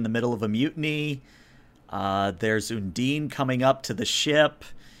supposedly in the middle of a mutiny. There's Undine coming up to the ship.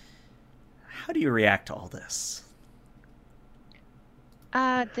 How do you react to all this?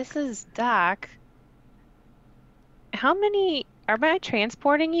 This is Doc. How many am I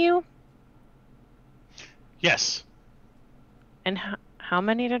transporting you? Yes. And how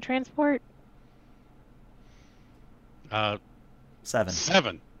many to transport? 7.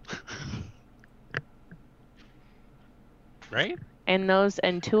 7. Right?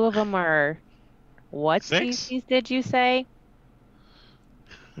 And 2 of them are what 6? species did you say?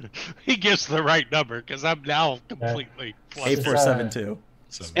 He gives the right number because I'm now completely flustered. 8472.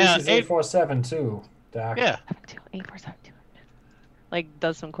 So, Yeah, This is 8472, Doc. Yeah. 8472. Like,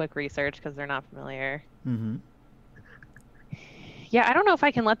 does some quick research because they're not familiar. Mm-hmm. Yeah, I don't know if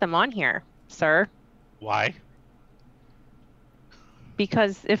I can let them on here, sir. Why?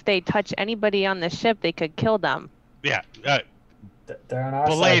 Because if they touch anybody on the ship, they could kill them. Yeah. They're on our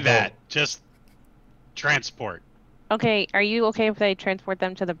Belay side. that. Just transport. Okay, are you okay if I transport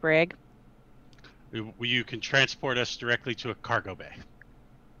them to the brig? You can transport us directly to a cargo bay.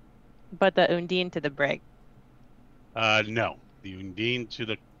 But the Undine to the brig. No. The Undine to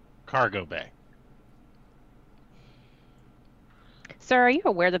the cargo bay. Sir, are you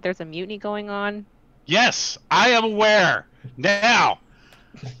aware that there's a mutiny going on? Yes, I am aware. Now,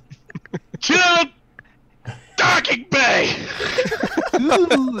 to the docking bay.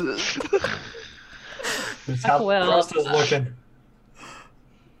 That's how Well, Frosta's looking.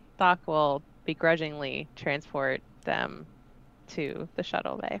 Doc will begrudgingly transport them to the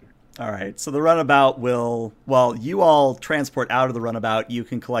shuttle bay. All right, so the runabout will... Well, you all transport out of the runabout. You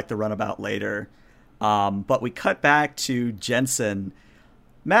can collect the runabout later. But we cut back to Jensen.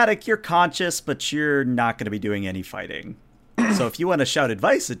 Matic, you're conscious, but you're not going to be doing any fighting. So if you want to shout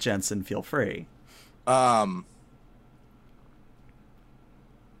advice at Jensen, feel free. As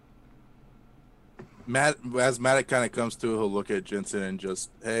Matic kind of comes to, he'll look at Jensen and just,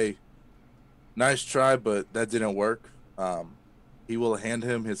 hey, nice try, but that didn't work. He will hand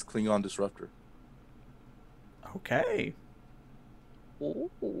him his Klingon disruptor. Okay.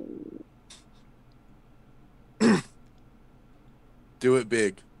 Do it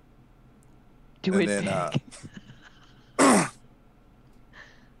big. Do and it then, big.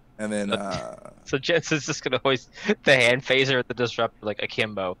 And then, So Jensen's just gonna hoist the hand phaser at the disruptor like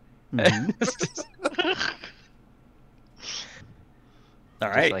akimbo. Mhm. All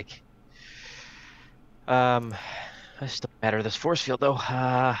Just right. like, I still matter this force field though.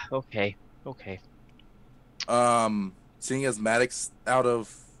 Okay. seeing as Maddox out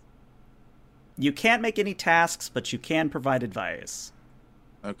of, You can't make any tasks, but you can provide advice.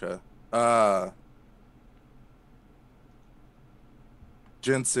 okay.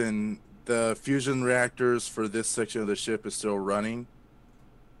 Jensen, the fusion reactors for this section of the ship is still running.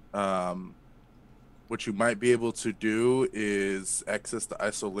 What you might be able to do is access the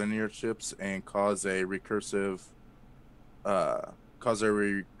isolinear chips and cause a recursive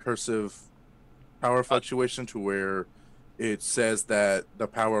power fluctuation to where it says that the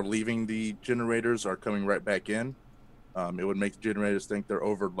power leaving the generators are coming right back in. It would make the generators think they're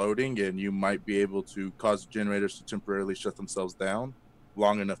overloading, and you might be able to cause the generators to temporarily shut themselves down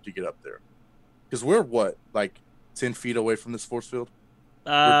long enough to get up there. Because we're what, like 10 feet away from this force field?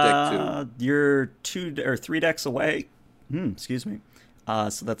 Deck You're 2 or 3 decks away. Excuse me.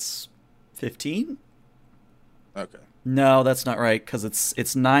 So that's 15? Okay. No, that's not right because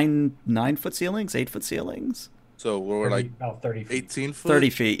it's 9 foot ceilings, 8 foot ceilings. So we're like about 30 feet. 18 foot. 30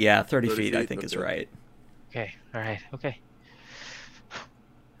 feet, yeah, 30 30 feet. I feet, think is okay. right. Okay. All right. Okay.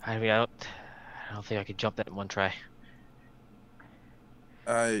 I mean, I don't think I could jump that in one try.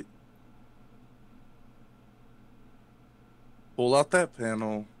 I pull out that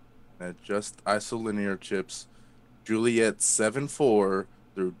panel and adjust isolinear chips. Juliet 7-4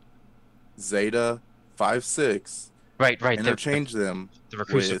 through Zeta 5-6. Right. Interchange them. The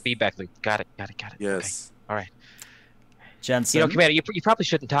recursive with- feedback loop. Got it. Yes. Okay. All right. Jensen. You know, Commander, you probably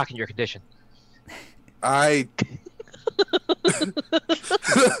shouldn't talk in your condition. I.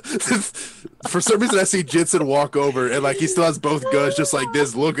 For some reason, I see Jensen walk over and like he still has both guns, just like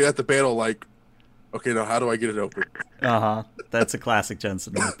this, looking at the panel, like, okay, now how do I get it open? Uh-huh. That's a classic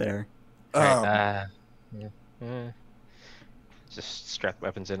Jensen right there. All right. Just strap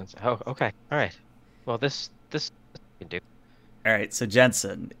weapons in and say, "Oh, okay, all right. Well, this can do." All right, so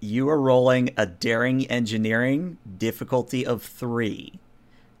Jensen, you are rolling a daring engineering difficulty of 3.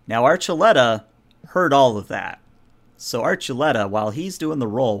 Now, Archuleta heard all of that. So, Archuleta, while he's doing the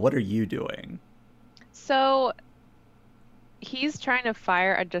roll, what are you doing? So he's trying to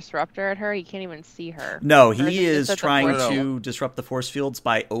fire a disruptor at her. He can't even see her. No, Or he it is just at the trying force to disrupt the force fields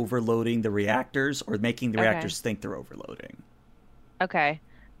by overloading the reactors or making the Okay. reactors think they're overloading. Okay.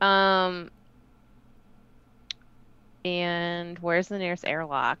 And where's the nearest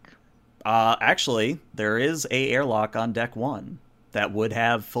airlock? Actually, there is a airlock on deck 1 that would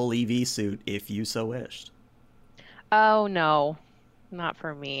have full EV suit if you so wished. Oh no, not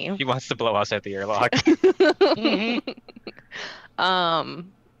for me. He wants to blow us at the airlock. I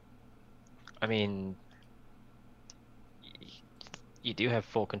mean, you do have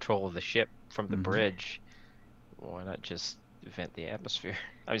full control of the ship from the bridge. Why not just vent the atmosphere?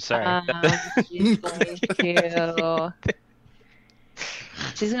 I'm sorry. She's going to.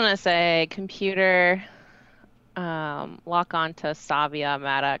 She's gonna say, "Computer, lock onto Savia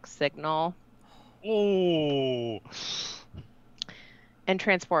Maddox signal Oh, and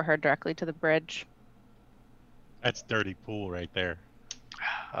transport her directly to the bridge." that's dirty pool right there.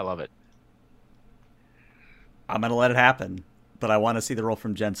 I love it. I'm going to let it happen, but I want to see the roll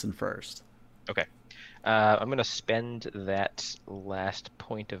from Jensen first. Okay. I'm going to spend that last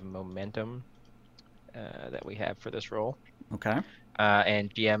point of momentum that we have for this roll. Okay.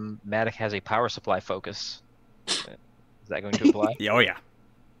 And GM Matic has a power supply focus. Is that going to apply? Oh, yeah.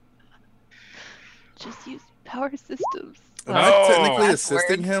 Just use power systems. Am I technically That's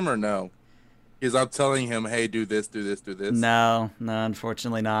assisting weird. him or no? Because I'm telling him, hey, do this, do this, do this. No,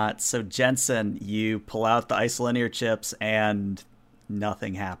 unfortunately not. So, Jensen, you pull out the isolinear chips and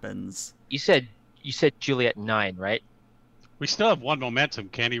nothing happens. You said Juliet 9, right? We still have 1 momentum.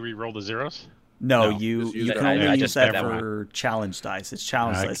 Can he re-roll the zeros? No, No, you just use you it. can I only use just that bet that for challenge dice. It's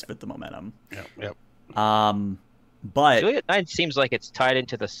challenge Okay. dice with the momentum. Yep. But Juliet 9 seems like it's tied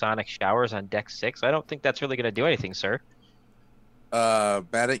into the sonic showers on deck 6. I don't think that's really going to do anything, sir.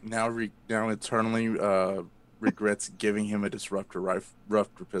 Matic now internally regrets giving him a disruptor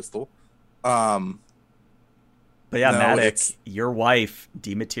pistol. But yeah, No, Matic, it's- your wife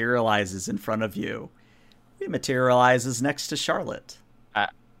dematerializes in front of you. It materializes next to Charlotte. I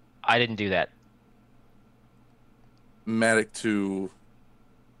didn't do that. Matic to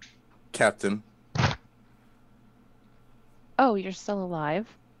Captain. Oh, you're still alive?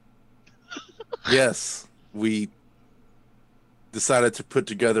 Yes, we decided to put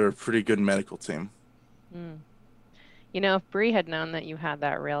together a pretty good medical team. Hmm. You know, if Bree had known that you had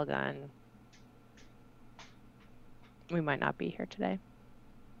that railgun, we might not be here today.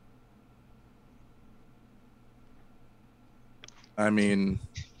 I mean,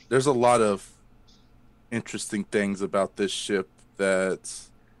 there's a lot of interesting things about this ship that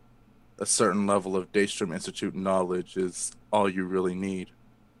a certain level of Daystrom Institute knowledge is all you really need.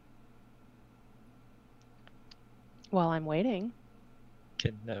 While I'm waiting.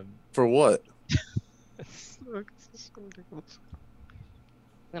 Can For what? I'm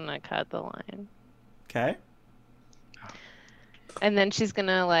gonna cut the line. Okay. And then she's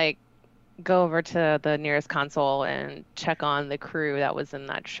gonna like go over to the nearest console and check on the crew that was in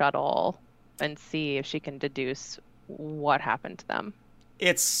that shuttle and see if she can deduce what happened to them.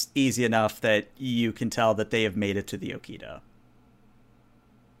 It's easy enough that you can tell that they have made it to the Okita.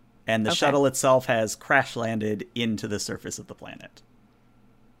 And the Okay. shuttle itself has crash landed into the surface of the planet.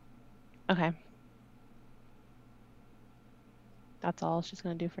 Okay. That's all she's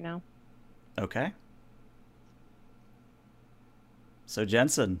gonna do for now. Okay. So,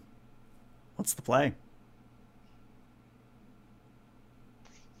 Jensen, what's the play?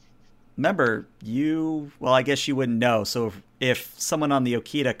 remember, well, I guess you wouldn't know. So if someone on the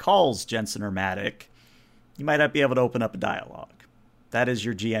Okita calls Jensen or Matic, you might not be able to open up a dialogue. That is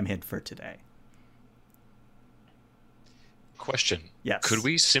your GM hint for today. Question. Yes. Could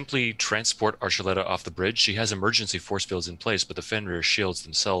we simply transport Archuleta off the bridge? She has emergency force fields in place, but the Fenrir shields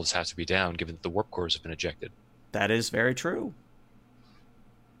themselves have to be down given that the warp cores have been ejected. That is very true.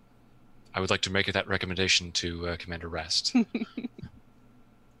 I would like to make that recommendation to Commander Rast. All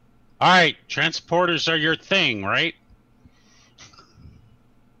right, transporters are your thing, right?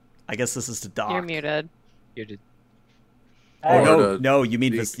 I guess this is to Doc. You're muted. You did. Oh, Or no, you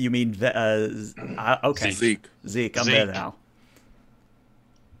mean Zeke. this? You mean okay, Zeke. Zeke, I'm there Zeke. now.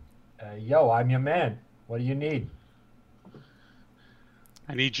 Yo, I'm your man. What do you need?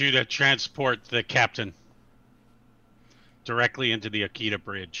 I need you to transport the captain directly into the Akita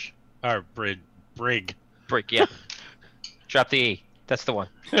bridge. Or brig. Break, yeah. Drop the E. That's the one.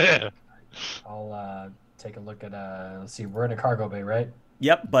 I'll take a look at. Let's see. We're in a cargo bay, right?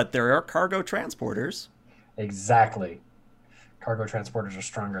 Yep, but there are cargo transporters. Exactly. Cargo transporters are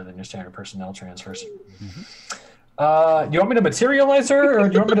stronger than your standard personnel transfers. Mm-hmm. You want me to materialize her, or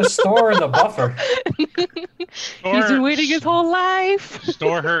do you want me to store in the buffer? He's been waiting his whole life.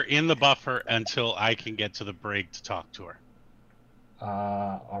 Store her in the buffer until I can get to the brig to talk to her.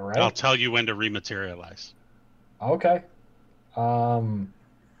 All right. I'll tell you when to rematerialize. Okay. I'm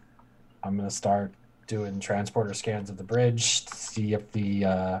gonna start doing transporter scans of the bridge to see if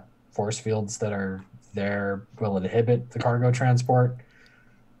the force fields that are there will inhibit the cargo transport.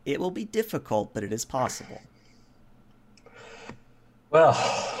 It will be difficult, but it is possible. Well,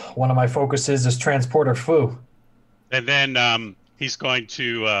 one of my focuses is transporter foo. And then he's going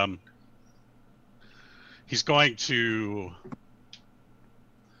to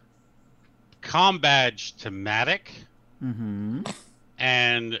comm badge to Matic, Mm-hmm.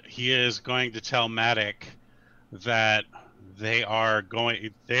 and he is going to tell Matic that they are going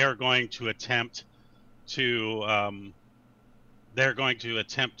to attempt to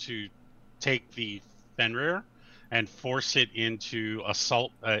take the Fenrir and force it into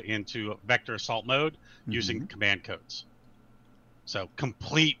into vector assault mode using command codes. So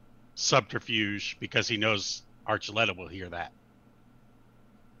complete subterfuge, because he knows Archuleta will hear that.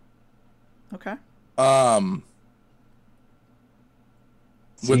 Okay.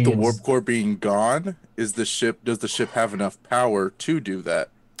 With the See, warp core being gone, does the ship have enough power to do that?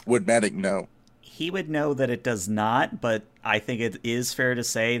 Would Matic know? He would know that it does not, but I think it is fair to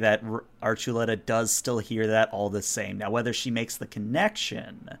say that Archuleta does still hear that all the same. Now, whether she makes the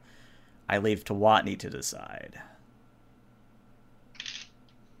connection, I leave to Watney to decide.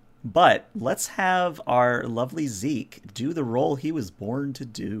 But let's have our lovely Zeke do the role he was born to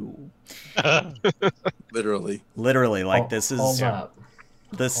do. Literally. Literally, like this is Hold up.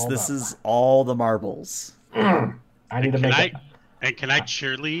 this Hold this up. is all the marbles. I need to Can make I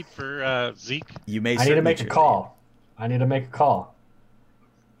cheerlead for Zeke? You may. I need to certainly make a cheerlead. call. I need to make a call.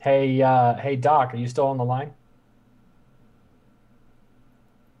 Hey, hey, Doc, are you still on the line?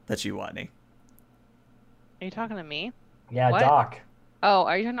 That's you, Watney. Are you talking to me? Yeah, What? Doc. Oh,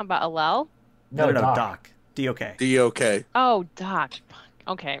 are you talking about Alel? No, Doc. Doc. D-O-K. DOK. Oh, Doc.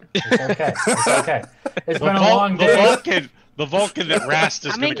 Okay. It's okay. It's okay. It's The, been a Vul- long the day. Vulcan that Rast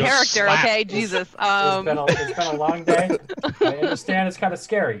is I'm going in to go character, slap. okay? Jesus. It's been a long day. I understand it's kind of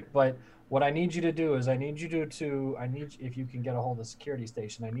scary, but what I need you to do is I need if you can get a hold of the security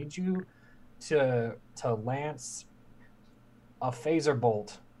station, I need you to lance a phaser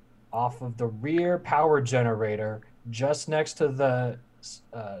bolt off of the rear power generator just next to the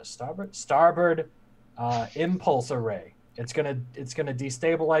starboard impulse array. It's gonna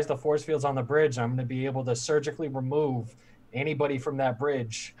destabilize the force fields on the bridge. I'm gonna be able to surgically remove anybody from that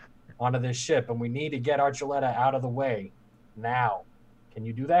bridge onto this ship, and we need to get Archuleta out of the way now. Can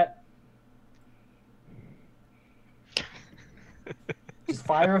you do that? Just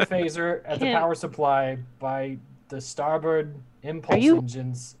fire a phaser at the Can't- power supply by the starboard impulse you-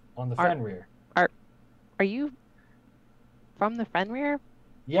 engines on the are- Fenrir. Are you from the Fenrir?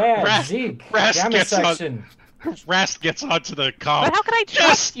 Yeah, Rast- Zeke. Rast Gamma gets on- section. Rast gets onto the comm. But how can I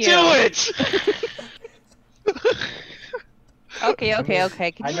Just trust you? do it! Okay.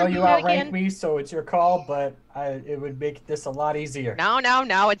 Can I you know you repeat that outrank again? me, so it's your call, but it would make this a lot easier. No.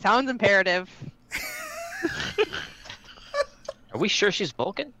 It sounds imperative. Are we sure she's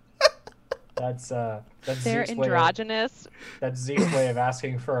Vulcan? That's They're Zeke's way of, androgynous. that's Zeke's way of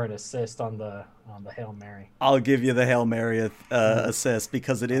asking for an assist on the Hail Mary. I'll give you the Hail Mary assist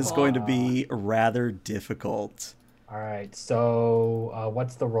because it is going to be rather difficult. All right, so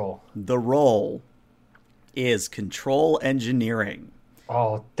what's the roll? The role is control engineering.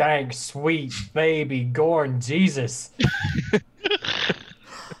 Oh, thanks, sweet baby Gorn, Jesus.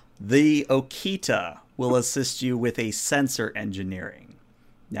 The Okita will assist you with a sensor engineering.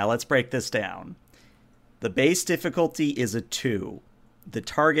 Now let's break this down. The base difficulty is a 2. The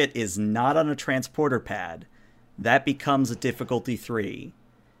target is not on a transporter pad. That becomes a difficulty 3.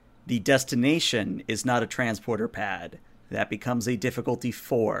 The destination is not a transporter pad. That becomes a difficulty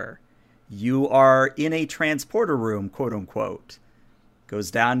 4. You are in a transporter room, quote unquote. Goes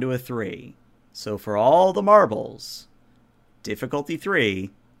down to a 3. So for all the marbles, difficulty 3,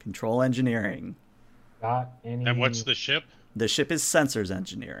 control engineering. Got any? And what's the ship? The ship is sensors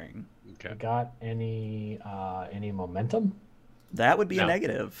engineering. Okay. Got any momentum? That would be a No.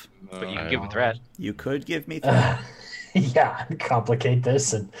 negative. But you can give a threat. You could give me threat. Yeah, complicate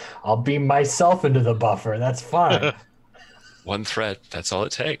this, and I'll beam myself into the buffer. That's fine. One threat, that's all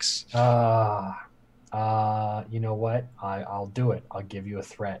it takes. You know what? I'll do it. I'll give you a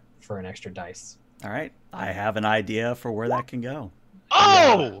threat for an extra dice. All right. I have an idea for where that can go.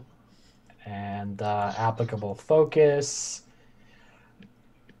 Oh! And applicable focus.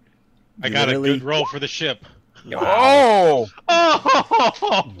 I got Literally- a good roll for the ship. Oh!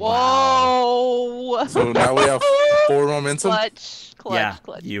 Oh! Whoa! So now we have 4 momentum. Clutch, Yeah,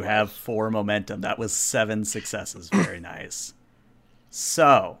 clutch. you have 4 momentum. That was 7 successes. Very nice.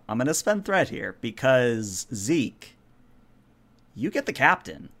 So, I'm going to spend threat here because, Zeke, you get the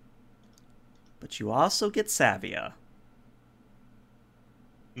captain, but you also get Savia.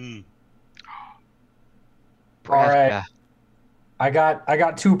 Hmm. All right. Yeah. I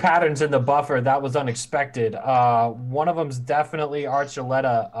got 2 patterns in the buffer. That was unexpected. One of them's definitely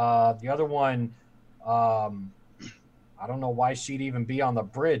Archuleta. The other one, I don't know why she'd even be on the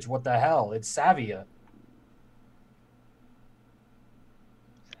bridge. What the hell? It's Savia.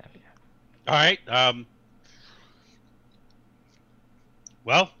 All right.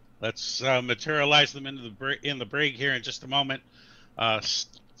 Well, let's materialize them into the brig here in just a moment.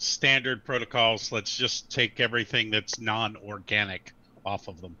 Standard protocols. Let's just take everything that's non-organic off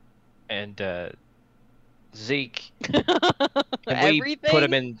of them. And Zeke, Everything. put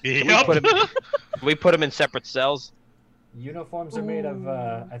him in? Can Yep. we put him in separate cells? Uniforms are made of.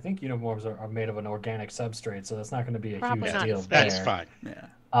 I think uniforms are made of an organic substrate, so that's not going to be a Probably huge not deal. That's there. fine. Yeah.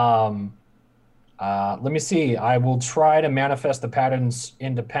 Let me see. I will try to manifest the patterns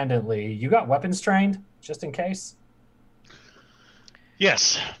independently. You got weapons trained, just in case.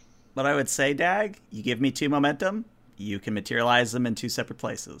 Yes. But I would say, Dag, you give me 2 momentum, you can materialize them in 2 separate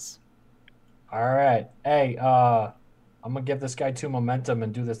places. All right. Hey, I'm gonna give this guy 2 momentum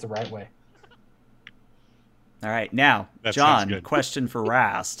and do this the right way. All right. Now, That sounds John, good. question for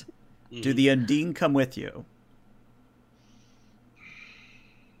Rast. Do the Undine come with you?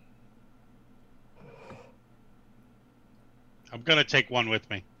 I'm gonna take one with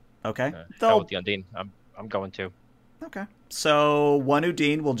me. Okay. Go They'll with the Undine. I'm going to. Okay. So one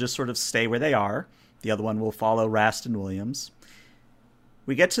Udine will just sort of stay where they are. The other one will follow Rast and Williams.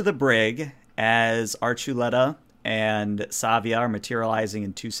 We get to the brig as Archuleta and Savia are materializing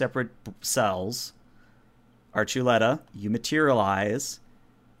in 2 separate cells. Archuleta, you materialize,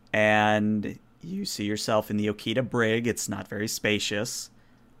 and you see yourself in the Okita brig. It's not very spacious.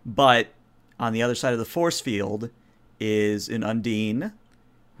 But on the other side of the force field is an Undine,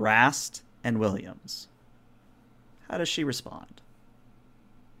 Rast, and Williams. How does she respond?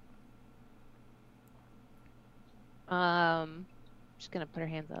 She's gonna put her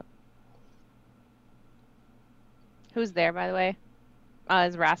hands up. Who's there, by the way?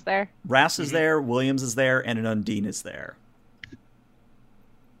 Is Rast there? Rast is there, Williams is there, and an Undine is there.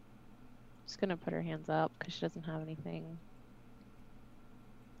 She's gonna put her hands up because she doesn't have anything.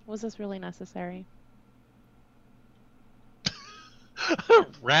 Was this really necessary?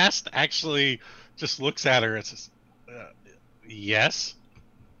 Rast actually just looks at her and says, yes.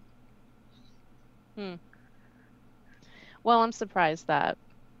 Well, I'm surprised that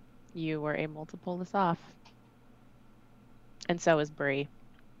you were able to pull this off. And so is Bree.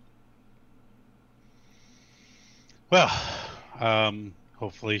 Well,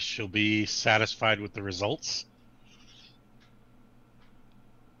 hopefully she'll be satisfied with the results.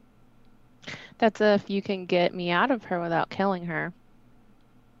 That's if you can get me out of her without killing her.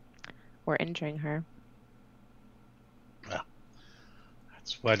 Or injuring her.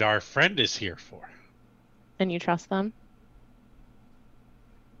 That's what our friend is here for. And you trust them?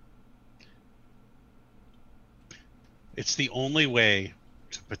 It's the only way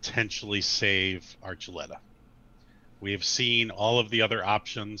to potentially save Archuleta. We have seen all of the other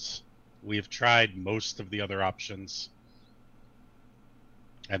options. We have tried most of the other options.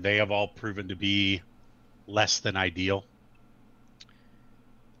 And they have all proven to be less than ideal.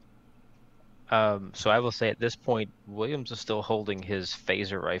 So I will say at this point, Williams is still holding his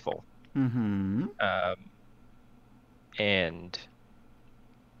phaser rifle. Mm-hmm. And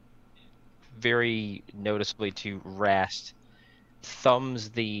very noticeably to Rast, thumbs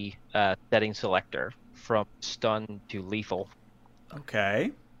the setting selector from stun to lethal,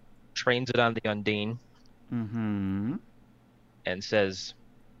 Okay. trains it on the Undine, Mm-hmm. and says,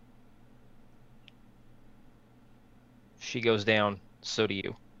 "She goes down, so do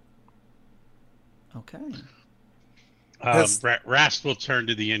you." Okay. Rast will turn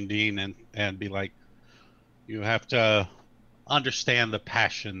to the Undine and be like, "You have to understand the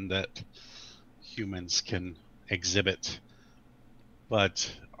passion that humans can exhibit, but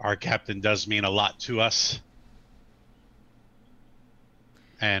our captain does mean a lot to us,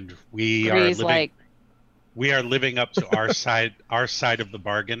 and we are Bree's living. like, We are living up to our side of the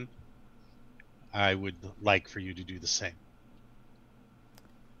bargain. I would like for you to do the same."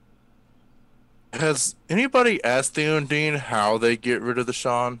 Has anybody asked the Undine how they get rid of the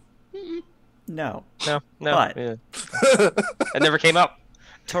Sean? No. No, But- yeah. It never came up.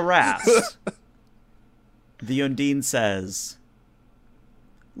 To Rast, the Undine says,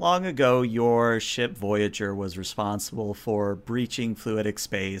 long ago your ship Voyager was responsible for breaching fluidic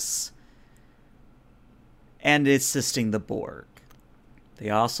space and assisting the Borg. They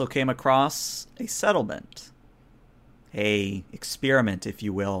also came across a settlement, a experiment, if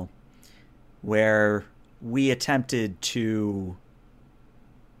you will, where we attempted to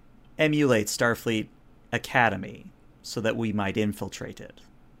emulate Starfleet Academy so that we might infiltrate it.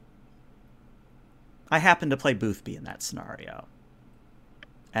 I happen to play Boothby in that scenario.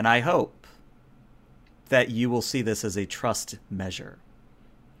 And I hope that you will see this as a trust measure.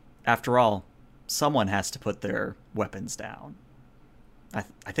 After all, someone has to put their weapons down.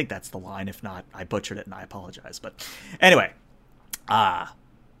 I think that's the line. If not, I butchered it and I apologize. But anyway, the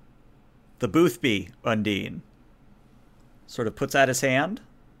Boothby Undine sort of puts out his hand,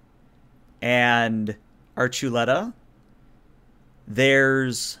 and Archuleta,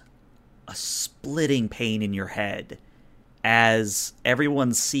 there's a splitting pain in your head as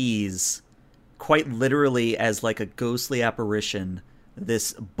everyone sees, quite literally as like a ghostly apparition,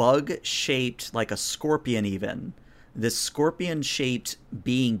 this bug-shaped, like a scorpion even, this scorpion-shaped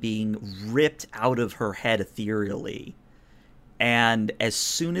being ripped out of her head ethereally. And as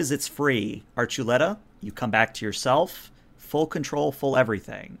soon as it's free, Archuleta, you come back to yourself, full control, full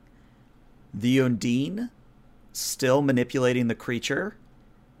everything. The Undine, still manipulating the creature,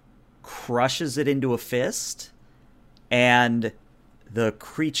 crushes it into a fist, and the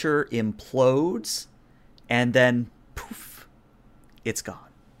creature implodes, and then poof, it's gone.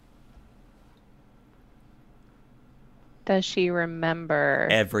 does she remember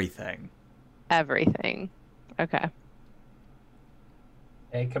Everything. everything? Okay.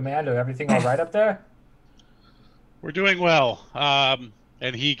 Hey, Commander, everything all right up there? We're doing well.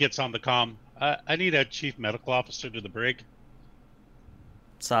 And he gets on the comm. I need a chief medical officer to the brig.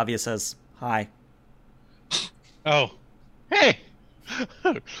 Savia says, hi. Oh, hey!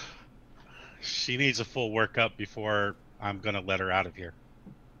 She needs a full workup before I'm going to let her out of here.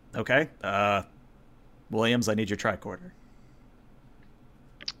 Okay. Williams, I need your tricorder.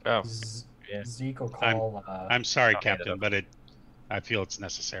 Oh, yeah. Zeke will call. I'm sorry, I'll hand it Captain, over. but I feel it's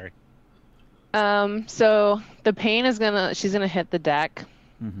necessary. So the pain is she's gonna hit the deck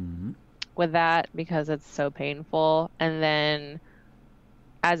Mm-hmm. with that because it's so painful. And then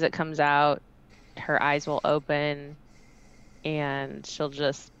as it comes out, her eyes will open and she'll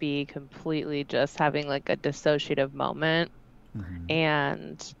just be completely just having like a dissociative moment. Mm-hmm.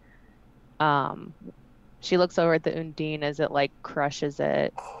 And she looks over at the Undine as it like crushes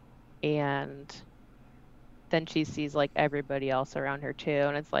it, and then she sees like everybody else around her too,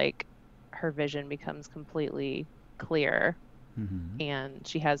 and it's like her vision becomes completely clear. Mm-hmm. And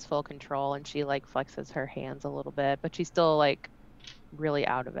she has full control, and she like flexes her hands a little bit, but she's still like really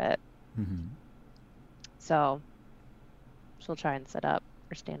out of it. Mm-hmm. So she'll try and sit up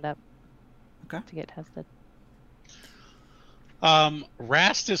or stand up Okay. to get tested.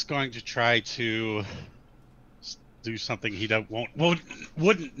 Rast is going to try to do something he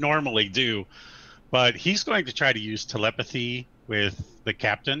wouldn't normally do, but he's going to try to use telepathy with the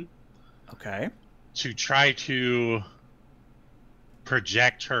captain Okay. to try to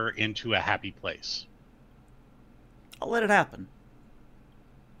project her into a happy place. I'll let it happen.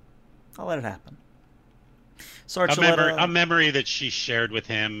 So A Archuleta... memory that she shared with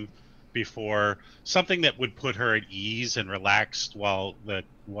him before, something that would put her at ease and relaxed while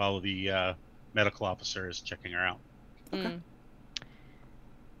the medical officer is checking her out. Okay.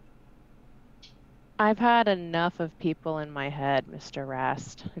 I've had enough of people in my head, Mr.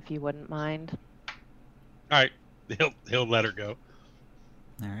 Rast, if you wouldn't mind. All right, he'll let her go.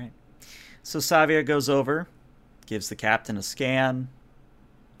 All right. So Savia goes over, gives the captain a scan,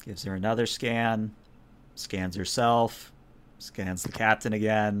 gives her another scan, scans herself, scans the captain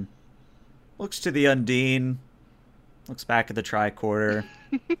again, looks to the Undine, looks back at the tricorder.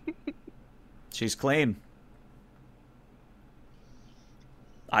 She's clean.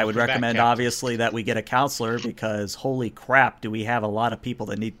 I would Welcome back, recommend, Captain. obviously, that we get a counselor because, holy crap, do we have a lot of people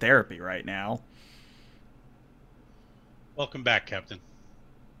that need therapy right now. Welcome back, Captain.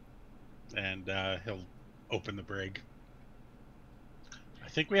 And he'll open the brig. I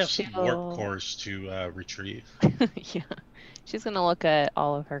think we have some She'll- warp cores to retrieve. Yeah. She's going to look at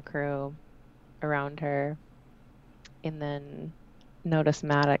all of her crew around her and then notice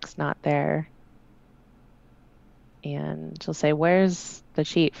Maddox not there. And she'll say, "Where's the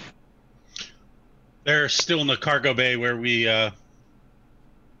chief?" They're still in the cargo bay where we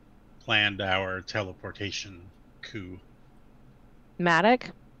planned our teleportation coup.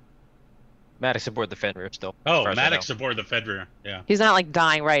 Maddox? Maddox aboard the Fenrir still. Oh, as far as I Maddox know. aboard the Fedra. Yeah. He's not like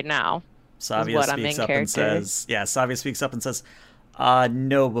dying right now. Savia what I'm speaks in up and character. says, Savia speaks up and says,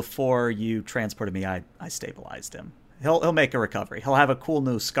 no, before you transported me, I stabilized him. He'll make a recovery. He'll have a cool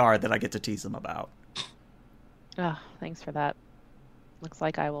new scar that I get to tease him about. Oh, thanks for that. Looks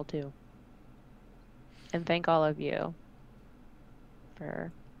like I will too. And thank all of you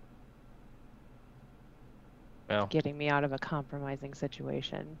for Well, getting me out of a compromising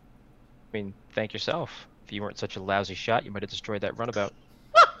situation. I mean, thank yourself. If you weren't such a lousy shot, you might have destroyed that runabout.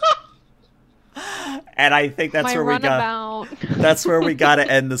 And I think that's My where we got. runabout. That's where we got to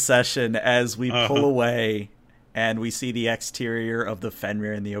end the session as we Uh-huh. pull away and we see the exterior of the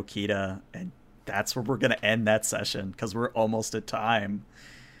Fenrir and the Okita, and that's where we're going to end that session because we're almost at time.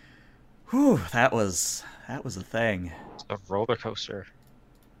 Whew, that was a thing. It's a roller coaster.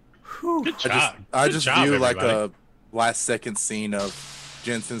 Whew. Good I job. Good just job, view like everybody. a last second scene of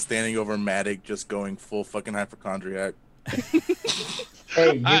Jensen standing over Matic just going full fucking hypochondriac.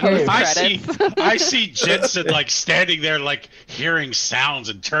 Hey, you I gave, see. I see Jensen like standing there, like hearing sounds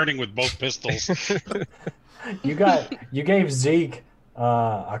and turning with both pistols. you gave Zeke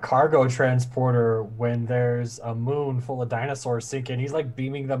a cargo transporter when there's a moon full of dinosaurs sinking. He's like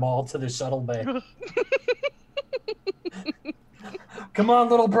beaming them all to the shuttle bay. Come on,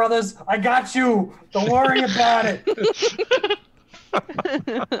 little brothers, I got you. Don't worry about it.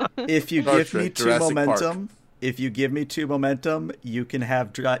 If you Star give me Trek, two Jurassic momentum, you can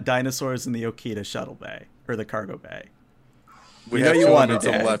have dinosaurs in the Okita shuttle bay or the cargo bay. We You have know you two want it,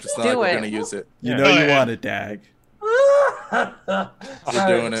 momentum Dad. left. It's not Do like we're it. gonna use it. You Yeah. know Oh, you yeah. want it, Dag. We're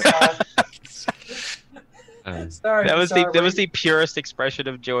doing it. Sorry, That was sorry. the purest expression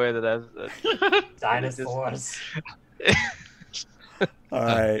of joy that I've. Dinosaurs. All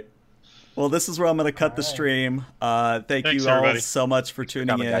right. Well, this is where I'm going to cut the All right. stream. Thank Thanks, you all everybody. so much for tuning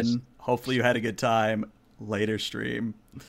Coming, in. guys. Hopefully you had a good time. Later stream.